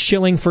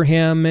shilling for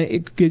him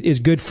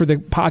is good for the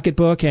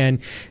pocketbook, and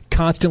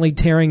constantly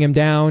tearing him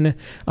down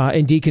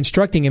and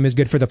deconstructing him is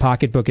good for the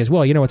pocketbook as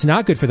well. You know, what's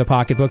not good for the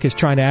pocketbook is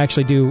trying to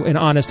actually do an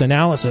honest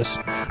analysis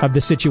of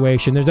the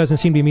situation. There doesn't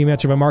seem to be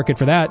much of a market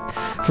for that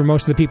for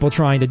most of the people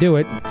trying to do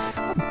it,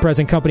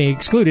 present company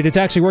excluded. It's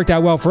actually worked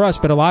out well for us,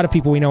 but a lot of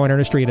people we know in our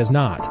industry it has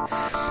not.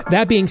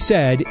 That being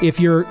said, if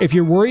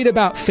you're worried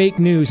about fake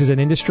news as an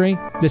industry,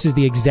 this is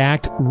the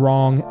exact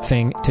wrong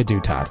thing to do,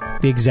 Todd.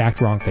 The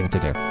exact wrong thing to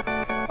do.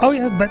 Oh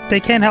yeah, but they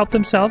can't help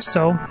themselves,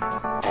 so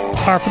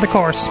par for the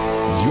course.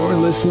 You're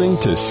listening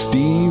to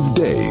Steve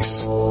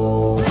Deace.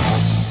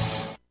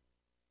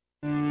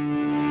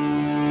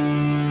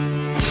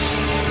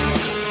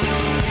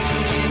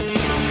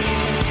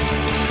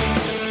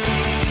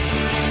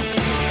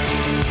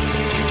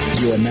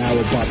 You are now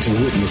about to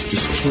witness the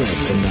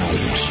strength of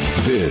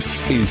knowledge.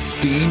 This is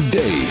Steve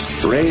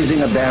Deace.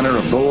 Raising a banner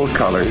of bold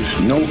colors,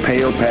 no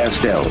pale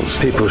pastels.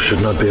 People should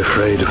not be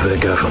afraid of their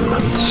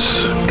governments.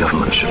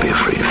 Governments should be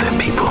afraid of their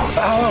people.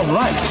 Our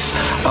rights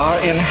are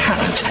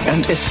inherent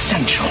and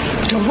essential,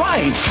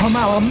 derived from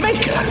our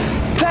Maker.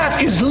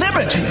 That is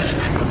liberty.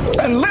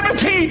 And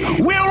liberty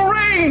will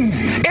reign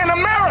in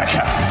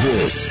America.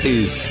 This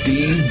is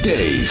Steve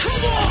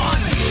Deace.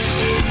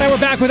 And we're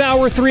back with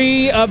Hour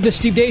 3 of the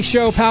Steve Deace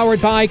Show,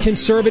 powered by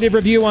Conservative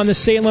Review on the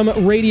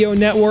Salem Radio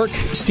Network.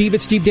 Steve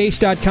at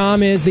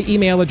stevedeace.com is the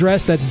email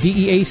address. That's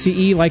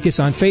DEACE. Like us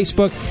on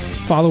Facebook.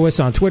 Follow us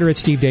on Twitter at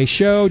Steve Deace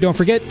Show. Don't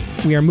forget,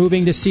 we are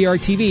moving to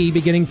CRTV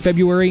beginning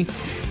February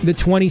the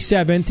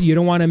 27th. You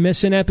don't want to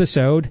miss an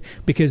episode,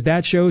 because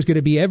that show is going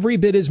to be every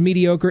bit as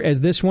mediocre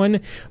as this one,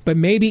 but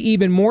maybe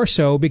even more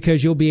so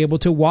because you'll be able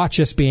to watch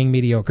us being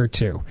mediocre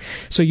too.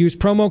 So use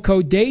promo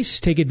code DEACE.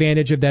 Take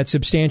advantage of that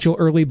substantial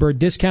early bird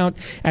discount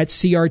at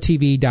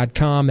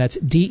crtv.com. That's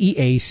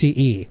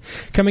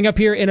DEACE. Coming up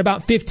here in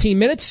about 15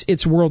 minutes,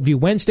 it's Worldview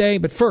Wednesday,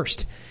 but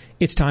first,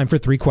 it's time for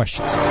 3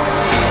 questions.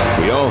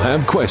 We all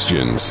have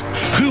questions.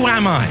 Who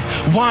am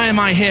I? Why am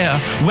I here?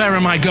 Where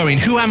am I going?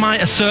 Who am I?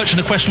 A search and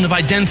a question of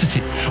identity.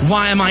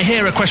 Why am I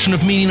here? A question of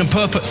meaning and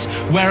purpose.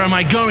 Where am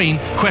I going?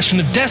 Question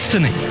of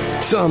destiny.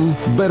 Some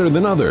better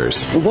than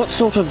others. What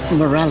sort of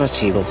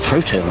morality, or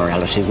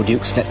proto-morality, would you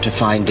expect to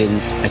find in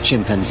a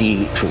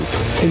chimpanzee troop?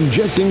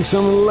 Injecting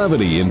some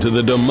levity into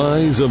the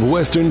demise of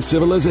Western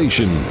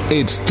civilization.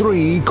 It's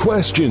 3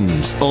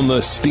 questions on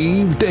the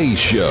Steve Deace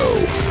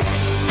Show.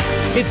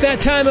 It's that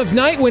time of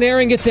night when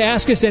Aaron gets to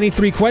ask us any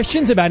 3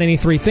 questions about any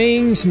 3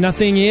 things.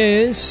 Nothing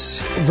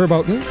is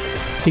verboten.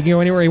 He can go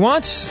anywhere he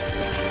wants,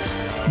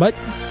 but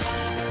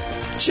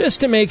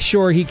just to make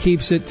sure he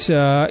keeps it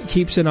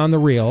on the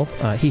real,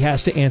 he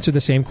has to answer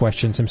the same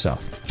questions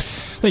himself.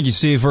 Thank you,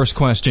 Steve. First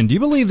question. Do you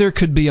believe there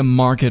could be a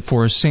market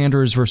for a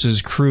Sanders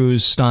versus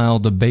Cruz-style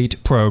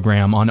debate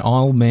program on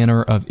all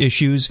manner of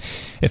issues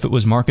if it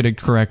was marketed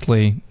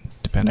correctly,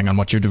 depending on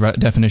what your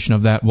definition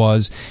of that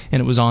was,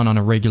 and it was on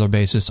a regular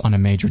basis on a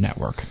major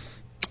network?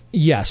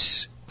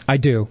 Yes, I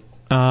do.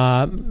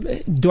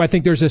 Do I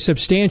think there's a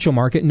substantial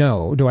market?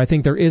 No. Do I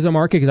think there is a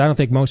market? Because I don't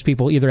think most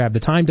people either have the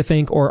time to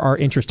think or are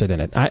interested in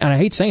it. And I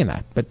hate saying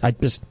that, but I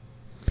just,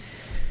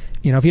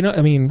 if you know,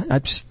 I mean,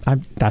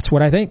 that's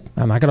what I think.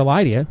 I'm not going to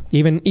lie to you.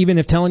 Even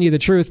if telling you the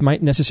truth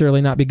might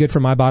necessarily not be good for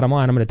my bottom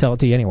line, I'm going to tell it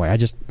to you anyway.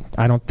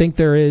 I don't think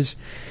there's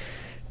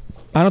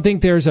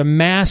a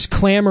mass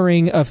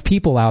clamoring of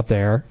people out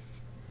there,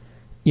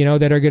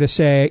 that are going to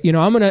say,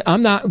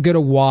 I'm not going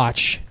to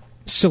watch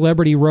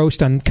Celebrity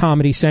Roast on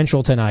Comedy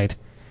Central tonight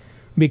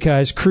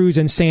because Cruz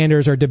and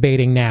Sanders are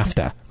debating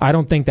NAFTA. I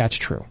don't think that's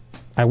true.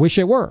 I wish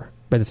it were,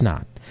 but it's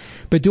not.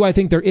 But do I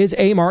think there is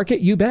a market?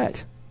 You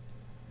bet.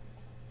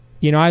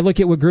 I look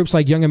at what groups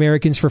like Young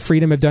Americans for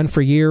Freedom have done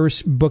for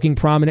years, booking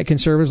prominent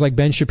conservatives like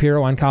Ben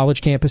Shapiro on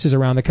college campuses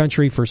around the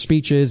country for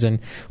speeches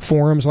and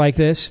forums like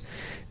this.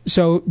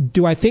 So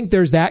do I think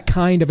there's that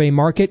kind of a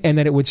market and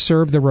that it would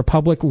serve the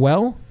Republic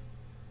well?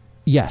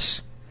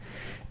 Yes.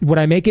 Would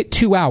I make it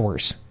 2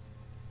 hours?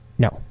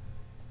 No.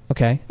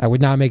 Okay? I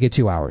would not make it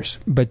 2 hours.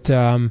 But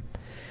I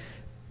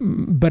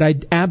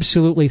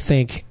absolutely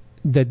think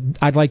that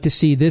I'd like to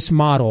see this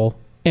model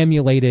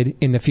emulated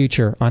in the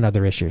future on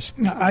other issues.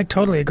 I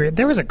totally agree.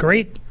 There was a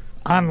great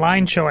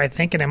online show, I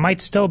think, and it might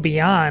still be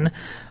on,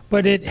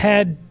 but it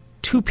had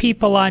 2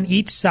 people on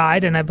each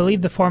side, and I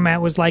believe the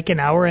format was like an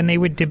hour, and they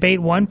would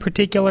debate one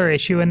particular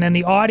issue, and then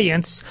the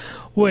audience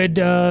would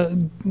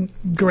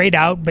grade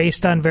out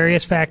based on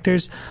various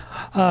factors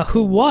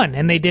who won,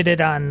 and they did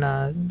it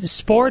on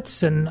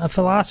sports and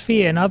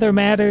philosophy and other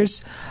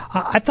matters.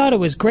 I thought it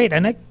was great,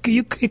 and it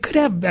could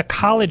have a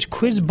college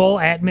quiz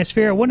bowl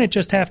atmosphere. It wouldn't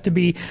just have to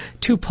be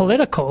too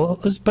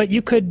political, but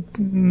you could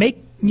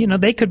make,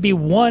 they could be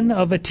one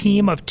of a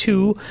team of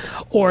 2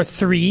 or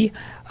 3,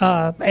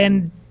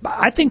 and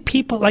I think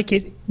people like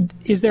it.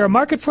 Is there a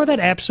market for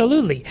that?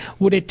 Absolutely.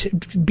 Would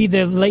it be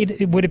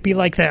Would it be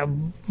like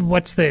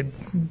what's the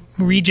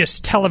Regis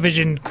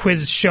television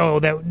quiz show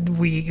that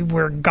we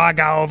were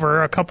gaga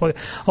over a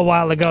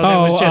while ago? That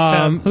was just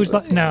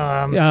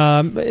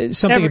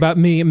something about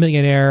me, a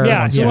millionaire.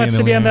 Yeah, Who Wants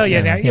to Be a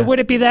Millionaire? Yeah. Would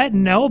it be that?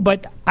 No,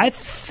 but I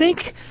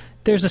think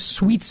there's a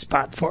sweet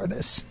spot for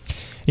this.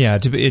 Yeah,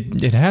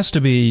 it has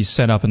to be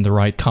set up in the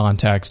right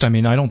context. I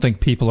mean, I don't think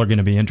people are going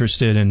to be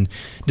interested in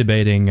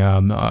debating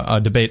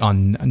a debate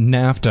on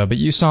NAFTA, but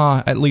you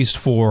saw, at least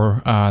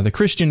for the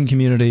Christian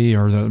community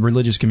or the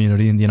religious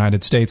community in the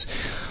United States,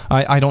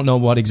 I don't know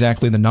what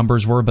exactly the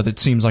numbers were, but it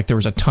seems like there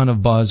was a ton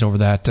of buzz over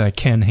that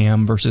Ken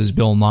Ham versus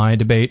Bill Nye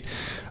debate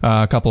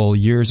a couple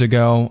years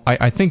ago.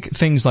 I think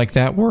things like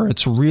that where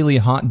it's really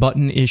a hot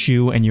button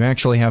issue and you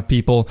actually have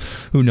people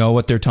who know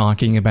what they're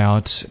talking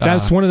about.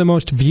 That's one of the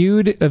most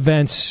viewed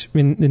events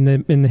in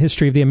the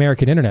history of the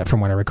American internet, from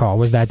what I recall,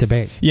 was that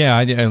debate. Yeah,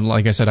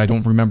 like I said, I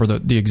don't remember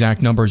the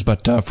exact numbers,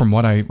 but from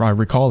what I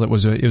recall, it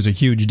was a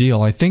huge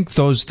deal. I think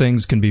those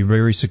things can be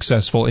very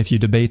successful if you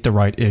debate the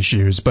right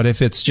issues, but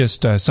if it's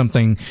just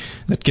something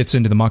that gets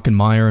into the muck and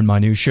mire and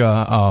minutia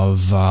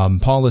of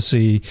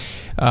policy,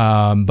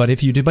 but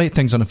if you debate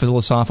things on a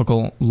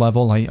philosophical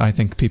level, I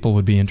think people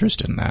would be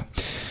interested in that.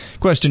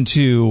 Question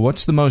 2,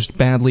 what's the most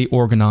badly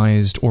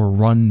organized or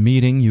run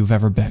meeting you've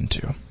ever been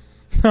to?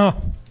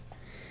 Oh.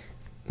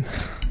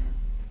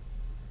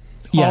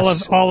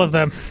 Yes. All of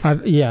them.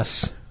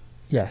 Yes.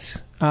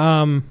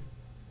 I've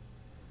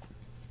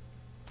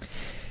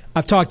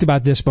talked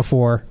about this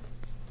before,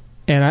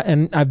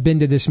 and I've been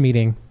to this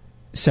meeting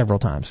several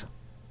times.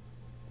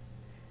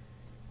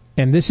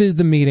 And this is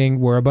the meeting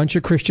where a bunch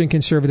of Christian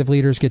conservative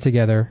leaders get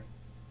together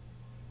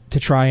to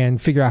try and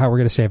figure out how we're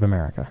going to save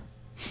America.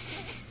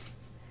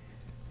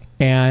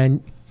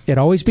 And it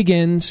always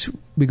begins,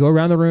 we go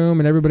around the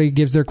room and everybody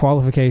gives their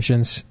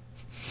qualifications.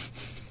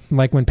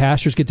 Like when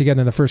pastors get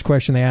together and the first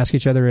question they ask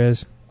each other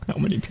is, How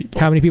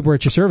many people were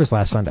at your service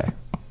last Sunday?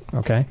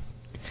 Okay.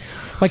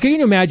 Like, can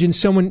you imagine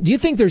someone, do you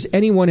think there's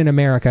anyone in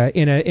America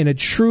in a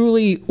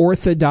truly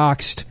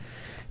orthodox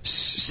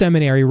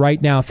seminary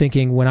right now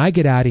thinking, when I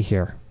get out of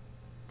here,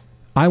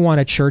 I want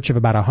a church of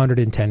about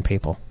 110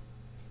 people?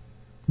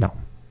 No.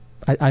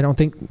 I don't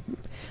think...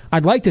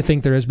 I'd like to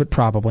think there is, but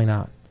probably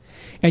not.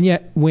 And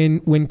yet,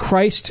 when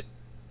Christ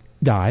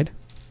died,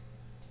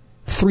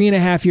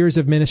 3.5 years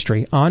of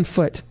ministry on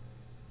foot,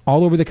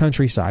 all over the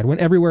countryside,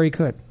 went everywhere he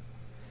could,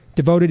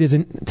 devoted his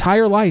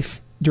entire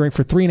life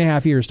for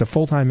 3.5 years to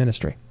full-time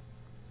ministry.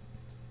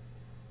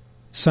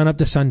 Sun up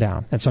to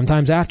sundown, and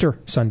sometimes after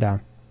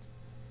sundown.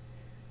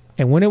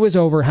 And when it was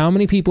over, how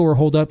many people were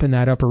holed up in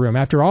that upper room?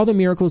 After all the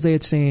miracles they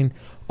had seen,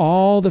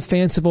 all the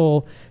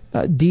fanciful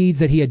deeds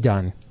that he had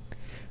done,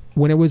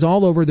 when it was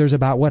all over, there's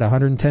about,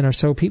 110 or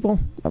so people,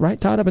 right,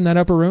 Todd, up in that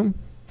upper room?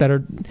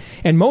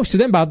 And most of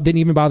them didn't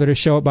even bother to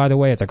show up, by the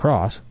way, at the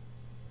cross.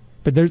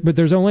 But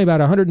there's only about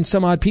 100 and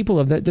some odd people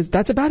of that.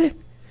 That's about it.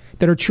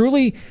 That are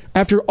truly,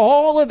 after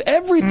all of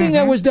everything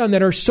that was done,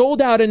 that are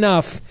sold out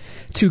enough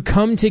to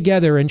come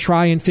together and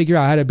try and figure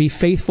out how to be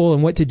faithful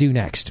and what to do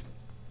next.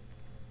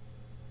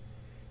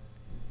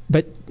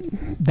 But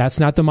that's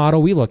not the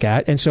model we look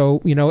at. And so,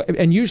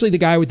 and usually the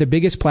guy with the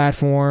biggest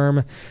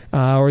platform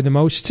or the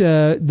most,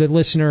 the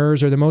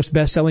listeners or the most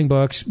best-selling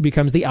books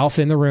becomes the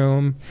alpha in the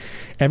room.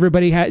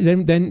 Everybody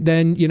then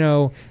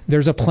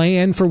there's a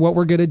plan for what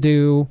we're going to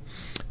do.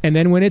 And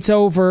then when it's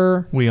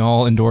over... We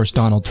all endorse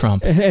Donald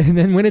Trump. And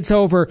then when it's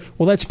over,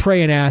 well, let's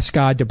pray and ask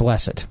God to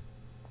bless it.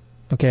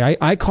 Okay,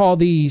 I call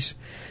these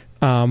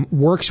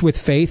works with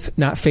faith,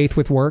 not faith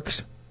with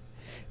works.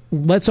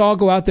 Let's all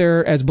go out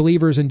there as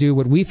believers and do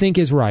what we think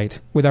is right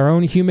with our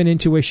own human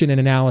intuition and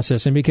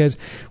analysis. And because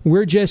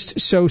we're just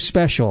so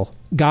special,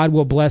 God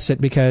will bless it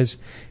because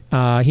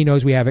He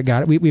knows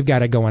we've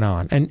got it going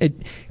on.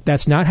 And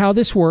that's not how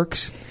this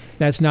works.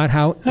 That's not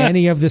how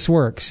any of this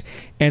works.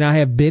 And I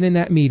have been in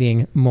that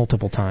meeting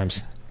multiple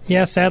times.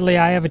 Yeah, sadly,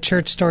 I have a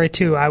church story,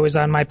 too. I was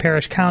on my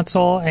parish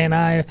council, and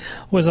I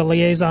was a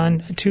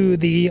liaison to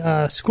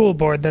the school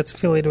board that's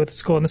affiliated with the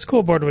school. And the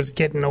school board was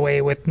getting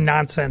away with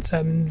nonsense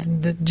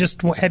and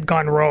just had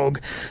gone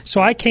rogue.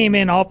 So I came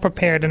in all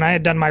prepared, and I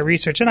had done my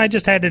research, and I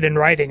just had it in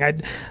writing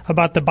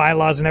about the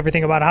bylaws and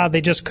everything about how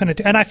they just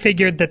couldn't. And I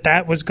figured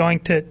that was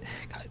going to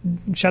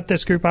shut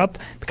this group up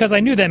because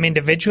I knew them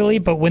individually.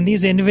 But when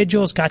these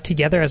individuals got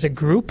together as a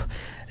group,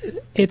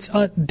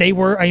 they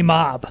were a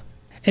mob.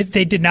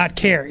 They did not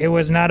care. It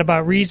was not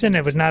about reason.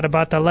 It was not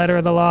about the letter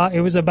of the law.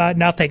 It was about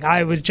nothing.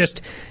 I was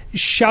just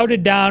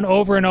shouted down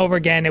over and over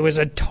again. It was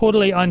a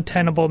totally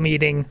untenable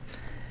meeting.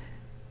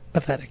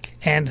 Pathetic.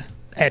 And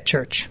at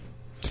church.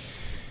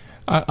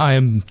 I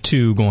am,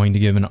 too, going to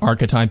give an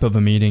archetype of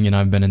a meeting, and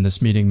I've been in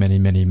this meeting many,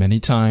 many,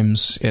 many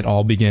times. It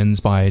all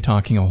begins by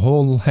talking a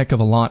whole heck of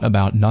a lot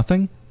about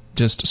nothing,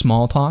 just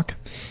small talk,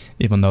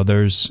 even though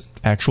there's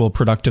actual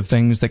productive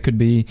things that could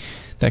be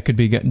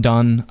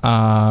done,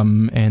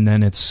 and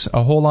then it's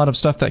a whole lot of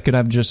stuff that could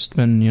have just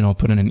been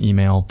put in an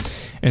email,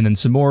 and then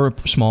some more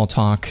small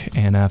talk,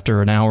 and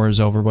after an hour is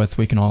over with,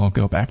 we can all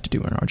go back to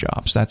doing our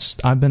jobs.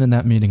 I've been in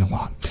that meeting a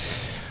lot.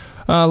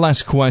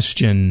 Last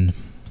question: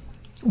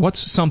 what's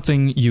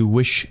something you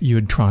wish you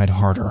had tried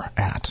harder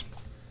at?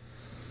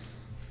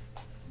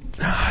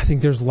 I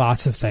think there's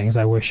lots of things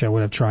I wish I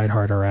would have tried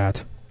harder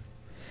at,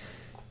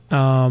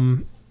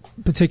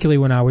 particularly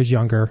when I was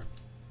younger.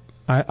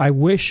 I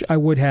wish I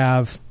would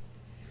have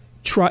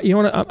tried.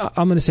 You know what?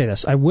 I'm going to say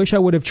this. I wish I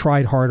would have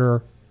tried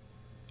harder.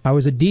 I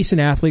was a decent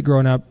athlete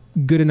growing up,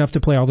 good enough to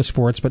play all the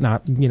sports, but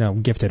not,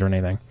 gifted or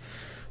anything.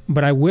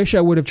 But I wish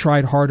I would have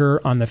tried harder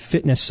on the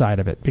fitness side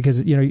of it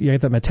because, you have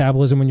that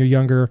metabolism when you're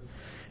younger.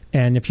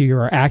 And if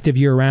you're active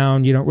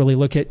year-round, you don't really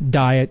look at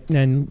diet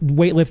and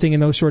weightlifting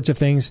and those sorts of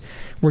things.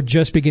 We're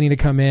just beginning to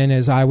come in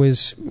as I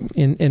was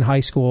in high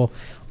school.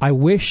 I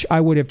wish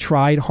I would have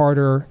tried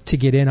harder to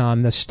get in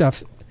on the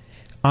stuff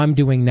I'm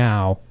doing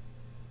now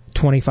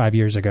 25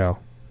 years ago.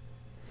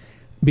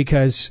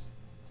 Because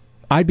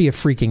I'd be a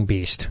freaking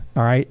beast,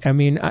 all right? I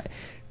mean,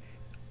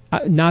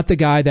 not the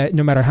guy that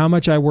no matter how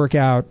much I work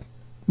out,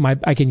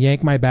 I can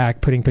yank my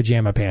back putting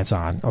pajama pants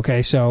on,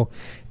 okay? So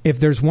if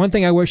there's one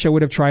thing I wish I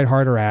would have tried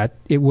harder at,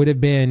 it would have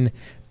been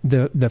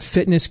the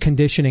fitness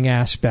conditioning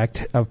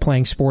aspect of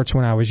playing sports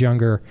when I was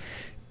younger,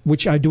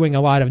 which I'm doing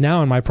a lot of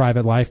now in my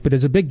private life, but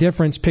there's a big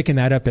difference picking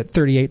that up at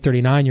 38,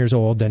 39 years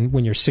old than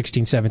when you're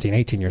 16, 17,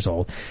 18 years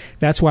old.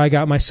 That's why I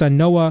got my son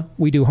Noah.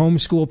 We do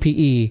homeschool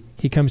PE.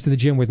 He comes to the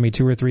gym with me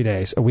 2 or 3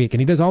 days a week, and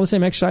he does all the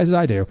same exercises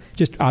I do,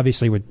 just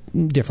obviously with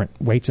different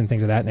weights and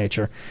things of that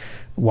nature.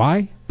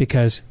 Why?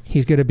 Because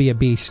he's going to be a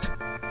beast.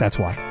 That's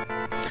why.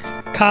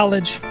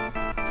 College,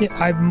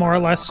 I more or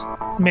less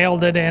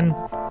mailed it in,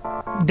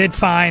 did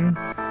fine.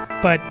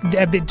 But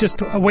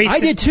just a waste.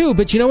 I did too,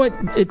 but you know what?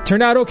 It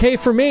turned out okay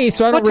for me,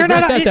 so I don't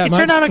regret that much. It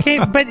turned out okay,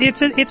 but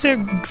it's a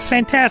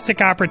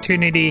fantastic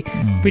opportunity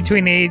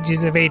between the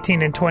ages of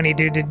 18 and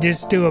 22 to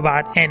just do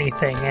about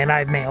anything, and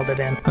I mailed it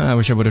in. I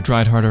wish I would have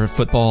tried harder at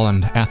football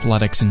and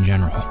athletics in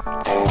general.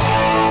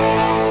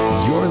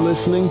 You're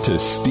listening to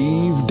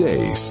Steve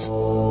Deace.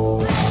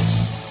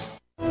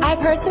 I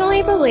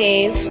personally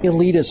believe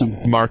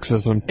elitism,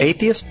 Marxism,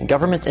 atheist,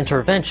 government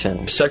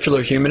intervention,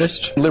 secular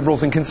humanists,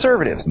 liberals and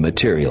conservatives,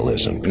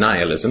 materialism,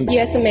 nihilism,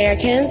 U.S.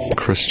 Americans,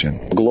 Christian,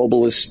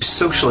 globalist,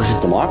 socialism,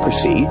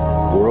 democracy.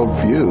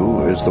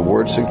 Worldview, as the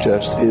word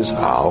suggests, is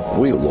how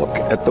we look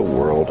at the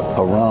world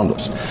around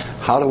us.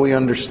 How do we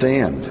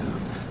understand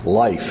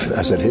life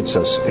as it hits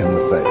us in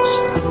the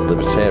face?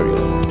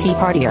 libertarian, Tea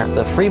Partier,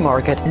 the free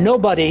market.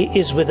 Nobody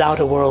is without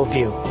a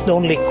worldview. The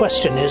only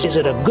question is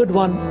it a good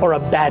one or a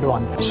bad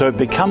one? So it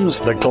becomes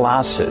the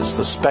glasses,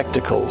 the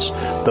spectacles,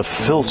 the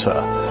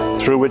filter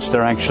through which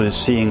they're actually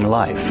seeing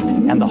life.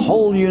 And the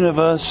whole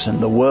universe and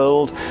the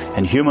world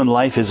and human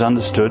life is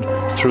understood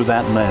through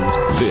that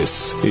lens.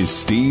 This is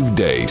Steve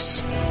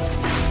Deace.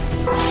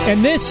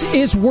 And this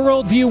is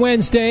Worldview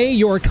Wednesday,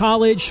 your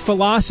college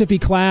philosophy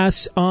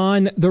class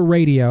on the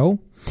radio,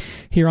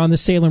 here on the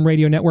Salem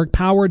Radio Network,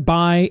 powered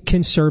by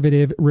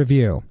Conservative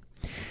Review.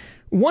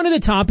 One of the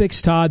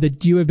topics, Todd,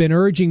 that you have been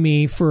urging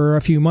me for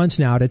a few months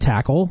now to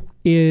tackle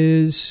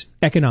is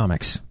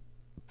economics,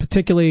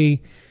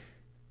 particularly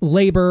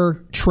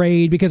labor,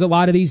 trade, because a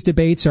lot of these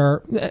debates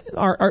are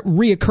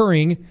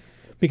reoccurring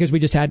because we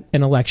just had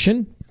an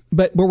election.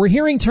 But we're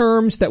hearing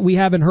terms that we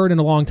haven't heard in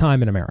a long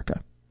time in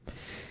America.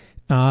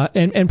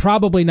 And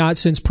probably not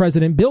since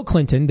President Bill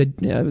Clinton,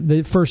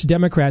 the first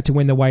Democrat to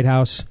win the White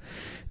House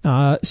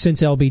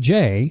since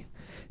LBJ,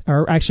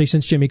 or actually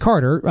since Jimmy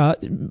Carter.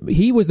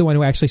 He was the one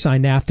who actually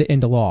signed NAFTA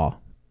into law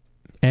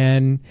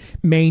and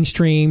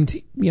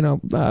mainstreamed,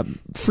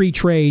 free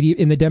trade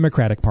in the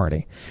Democratic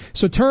Party.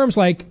 So terms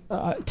like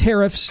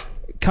tariffs,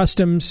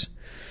 customs,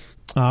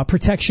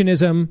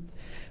 protectionism,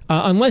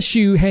 unless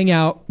you hang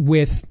out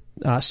with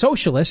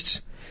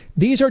socialists,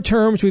 these are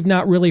terms we've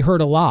not really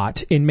heard a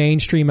lot in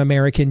mainstream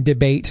American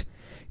debate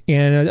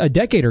in a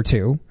decade or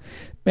two,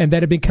 and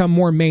that have become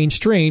more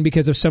mainstream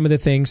because of some of the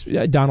things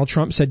Donald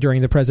Trump said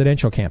during the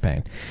presidential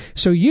campaign.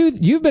 So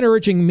you've been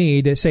urging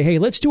me to say, hey,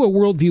 let's do a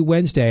Worldview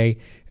Wednesday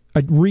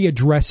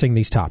readdressing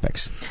these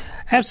topics.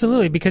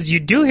 Absolutely, because you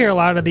do hear a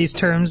lot of these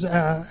terms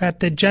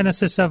at the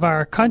genesis of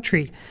our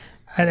country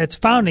at its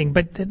founding,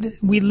 but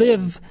we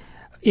live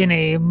in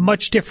a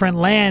much different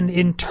land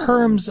in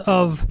terms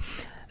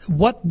of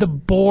what the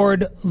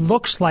board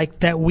looks like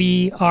that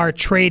we are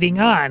trading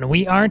on.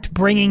 We aren't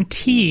bringing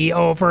tea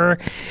over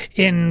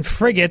in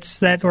frigates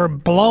that were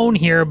blown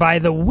here by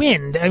the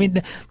wind. I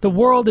mean, the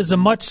world is a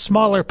much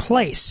smaller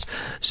place.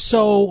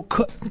 So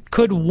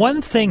could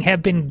one thing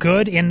have been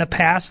good in the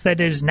past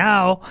that is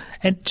now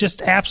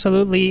just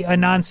absolutely a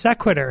non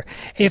sequitur?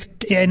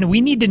 And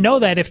we need to know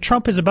that if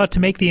Trump is about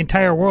to make the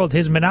entire world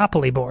his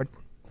monopoly board.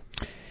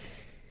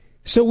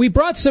 So we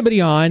brought somebody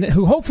on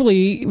who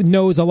hopefully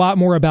knows a lot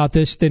more about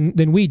this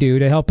than we do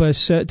to help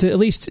us to at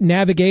least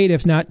navigate,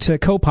 if not to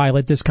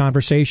co-pilot this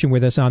conversation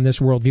with us on this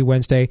Worldview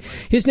Wednesday.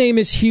 His name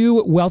is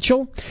Hugh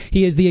Whelchel.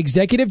 He is the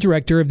executive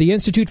director of the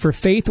Institute for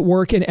Faith,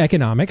 Work, and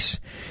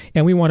Economics.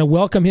 And we want to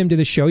welcome him to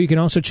the show. You can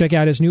also check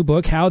out his new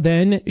book, How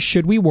Then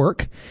Should We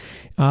Work?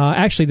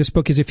 Actually, this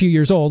book is a few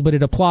years old, but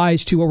it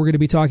applies to what we're going to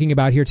be talking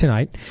about here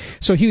tonight.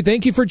 So, Hugh,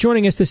 thank you for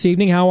joining us this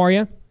evening. How are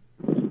you?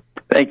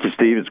 Thank you,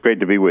 Steve. It's great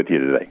to be with you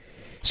today.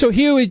 So,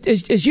 Hugh,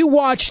 as you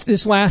watched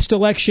this last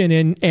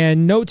election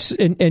and notes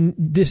and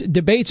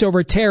debates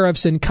over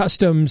tariffs and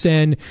customs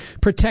and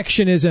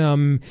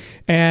protectionism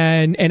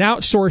and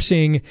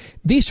outsourcing,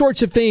 these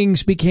sorts of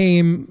things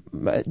became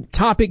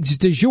topics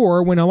du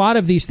jour when a lot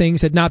of these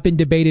things had not been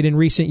debated in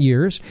recent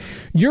years.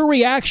 Your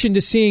reaction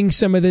to seeing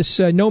some of this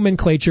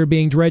nomenclature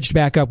being dredged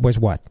back up was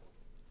what?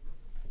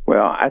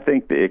 Well, I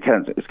think it's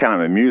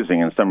kind of amusing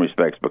in some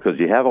respects because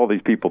you have all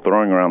these people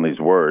throwing around these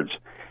words,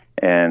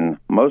 and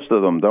most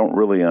of them don't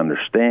really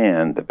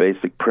understand the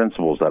basic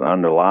principles that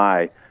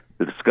underlie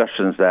the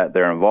discussions that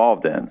they're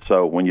involved in.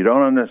 So when you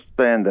don't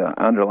understand the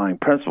underlying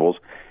principles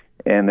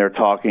and they're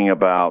talking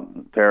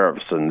about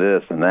tariffs and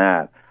this and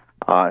that,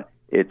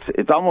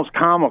 it's almost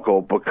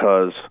comical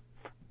because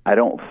I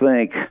don't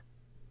think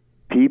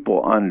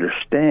people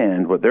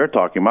understand what they're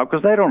talking about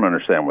because they don't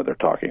understand what they're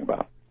talking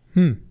about.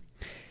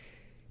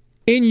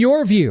 In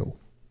your view,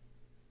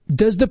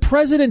 does the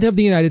President of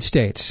the United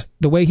States,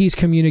 the way he's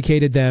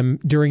communicated them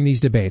during these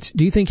debates,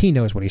 do you think he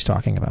knows what he's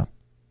talking about?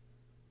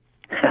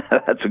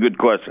 That's a good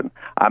question.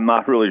 I'm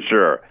not really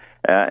sure.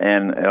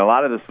 And a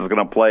lot of this is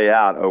going to play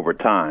out over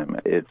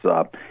time. It's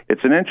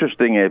an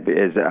interesting,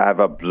 as I've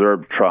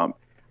observed Trump,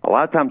 a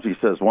lot of times he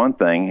says one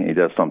thing, he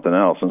does something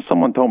else. And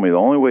someone told me the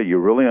only way you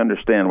really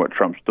understand what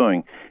Trump's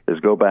doing is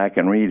go back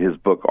and read his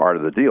book, Art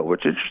of the Deal,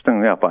 which,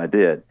 interestingly enough, I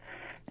did.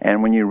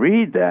 And when you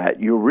read that,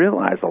 you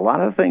realize a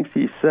lot of the things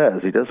he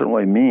says, he doesn't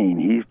really mean.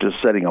 He's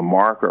just setting a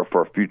marker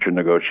for future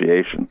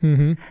negotiation.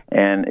 Mm-hmm.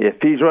 And if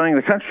he's running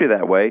the country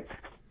that way,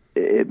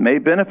 it may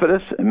benefit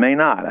us, it may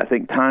not. I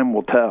think time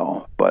will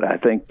tell. But I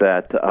think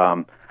that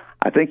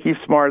I think he's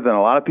smarter than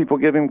a lot of people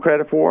give him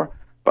credit for.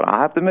 But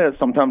I have to admit,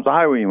 sometimes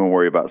I even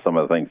worry about some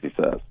of the things he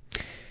says.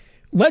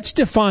 Let's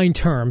define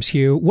terms,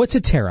 Hugh. What's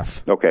a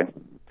tariff? Okay.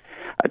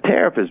 A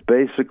tariff is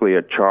basically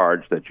a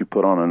charge that you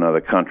put on another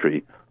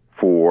country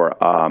for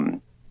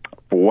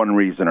one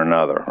reason or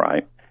another,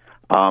 right?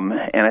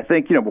 And I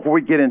think, before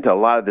we get into a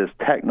lot of this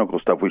technical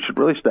stuff, we should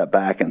really step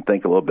back and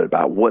think a little bit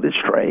about what is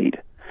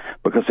trade.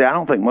 Because, I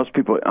don't think most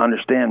people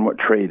understand what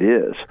trade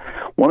is.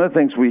 One of the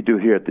things we do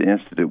here at the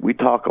Institute, we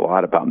talk a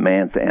lot about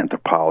man's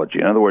anthropology.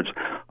 In other words,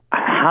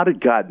 how did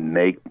God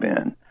make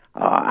men?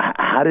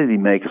 How did he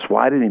make us?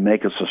 Why did he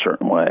make us a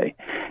certain way?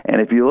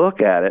 And if you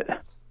look at it,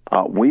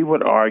 we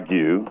would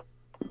argue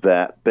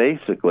that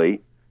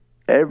basically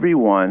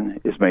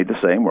everyone is made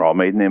the same. We're all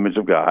made in the image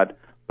of God.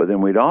 But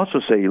then we'd also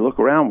say, you look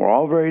around, we're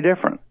all very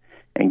different.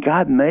 And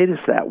God made us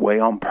that way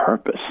on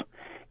purpose.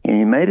 And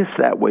he made us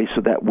that way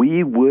so that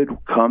we would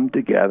come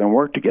together and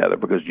work together,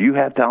 because you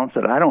have talents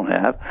that I don't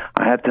have.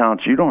 I have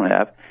talents you don't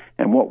have.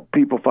 And what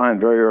people find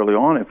very early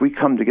on, if we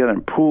come together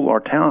and pool our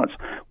talents,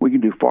 we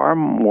can do far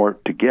more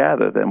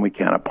together than we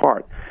can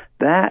apart.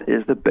 That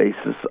is the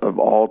basis of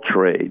all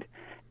trade.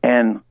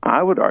 And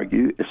I would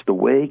argue it's the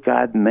way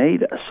God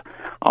made us.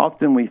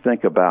 Often we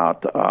think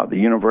about the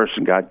universe,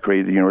 and God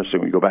created the universe,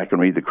 and we go back and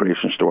read the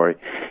creation story,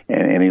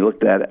 and he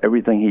looked at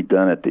everything he'd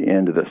done at the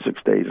end of the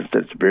 6 days and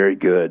said it's very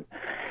good.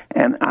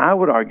 And I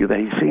would argue that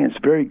he's saying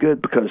it's very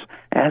good because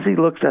as he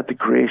looks at the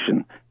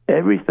creation,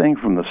 everything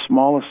from the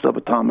smallest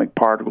subatomic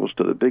particles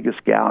to the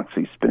biggest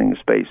galaxy spinning in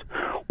space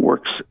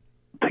works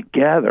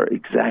together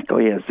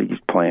exactly as he's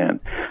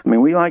planned. I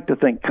mean, we like to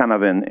think kind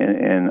of in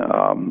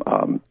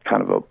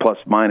kind of a plus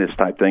minus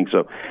type thing.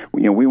 So,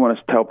 we want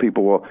to tell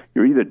people, well,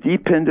 you're either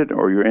dependent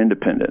or you're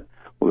independent.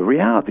 Well, the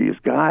reality is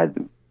God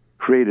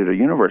created a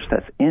universe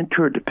that's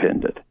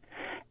interdependent,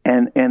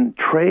 and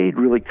trade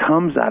really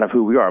comes out of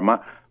who we are.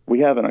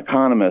 We have an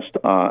economist,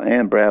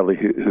 Ann Bradley,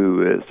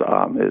 who is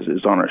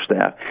on our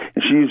staff,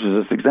 and she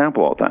uses this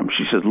example all the time.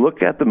 She says,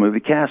 "Look at the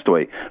movie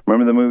Castaway.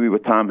 Remember the movie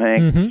with Tom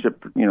Hanks? The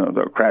ship,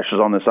 that crashes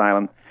on this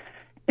island,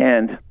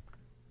 and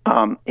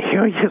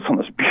here he is on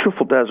this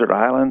beautiful desert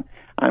island.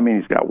 I mean,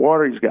 he's got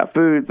water, he's got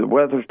food, the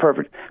weather's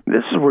perfect.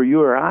 This is where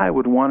you or I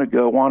would want to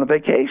go on a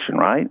vacation,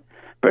 right?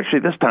 Especially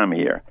this time of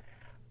year.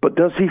 But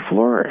does he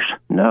flourish?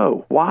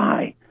 No.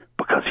 Why?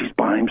 Because he's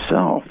by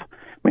himself."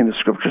 I mean, the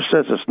scripture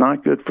says it's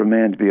not good for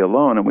man to be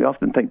alone, and we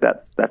often think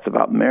that that's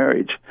about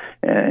marriage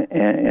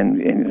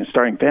and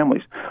starting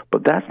families.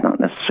 But that's not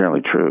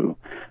necessarily true.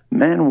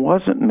 Man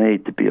wasn't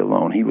made to be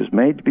alone. He was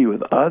made to be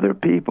with other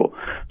people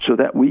so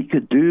that we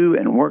could do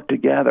and work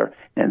together,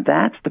 and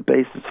that's the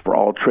basis for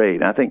all trade.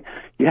 And I think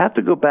you have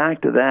to go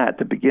back to that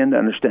to begin to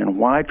understand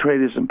why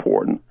trade is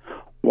important,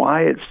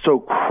 why it's so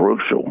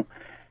crucial,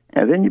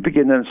 and then you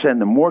begin to understand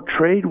the more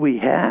trade we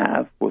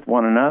have with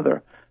one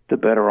another, the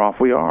better off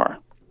we are.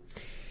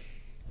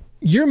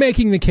 You're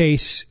making the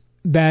case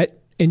that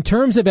in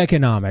terms of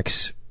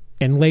economics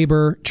and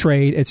labor,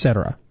 trade,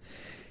 etc.,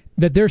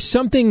 that there's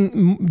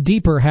something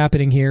deeper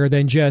happening here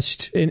than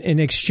just an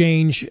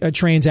exchange, a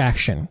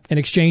transaction, an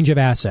exchange of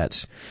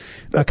assets,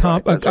 a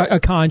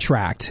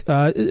contract,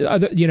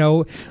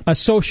 a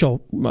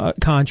social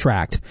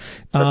contract,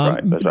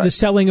 the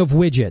selling of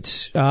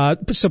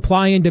widgets,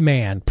 supply and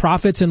demand,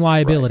 profits and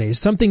liabilities.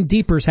 Something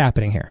deeper is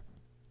happening here.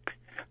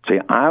 See,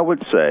 I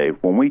would say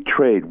when we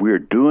trade, we're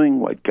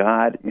doing what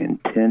God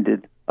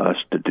intended us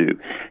to do.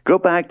 Go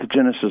back to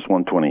Genesis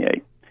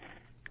 1:28.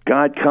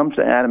 God comes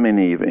to Adam and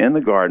Eve in the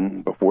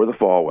garden before the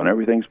fall when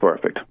everything's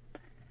perfect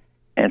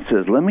and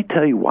says, let me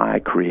tell you why I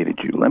created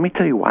you. Let me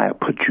tell you why I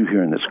put you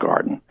here in this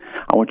garden.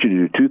 I want you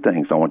to do two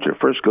things. I want you to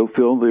first go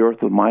fill the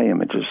earth with my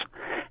images.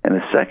 And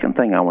the second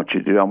thing I want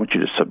you to do, I want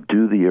you to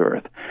subdue the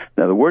earth.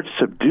 Now, the word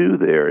subdue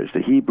there is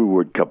the Hebrew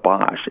word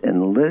kabosh,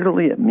 and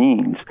literally it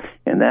means,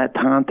 in that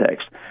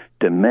context,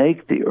 to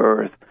make the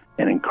earth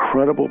an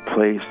incredible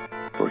place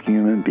for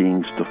human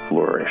beings to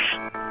flourish.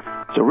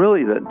 So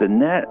really, the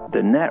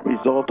net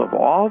result of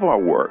all of our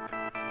work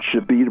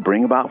should be to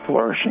bring about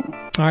flourishing.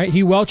 All right,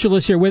 Hugh Whelchel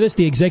is here with us,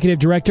 the Executive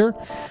Director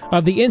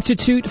of the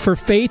Institute for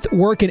Faith,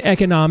 Work, and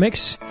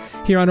Economics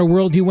here on a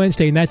Worldview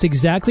Wednesday, and that's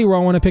exactly where I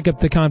want to pick up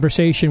the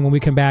conversation when we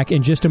come back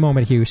in just a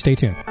moment, Hugh. Stay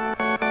tuned.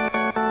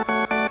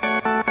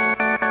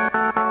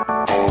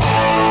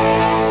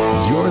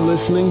 You're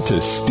listening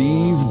to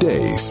Steve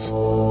Deace.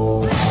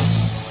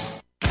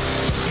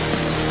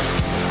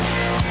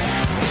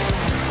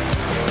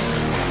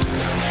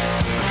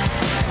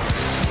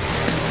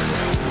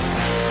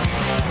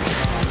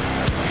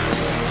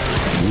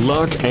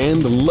 Lock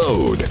and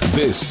load.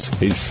 This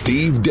is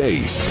Steve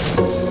Deace.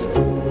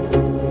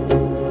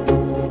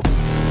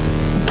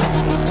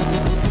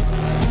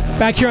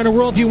 Back here on a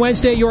Worldview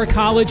Wednesday, your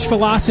college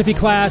philosophy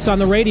class on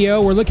the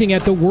radio. We're looking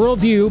at the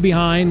worldview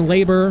behind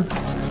labor,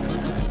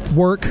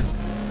 work,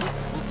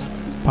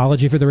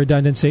 apology for the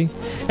redundancy,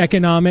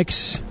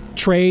 economics,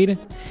 trade.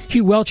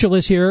 Hugh Whelchel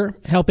is here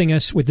helping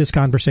us with this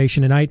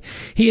conversation tonight.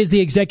 He is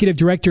the Executive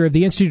Director of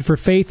the Institute for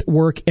Faith,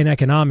 Work, and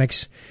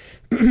Economics.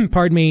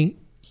 Pardon me.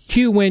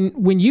 Hugh,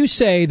 when you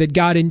say that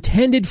God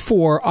intended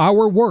for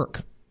our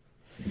work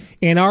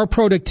and our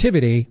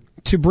productivity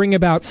to bring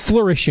about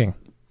flourishing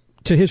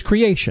to his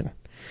creation,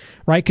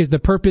 right? Because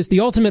the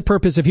ultimate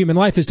purpose of human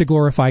life is to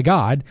glorify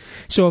God.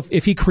 So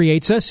if he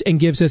creates us and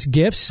gives us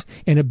gifts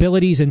and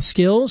abilities and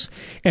skills,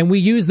 and we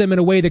use them in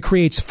a way that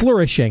creates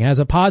flourishing, has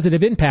a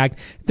positive impact,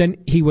 then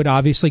he would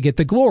obviously get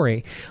the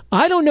glory.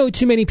 I don't know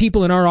too many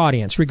people in our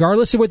audience,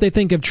 regardless of what they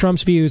think of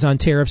Trump's views on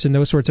tariffs and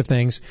those sorts of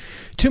things,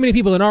 too many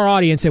people in our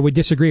audience that would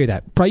disagree with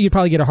that. You'd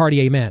probably get a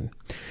hearty amen.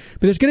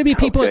 But there's going to be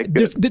people. Okay,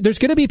 there's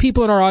going to be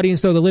people in our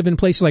audience though that live in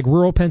places like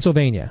rural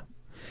Pennsylvania,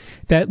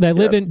 that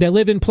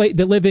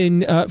live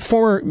in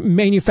former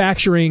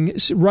manufacturing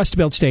Rust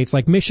Belt states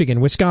like Michigan,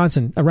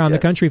 Wisconsin, around the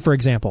country, for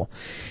example,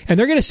 and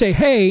they're going to say,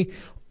 "Hey,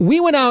 we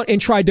went out and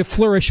tried to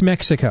flourish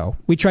Mexico.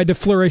 We tried to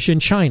flourish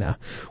in China.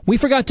 We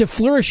forgot to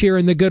flourish here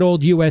in the good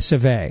old U.S.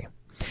 of A."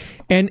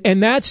 And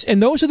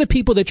those are the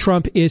people that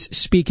Trump is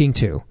speaking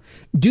to.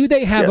 Do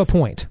they have a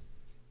point?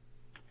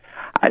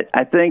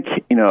 I think,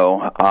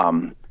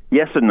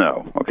 yes and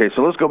no. Okay,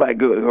 so let's go back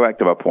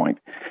to my point.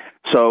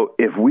 So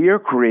if we are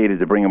created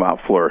to bring about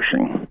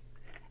flourishing,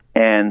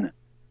 and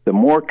the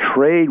more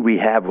trade we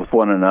have with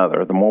one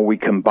another, the more we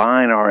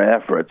combine our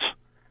efforts,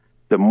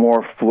 the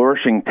more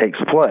flourishing takes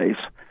place,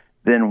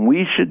 then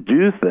we should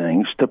do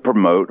things to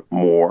promote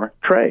more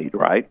trade,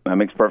 right? That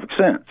makes perfect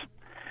sense.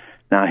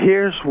 Now,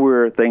 here's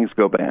where things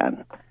go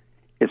bad.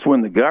 It's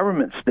when the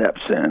government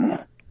steps in,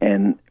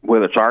 and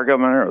whether it's our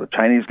government or the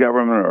Chinese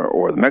government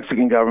or the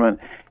Mexican government,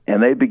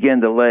 and they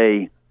begin to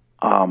lay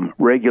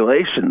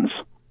regulations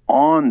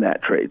on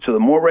that trade. So the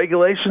more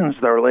regulations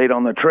that are laid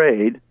on the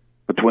trade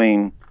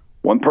between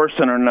one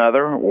person or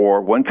another,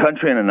 or one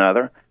country and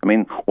another, I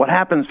mean, what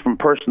happens from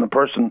person to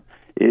person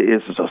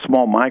is a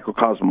small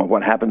microcosm of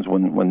what happens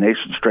when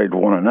nations trade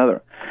with one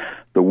another.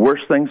 The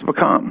worse things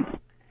become,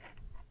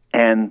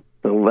 and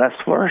the less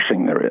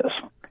flourishing there is.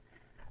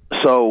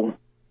 So,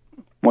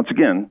 once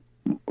again,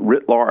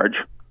 writ large,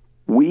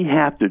 we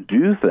have to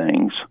do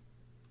things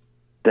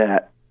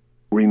that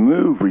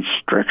remove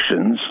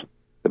restrictions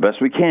the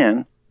best we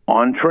can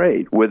on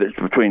trade, whether it's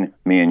between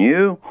me and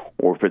you,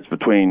 or if it's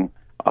between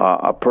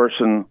a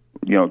person,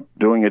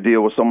 doing a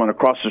deal with someone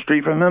across the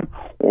street from him,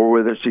 or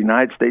whether it's the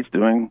United States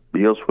doing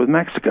deals with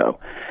Mexico.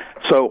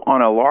 So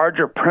on a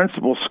larger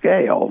principle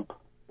scale,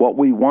 what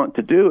we want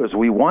to do is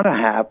we want to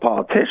have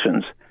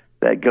politicians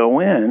that go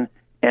in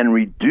and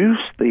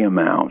reduce the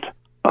amount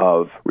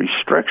of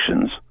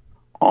restrictions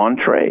on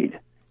trade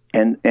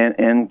and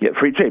get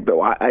free trade.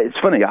 But it's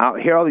funny, I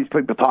hear all these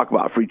people talk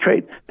about free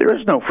trade. There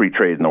is no free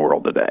trade in the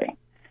world today.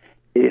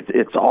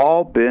 It's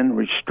all been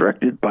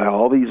restricted by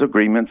all these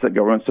agreements that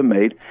governments have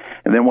made.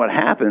 And then what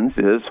happens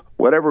is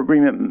whatever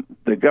agreement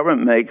the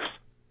government makes,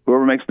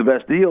 whoever makes the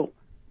best deal,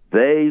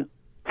 they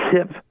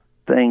tip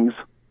things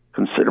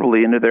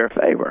considerably into their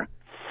favor.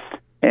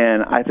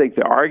 And I think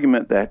the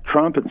argument that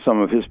Trump and some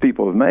of his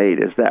people have made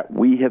is that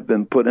we have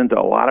been put into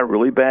a lot of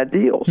really bad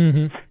deals.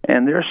 Mm-hmm.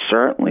 And there's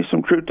certainly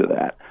some truth to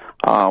that.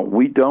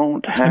 We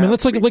don't have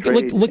let's look at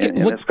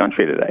this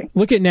country today.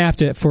 Look at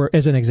NAFTA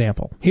as an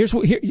example.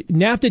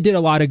 NAFTA did a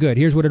lot of good.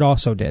 Here's what it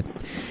also did.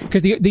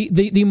 Because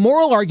the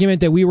moral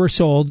argument that we were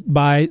sold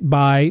by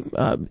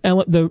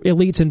the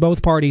elites in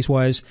both parties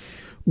was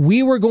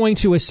we were going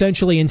to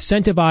essentially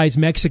incentivize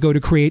Mexico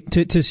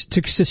to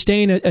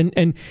sustain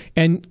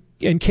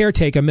and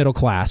caretake a middle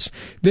class.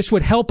 This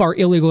would help our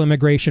illegal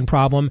immigration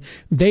problem.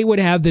 They would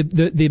have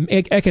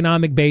the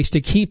economic base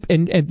to keep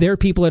and their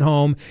people at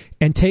home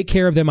and take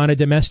care of them on a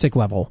domestic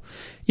level.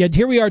 Yet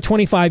here we are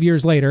 25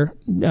 years later,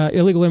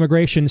 illegal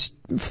immigration's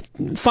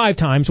 5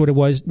 times what it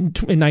was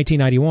in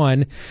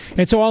 1991.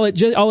 And so all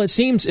it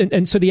seems,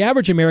 and so the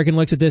average American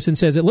looks at this and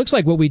says, it looks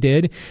like what we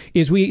did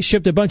is we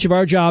shipped a bunch of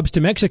our jobs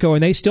to Mexico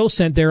and they still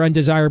sent their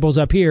undesirables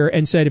up here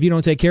and said, if you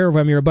don't take care of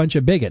them, you're a bunch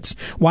of bigots.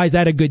 Why is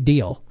that a good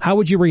deal? How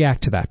would you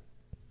react to that?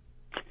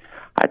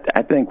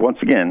 I think, once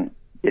again,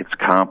 it's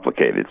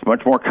complicated. It's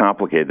much more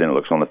complicated than it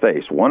looks on the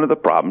face. One of the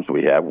problems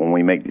we have when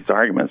we make these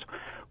arguments,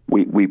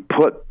 we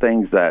put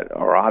things that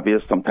are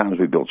obvious. Sometimes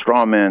we build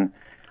straw men,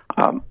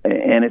 and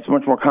it's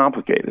much more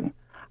complicated.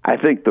 I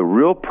think the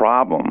real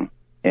problem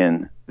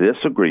in this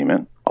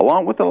agreement,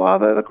 along with a lot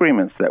of other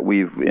agreements that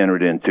we've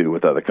entered into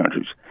with other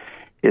countries,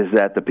 is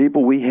that the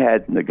people we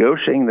had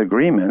negotiating the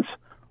agreements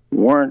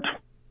weren't,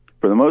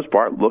 for the most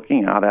part,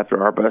 looking out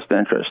after our best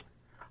interest.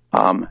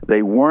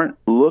 They weren't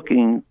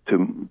looking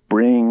to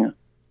bring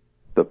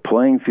the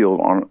playing field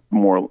on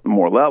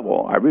more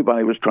level.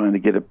 Everybody was trying to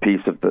get a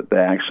piece of the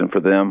action for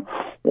them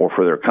or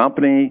for their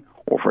company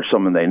or for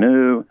someone they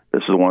knew.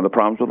 This is one of the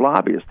problems with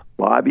lobbyists.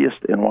 Lobbyists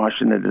in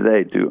Washington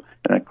today do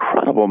an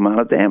incredible amount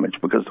of damage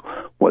because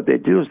what they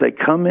do is they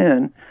come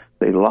in,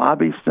 they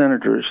lobby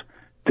senators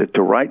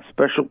to write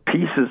special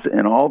pieces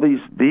in all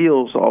these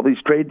deals, all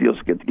these trade deals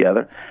get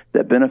together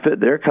that benefit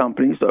their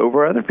companies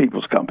over other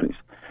people's companies.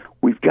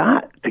 We've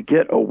got to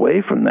get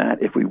away from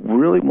that if we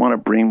really want to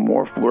bring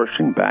more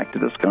flourishing back to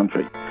this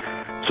country.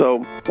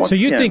 So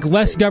you think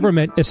less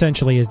government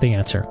essentially is the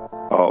answer?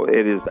 Oh,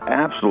 it is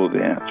absolutely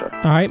the answer.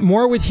 All right,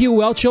 more with Hugh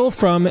Whelchel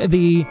from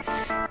the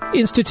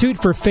Institute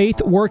for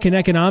Faith, Work, and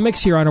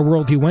Economics here on a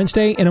Worldview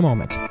Wednesday in a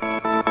moment.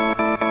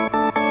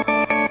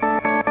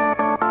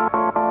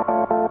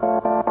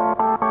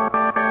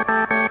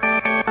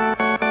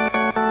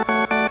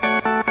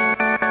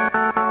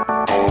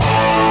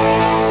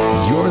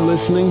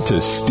 listening to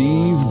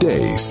Steve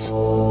Deace.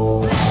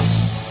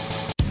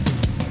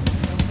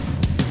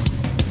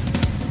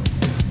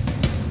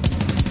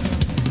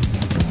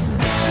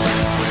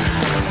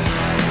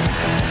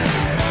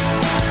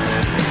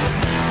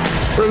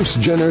 Bruce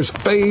Jenner's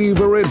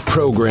favorite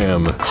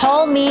program.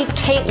 Call me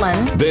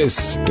Caitlin.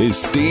 This is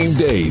Steve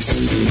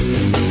Deace.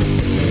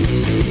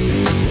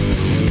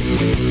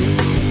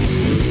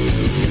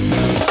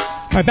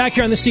 All right, back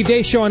here on the Steve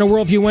Deace Show on a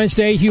Worldview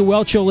Wednesday, Hugh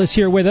Whelchel is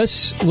here with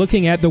us,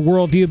 looking at the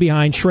worldview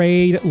behind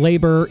trade,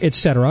 labor,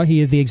 etc. He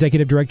is the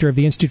executive director of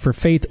the Institute for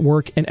Faith,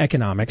 Work, and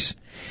Economics.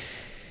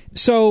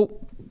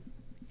 So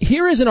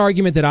here is an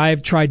argument that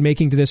I've tried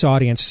making to this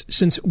audience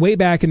since way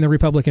back in the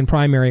Republican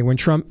primary when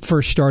Trump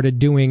first started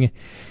doing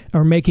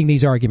or making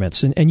these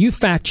arguments. And you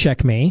fact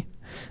check me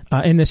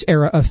in this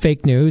era of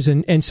fake news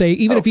and say,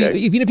 even if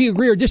you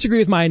agree or disagree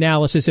with my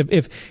analysis,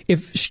 if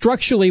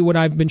structurally what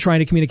I've been trying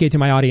to communicate to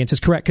my audience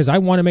is correct, because I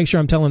want to make sure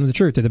I'm telling them the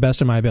truth to the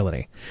best of my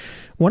ability.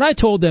 What I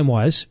told them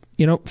was,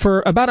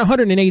 for about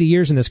 180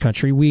 years in this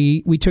country,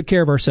 we took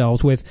care of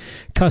ourselves with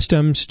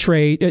customs,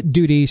 trade,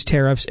 duties,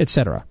 tariffs,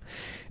 etc.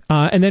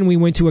 And then we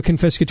went to a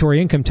confiscatory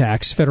income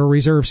tax, Federal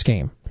Reserve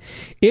scheme.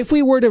 If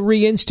we were to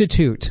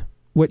reinstitute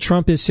what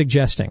Trump is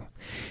suggesting,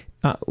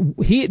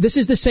 this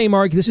is the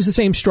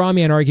same straw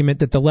man argument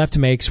that the left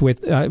makes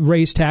with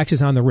raise taxes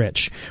on the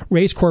rich,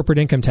 raise corporate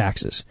income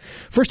taxes.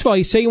 First of all,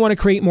 you say you want to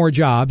create more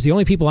jobs. The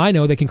only people I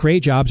know that can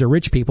create jobs are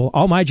rich people.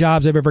 All my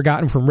jobs I've ever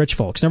gotten from rich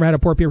folks. Never had a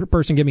poor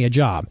person give me a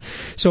job.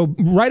 So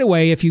right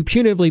away, if you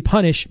punitively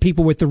punish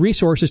people with the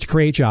resources to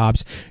create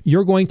jobs,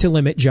 you're going to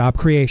limit job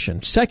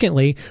creation.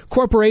 Secondly,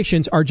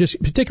 corporations are just,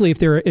 particularly if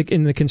they're a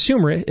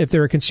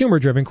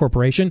consumer-driven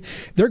corporation,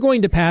 they're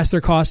going to pass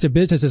their cost of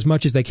business as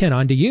much as they can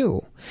onto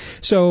you.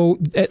 So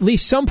at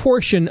least some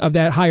portion of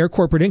that higher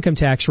corporate income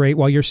tax rate,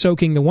 while you're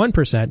soaking the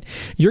 1%,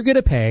 you're going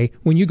to pay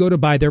when you go to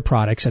buy their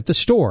products at the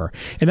store.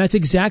 And that's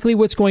exactly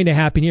what's going to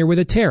happen here with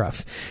a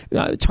tariff.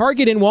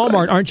 Target and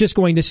Walmart aren't just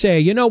going to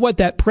say, you know what,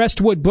 that pressed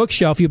wood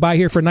bookshelf you buy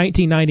here for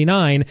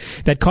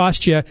 $19.99 that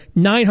cost you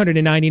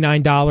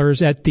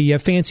 $999 at the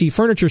fancy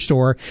furniture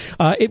store,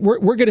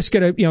 we're just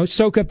going to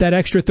soak up that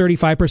extra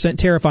 35%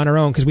 tariff on our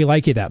own because we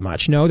like you that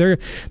much. No,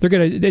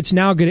 it's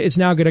now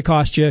going to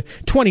cost you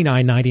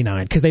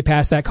 $29.99 because they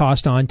pass that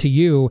cost on to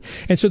you.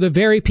 And so the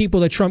very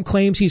people that Trump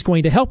claims he's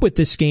going to help with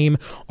this scheme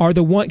are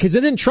the one, because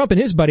it isn't Trump and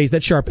his buddies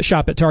that shop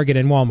at Target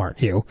and Walmart,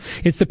 Hugh.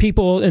 It's the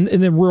people in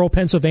the rural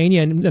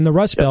Pennsylvania and the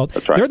Rust Belt.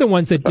 Right. They're the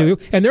ones that do,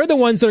 and they're the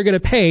ones that are going to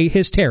pay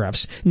his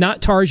tariffs,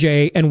 not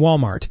Target and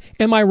Walmart.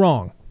 Am I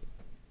wrong?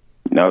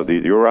 No,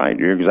 you're right.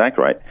 You're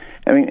exactly right.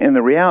 I mean, and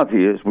the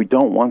reality is we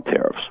don't want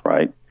tariffs,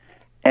 right?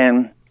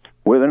 And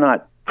whether or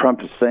not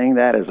Trump is saying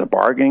that as a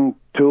bargaining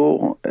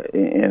tool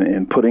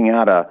and putting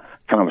out a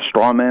kind of a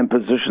straw man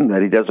position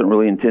that he doesn't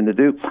really intend to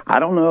do, I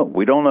don't know.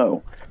 We don't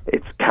know.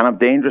 It's kind of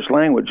dangerous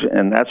language,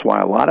 and that's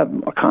why a lot of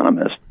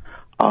economists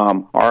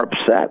are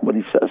upset when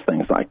he says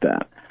things like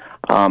that.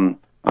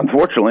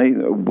 Unfortunately,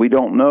 we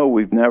don't know.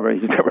 He's never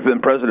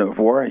been president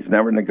before. He's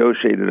never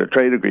negotiated a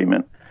trade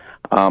agreement.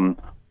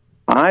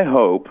 I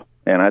hope,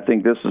 and I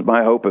think this is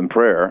my hope and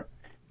prayer,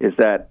 is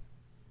that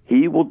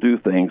he will do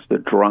things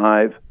that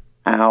drive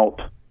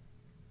out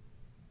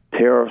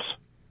tariffs,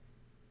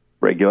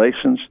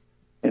 regulations,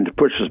 and to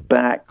push us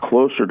back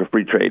closer to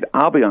free trade.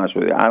 I'll be honest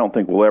with you, I don't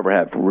think we'll ever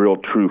have real,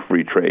 true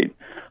free trade.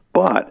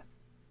 But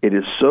it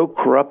is so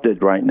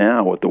corrupted right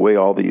now with the way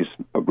all these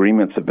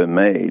agreements have been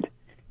made.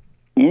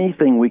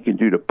 Anything we can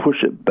do to push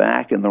it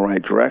back in the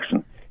right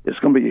direction is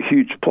going to be a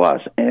huge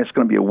plus, and it's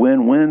going to be a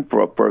win-win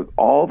for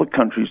all the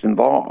countries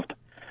involved.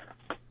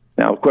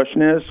 Now, the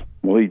question is,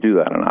 will he do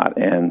that or not?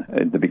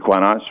 And to be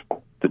quite honest,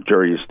 the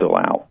jury is still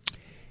out.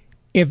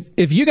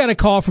 If you got a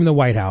call from the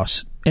White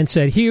House and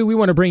said, Hugh, we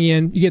want to bring you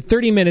in, you get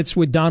 30 minutes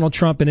with Donald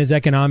Trump and his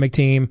economic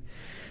team.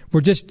 We're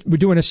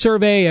doing a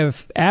survey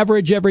of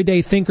average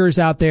everyday thinkers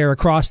out there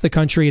across the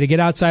country to get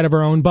outside of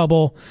our own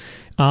bubble,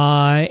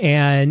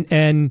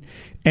 and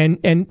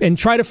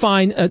try to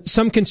find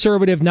some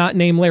conservative not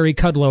named Larry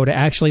Kudlow to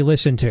actually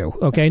listen to.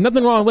 Okay,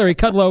 nothing wrong with Larry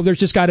Kudlow. There's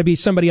just got to be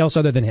somebody else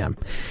other than him.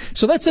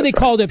 So let's say they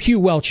called up Hugh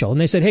Whelchel and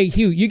they said, "Hey,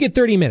 Hugh, you get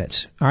 30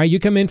 minutes. All right, you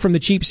come in from the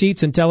cheap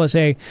seats and tell us,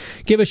 hey,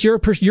 give us your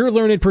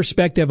learned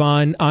perspective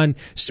on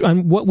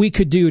what we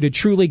could do to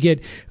truly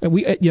get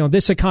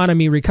this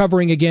economy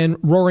recovering again,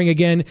 roaring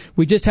again.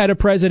 We just had a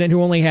president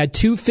who only had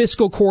 2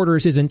 fiscal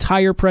quarters his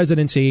entire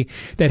presidency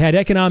that had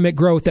economic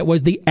growth that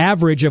was the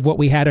average of what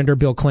we had under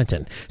Bill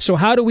Clinton. So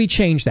how do we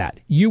change that?"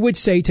 You would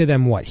say to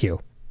them what, Hugh?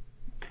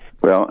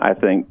 Well, I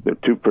think there are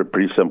two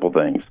pretty simple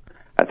things.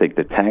 I think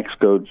the tax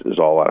code is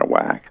all out of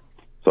whack.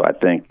 So I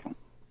think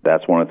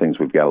that's one of the things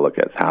we've got to look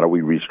at is how do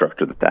we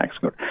restructure the tax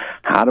code?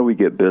 How do we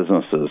get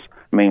businesses?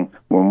 I mean,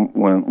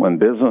 when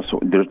business,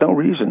 there's no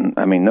reason.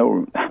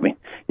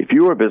 If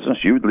you were a business,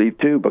 you would leave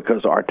too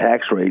because our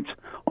tax rates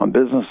on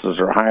businesses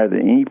are higher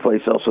than any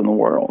place else in the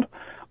world.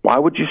 Why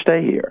would you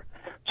stay here?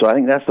 So I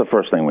think that's the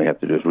first thing we have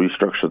to do is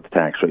restructure the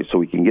tax rate so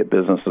we can get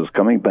businesses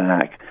coming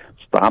back,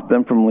 stop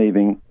them from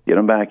leaving, get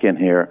them back in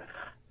here,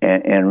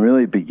 and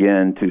really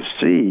begin to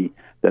see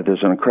that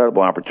there's an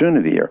incredible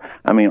opportunity here.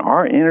 I mean,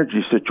 our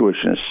energy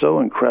situation is so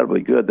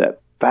incredibly good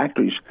that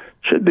factories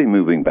should be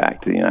moving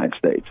back to the United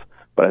States.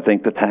 But I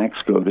think the tax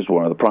code is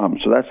one of the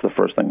problems. So that's the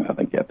first thing I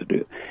think you have to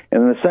do.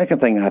 And then the second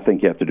thing I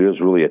think you have to do is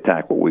really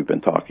attack what we've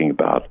been talking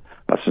about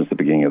since the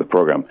beginning of the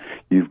program.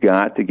 You've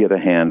got to get a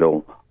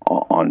handle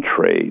on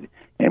trade,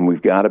 and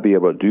we've got to be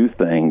able to do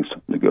things,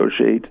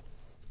 negotiate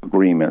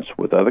agreements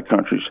with other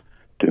countries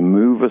to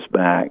move us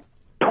back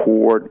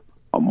toward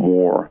a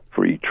more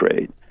free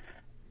trade.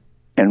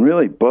 And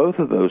really, both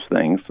of those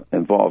things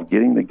involve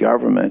getting the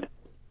government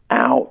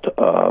out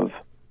of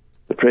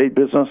the trade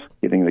business,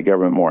 getting the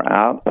government more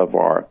out of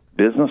our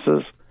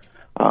businesses.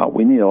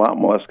 We need a lot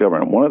more less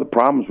government. One of the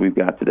problems we've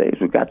got today is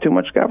we've got too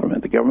much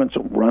government. The government's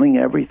running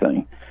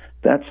everything.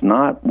 That's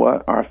not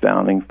what our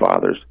founding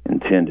fathers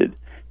intended,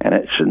 and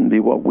it shouldn't be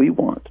what we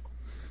want.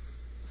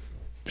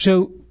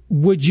 So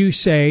would you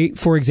say,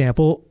 for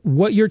example,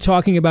 what you're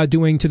talking about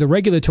doing to the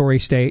regulatory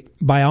state,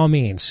 by all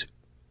means,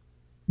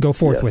 go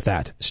forth with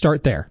that.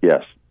 Start there.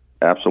 Yes,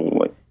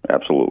 absolutely.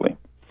 Absolutely.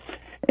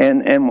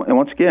 And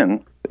once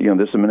again,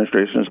 this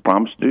administration has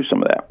promised to do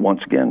some of that.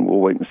 Once again, we'll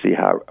wait and see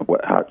how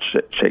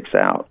it shakes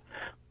out.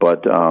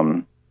 But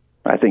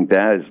I think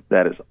that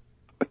is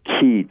a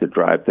key to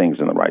drive things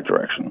in the right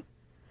direction.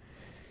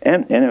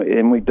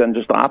 And we've done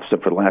just the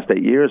opposite for the last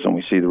 8 years, and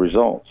we see the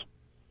results.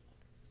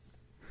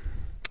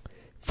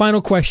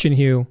 Final question,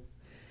 Hugh.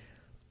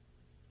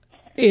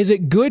 Is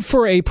it good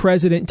for a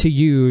president to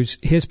use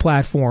his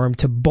platform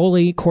to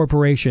bully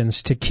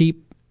corporations to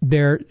keep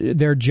their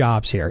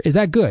jobs here? Is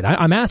that good?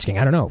 I'm asking.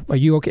 I don't know. Are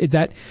you okay?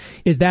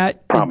 Is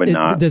that probably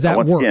not? Does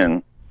that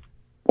work?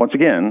 Once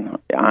again,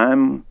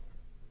 I'm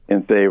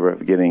in favor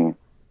of getting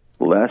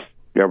less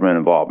government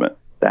involvement.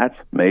 That's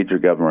major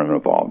government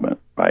involvement,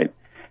 right?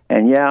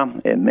 And yeah,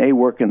 it may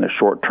work in the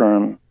short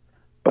term,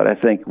 but I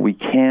think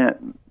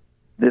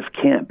this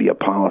can't be a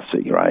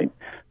policy, right?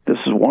 This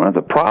is one of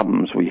the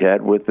problems we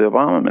had with the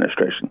Obama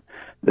administration.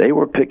 They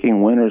were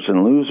picking winners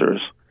and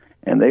losers,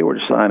 and they were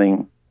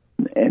deciding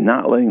and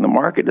not letting the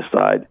market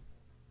decide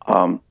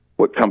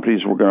what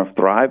companies were going to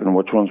thrive and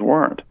which ones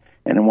weren't.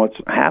 And then what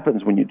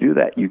happens when you do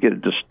that, you get a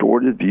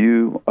distorted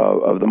view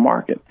of the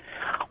market.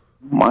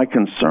 My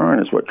concern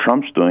is what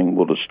Trump's doing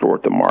will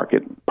distort the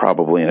market,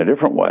 probably in a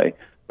different way,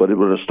 but it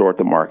will distort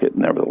the market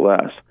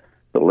nevertheless.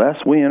 The less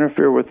we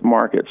interfere with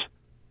markets,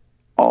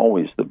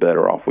 always the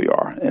better off we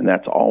are, and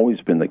that's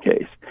always been the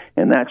case.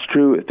 And that's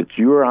true if it's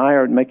you or I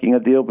are making a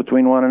deal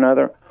between one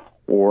another,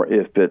 or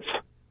if it's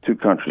two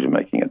countries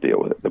making a deal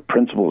with it. The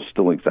principle is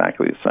still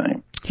exactly the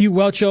same. Hugh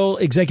Whelchel,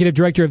 Executive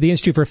Director of the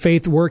Institute for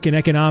Faith, Work, and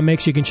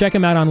Economics. You can check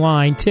him out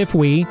online,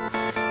 TIFWE,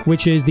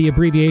 which is the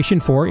abbreviation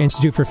for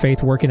Institute for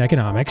Faith, Work, and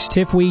Economics.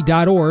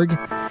 TIFWE.org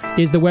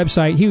is the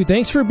website. Hugh,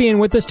 thanks for being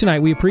with us tonight.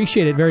 We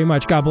appreciate it very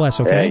much. God bless,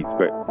 okay?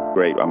 Hey,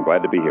 great. I'm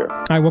glad to be here.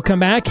 I will come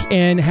back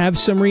and have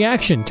some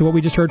reaction to what we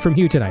just heard from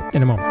Hugh tonight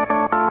in a moment.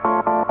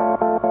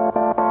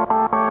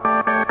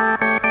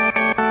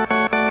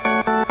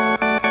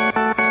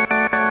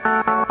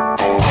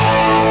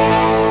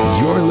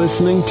 You're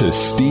listening to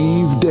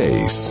Steve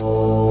Deace.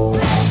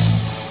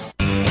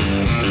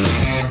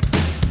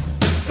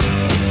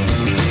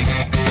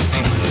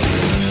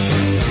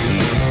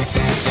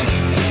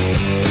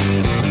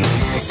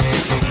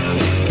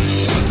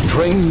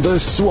 Drain the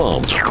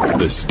Swamp,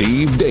 the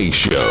Steve Deace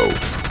Show.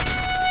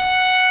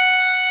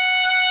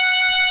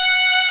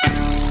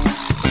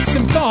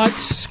 Some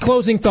thoughts,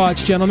 closing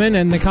thoughts, gentlemen,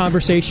 and the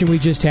conversation we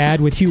just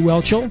had with Hugh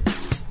Whelchel,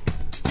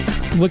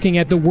 looking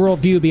at the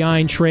worldview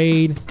behind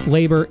trade,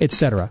 labor,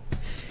 etc.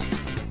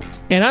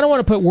 And I don't want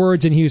to put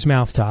words in Hugh's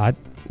mouth, Todd,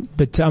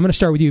 but I'm going to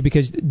start with you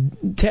because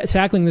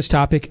tackling this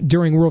topic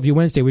during Worldview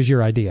Wednesday was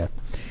your idea.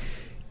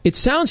 It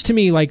sounds to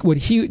me like what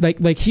Hugh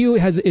Hugh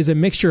is a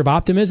mixture of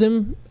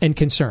optimism and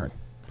concern.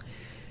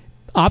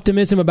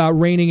 Optimism about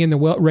reigning in the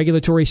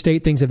regulatory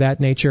state, things of that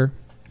nature.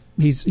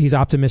 He's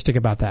optimistic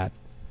about that.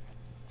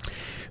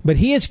 But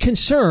he is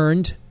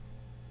concerned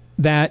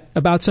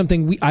about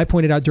something I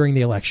pointed out during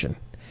the election,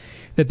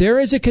 that there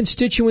is a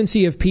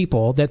constituency of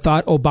people that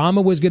thought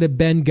Obama was going to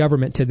bend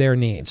government to their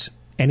needs,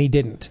 and he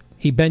didn't.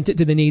 He bent it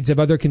to the needs of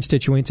other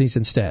constituencies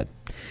instead.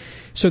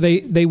 So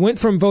they went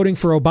from voting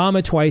for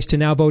Obama twice to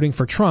now voting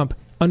for Trump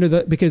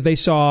because they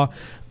saw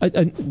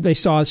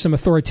some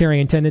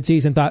authoritarian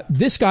tendencies and thought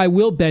this guy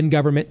will bend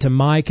government to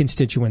my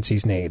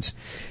constituency's needs.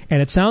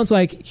 And it sounds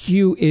like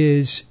Hugh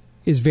is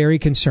very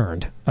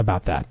concerned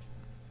about that.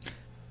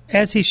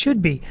 As he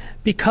should be,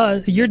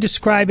 because you're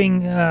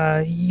describing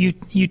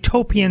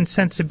utopian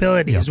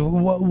sensibilities. Yeah.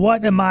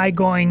 What am I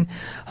going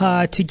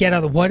to get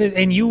out of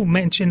and you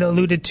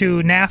alluded to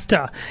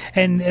NAFTA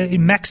and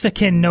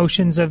Mexican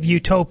notions of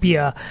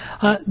utopia.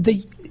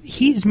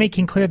 He's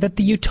making clear that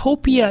the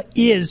utopia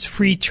is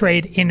free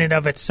trade in and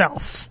of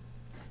itself.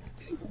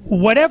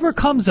 Whatever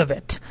comes of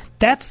it,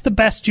 That's the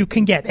best you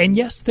can get. And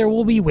yes, there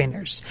will be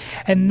winners.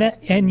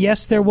 And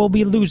yes, there will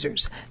be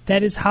losers.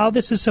 That is how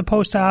this is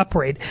supposed to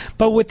operate.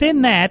 But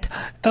within that,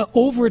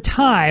 over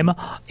time,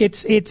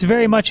 it's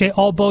very much a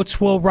all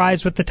boats will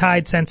rise with the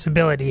tide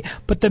sensibility.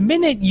 But the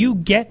minute you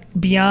get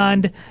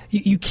beyond,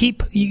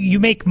 you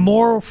make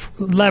more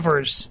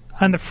levers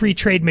on the free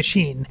trade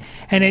machine,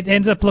 and it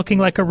ends up looking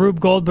like a Rube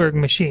Goldberg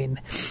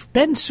machine,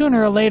 then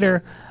sooner or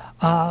later,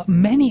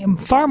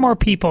 far more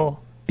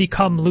people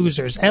become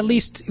losers, at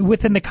least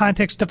within the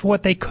context of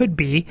what they could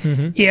be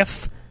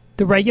if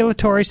the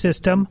regulatory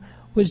system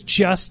was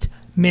just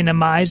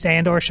minimized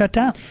and or shut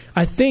down.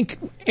 I think,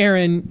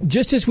 Aaron,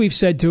 just as we've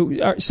said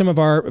to some of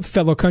our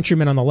fellow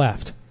countrymen on the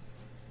left,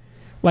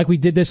 like we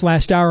did this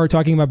last hour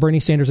talking about Bernie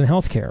Sanders and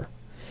healthcare,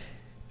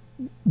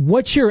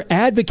 what you're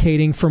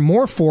advocating for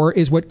more for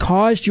is what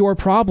caused your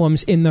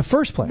problems in the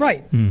first place.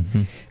 Right.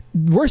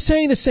 We're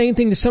saying the same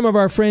thing to some of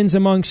our friends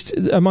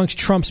amongst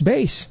Trump's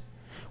base.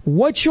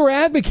 What you're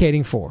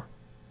advocating for,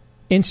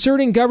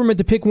 inserting government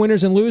to pick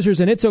winners and losers,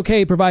 and it's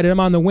okay provided I'm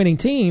on the winning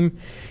team,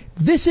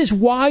 this is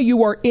why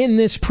you are in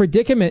this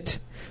predicament.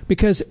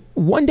 Because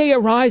one day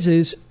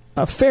arises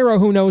a Pharaoh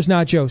who knows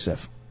not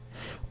Joseph.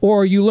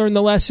 Or you learn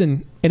the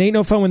lesson, it ain't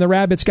no fun when the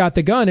rabbit's got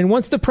the gun. And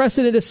once the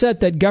precedent is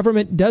set that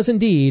government does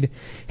indeed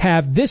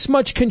have this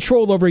much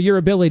control over your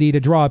ability to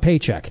draw a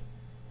paycheck,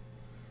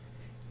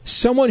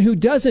 someone who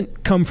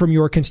doesn't come from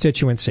your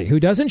constituency, who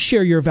doesn't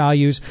share your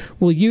values,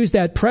 will use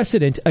that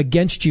precedent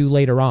against you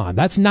later on.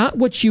 That's not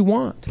what you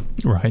want.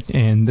 Right.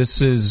 And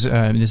this is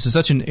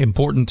such an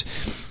important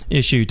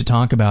issue to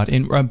talk about.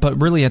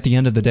 But really, at the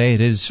end of the day,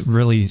 it is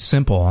really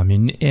simple. I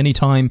mean,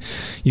 anytime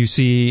you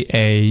see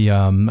a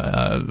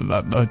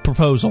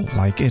proposal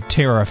like a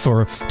tariff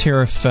or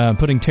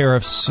putting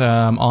tariffs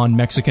on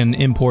Mexican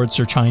imports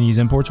or Chinese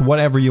imports,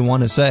 whatever you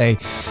want to say,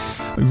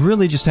 you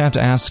really just have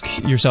to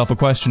ask yourself a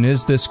question: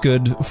 is this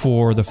good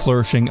for the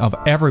flourishing of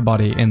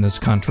everybody in this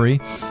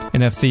country?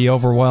 And if the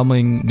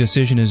overwhelming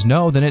decision is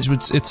no, then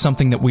it's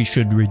something that we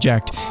should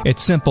reject.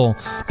 It's simple,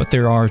 but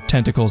there are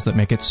tentacles that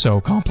make it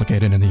so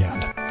complicated in the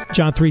end.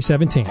 John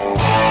 3:17.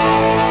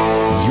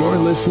 You're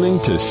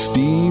listening to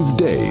Steve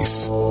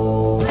Deace.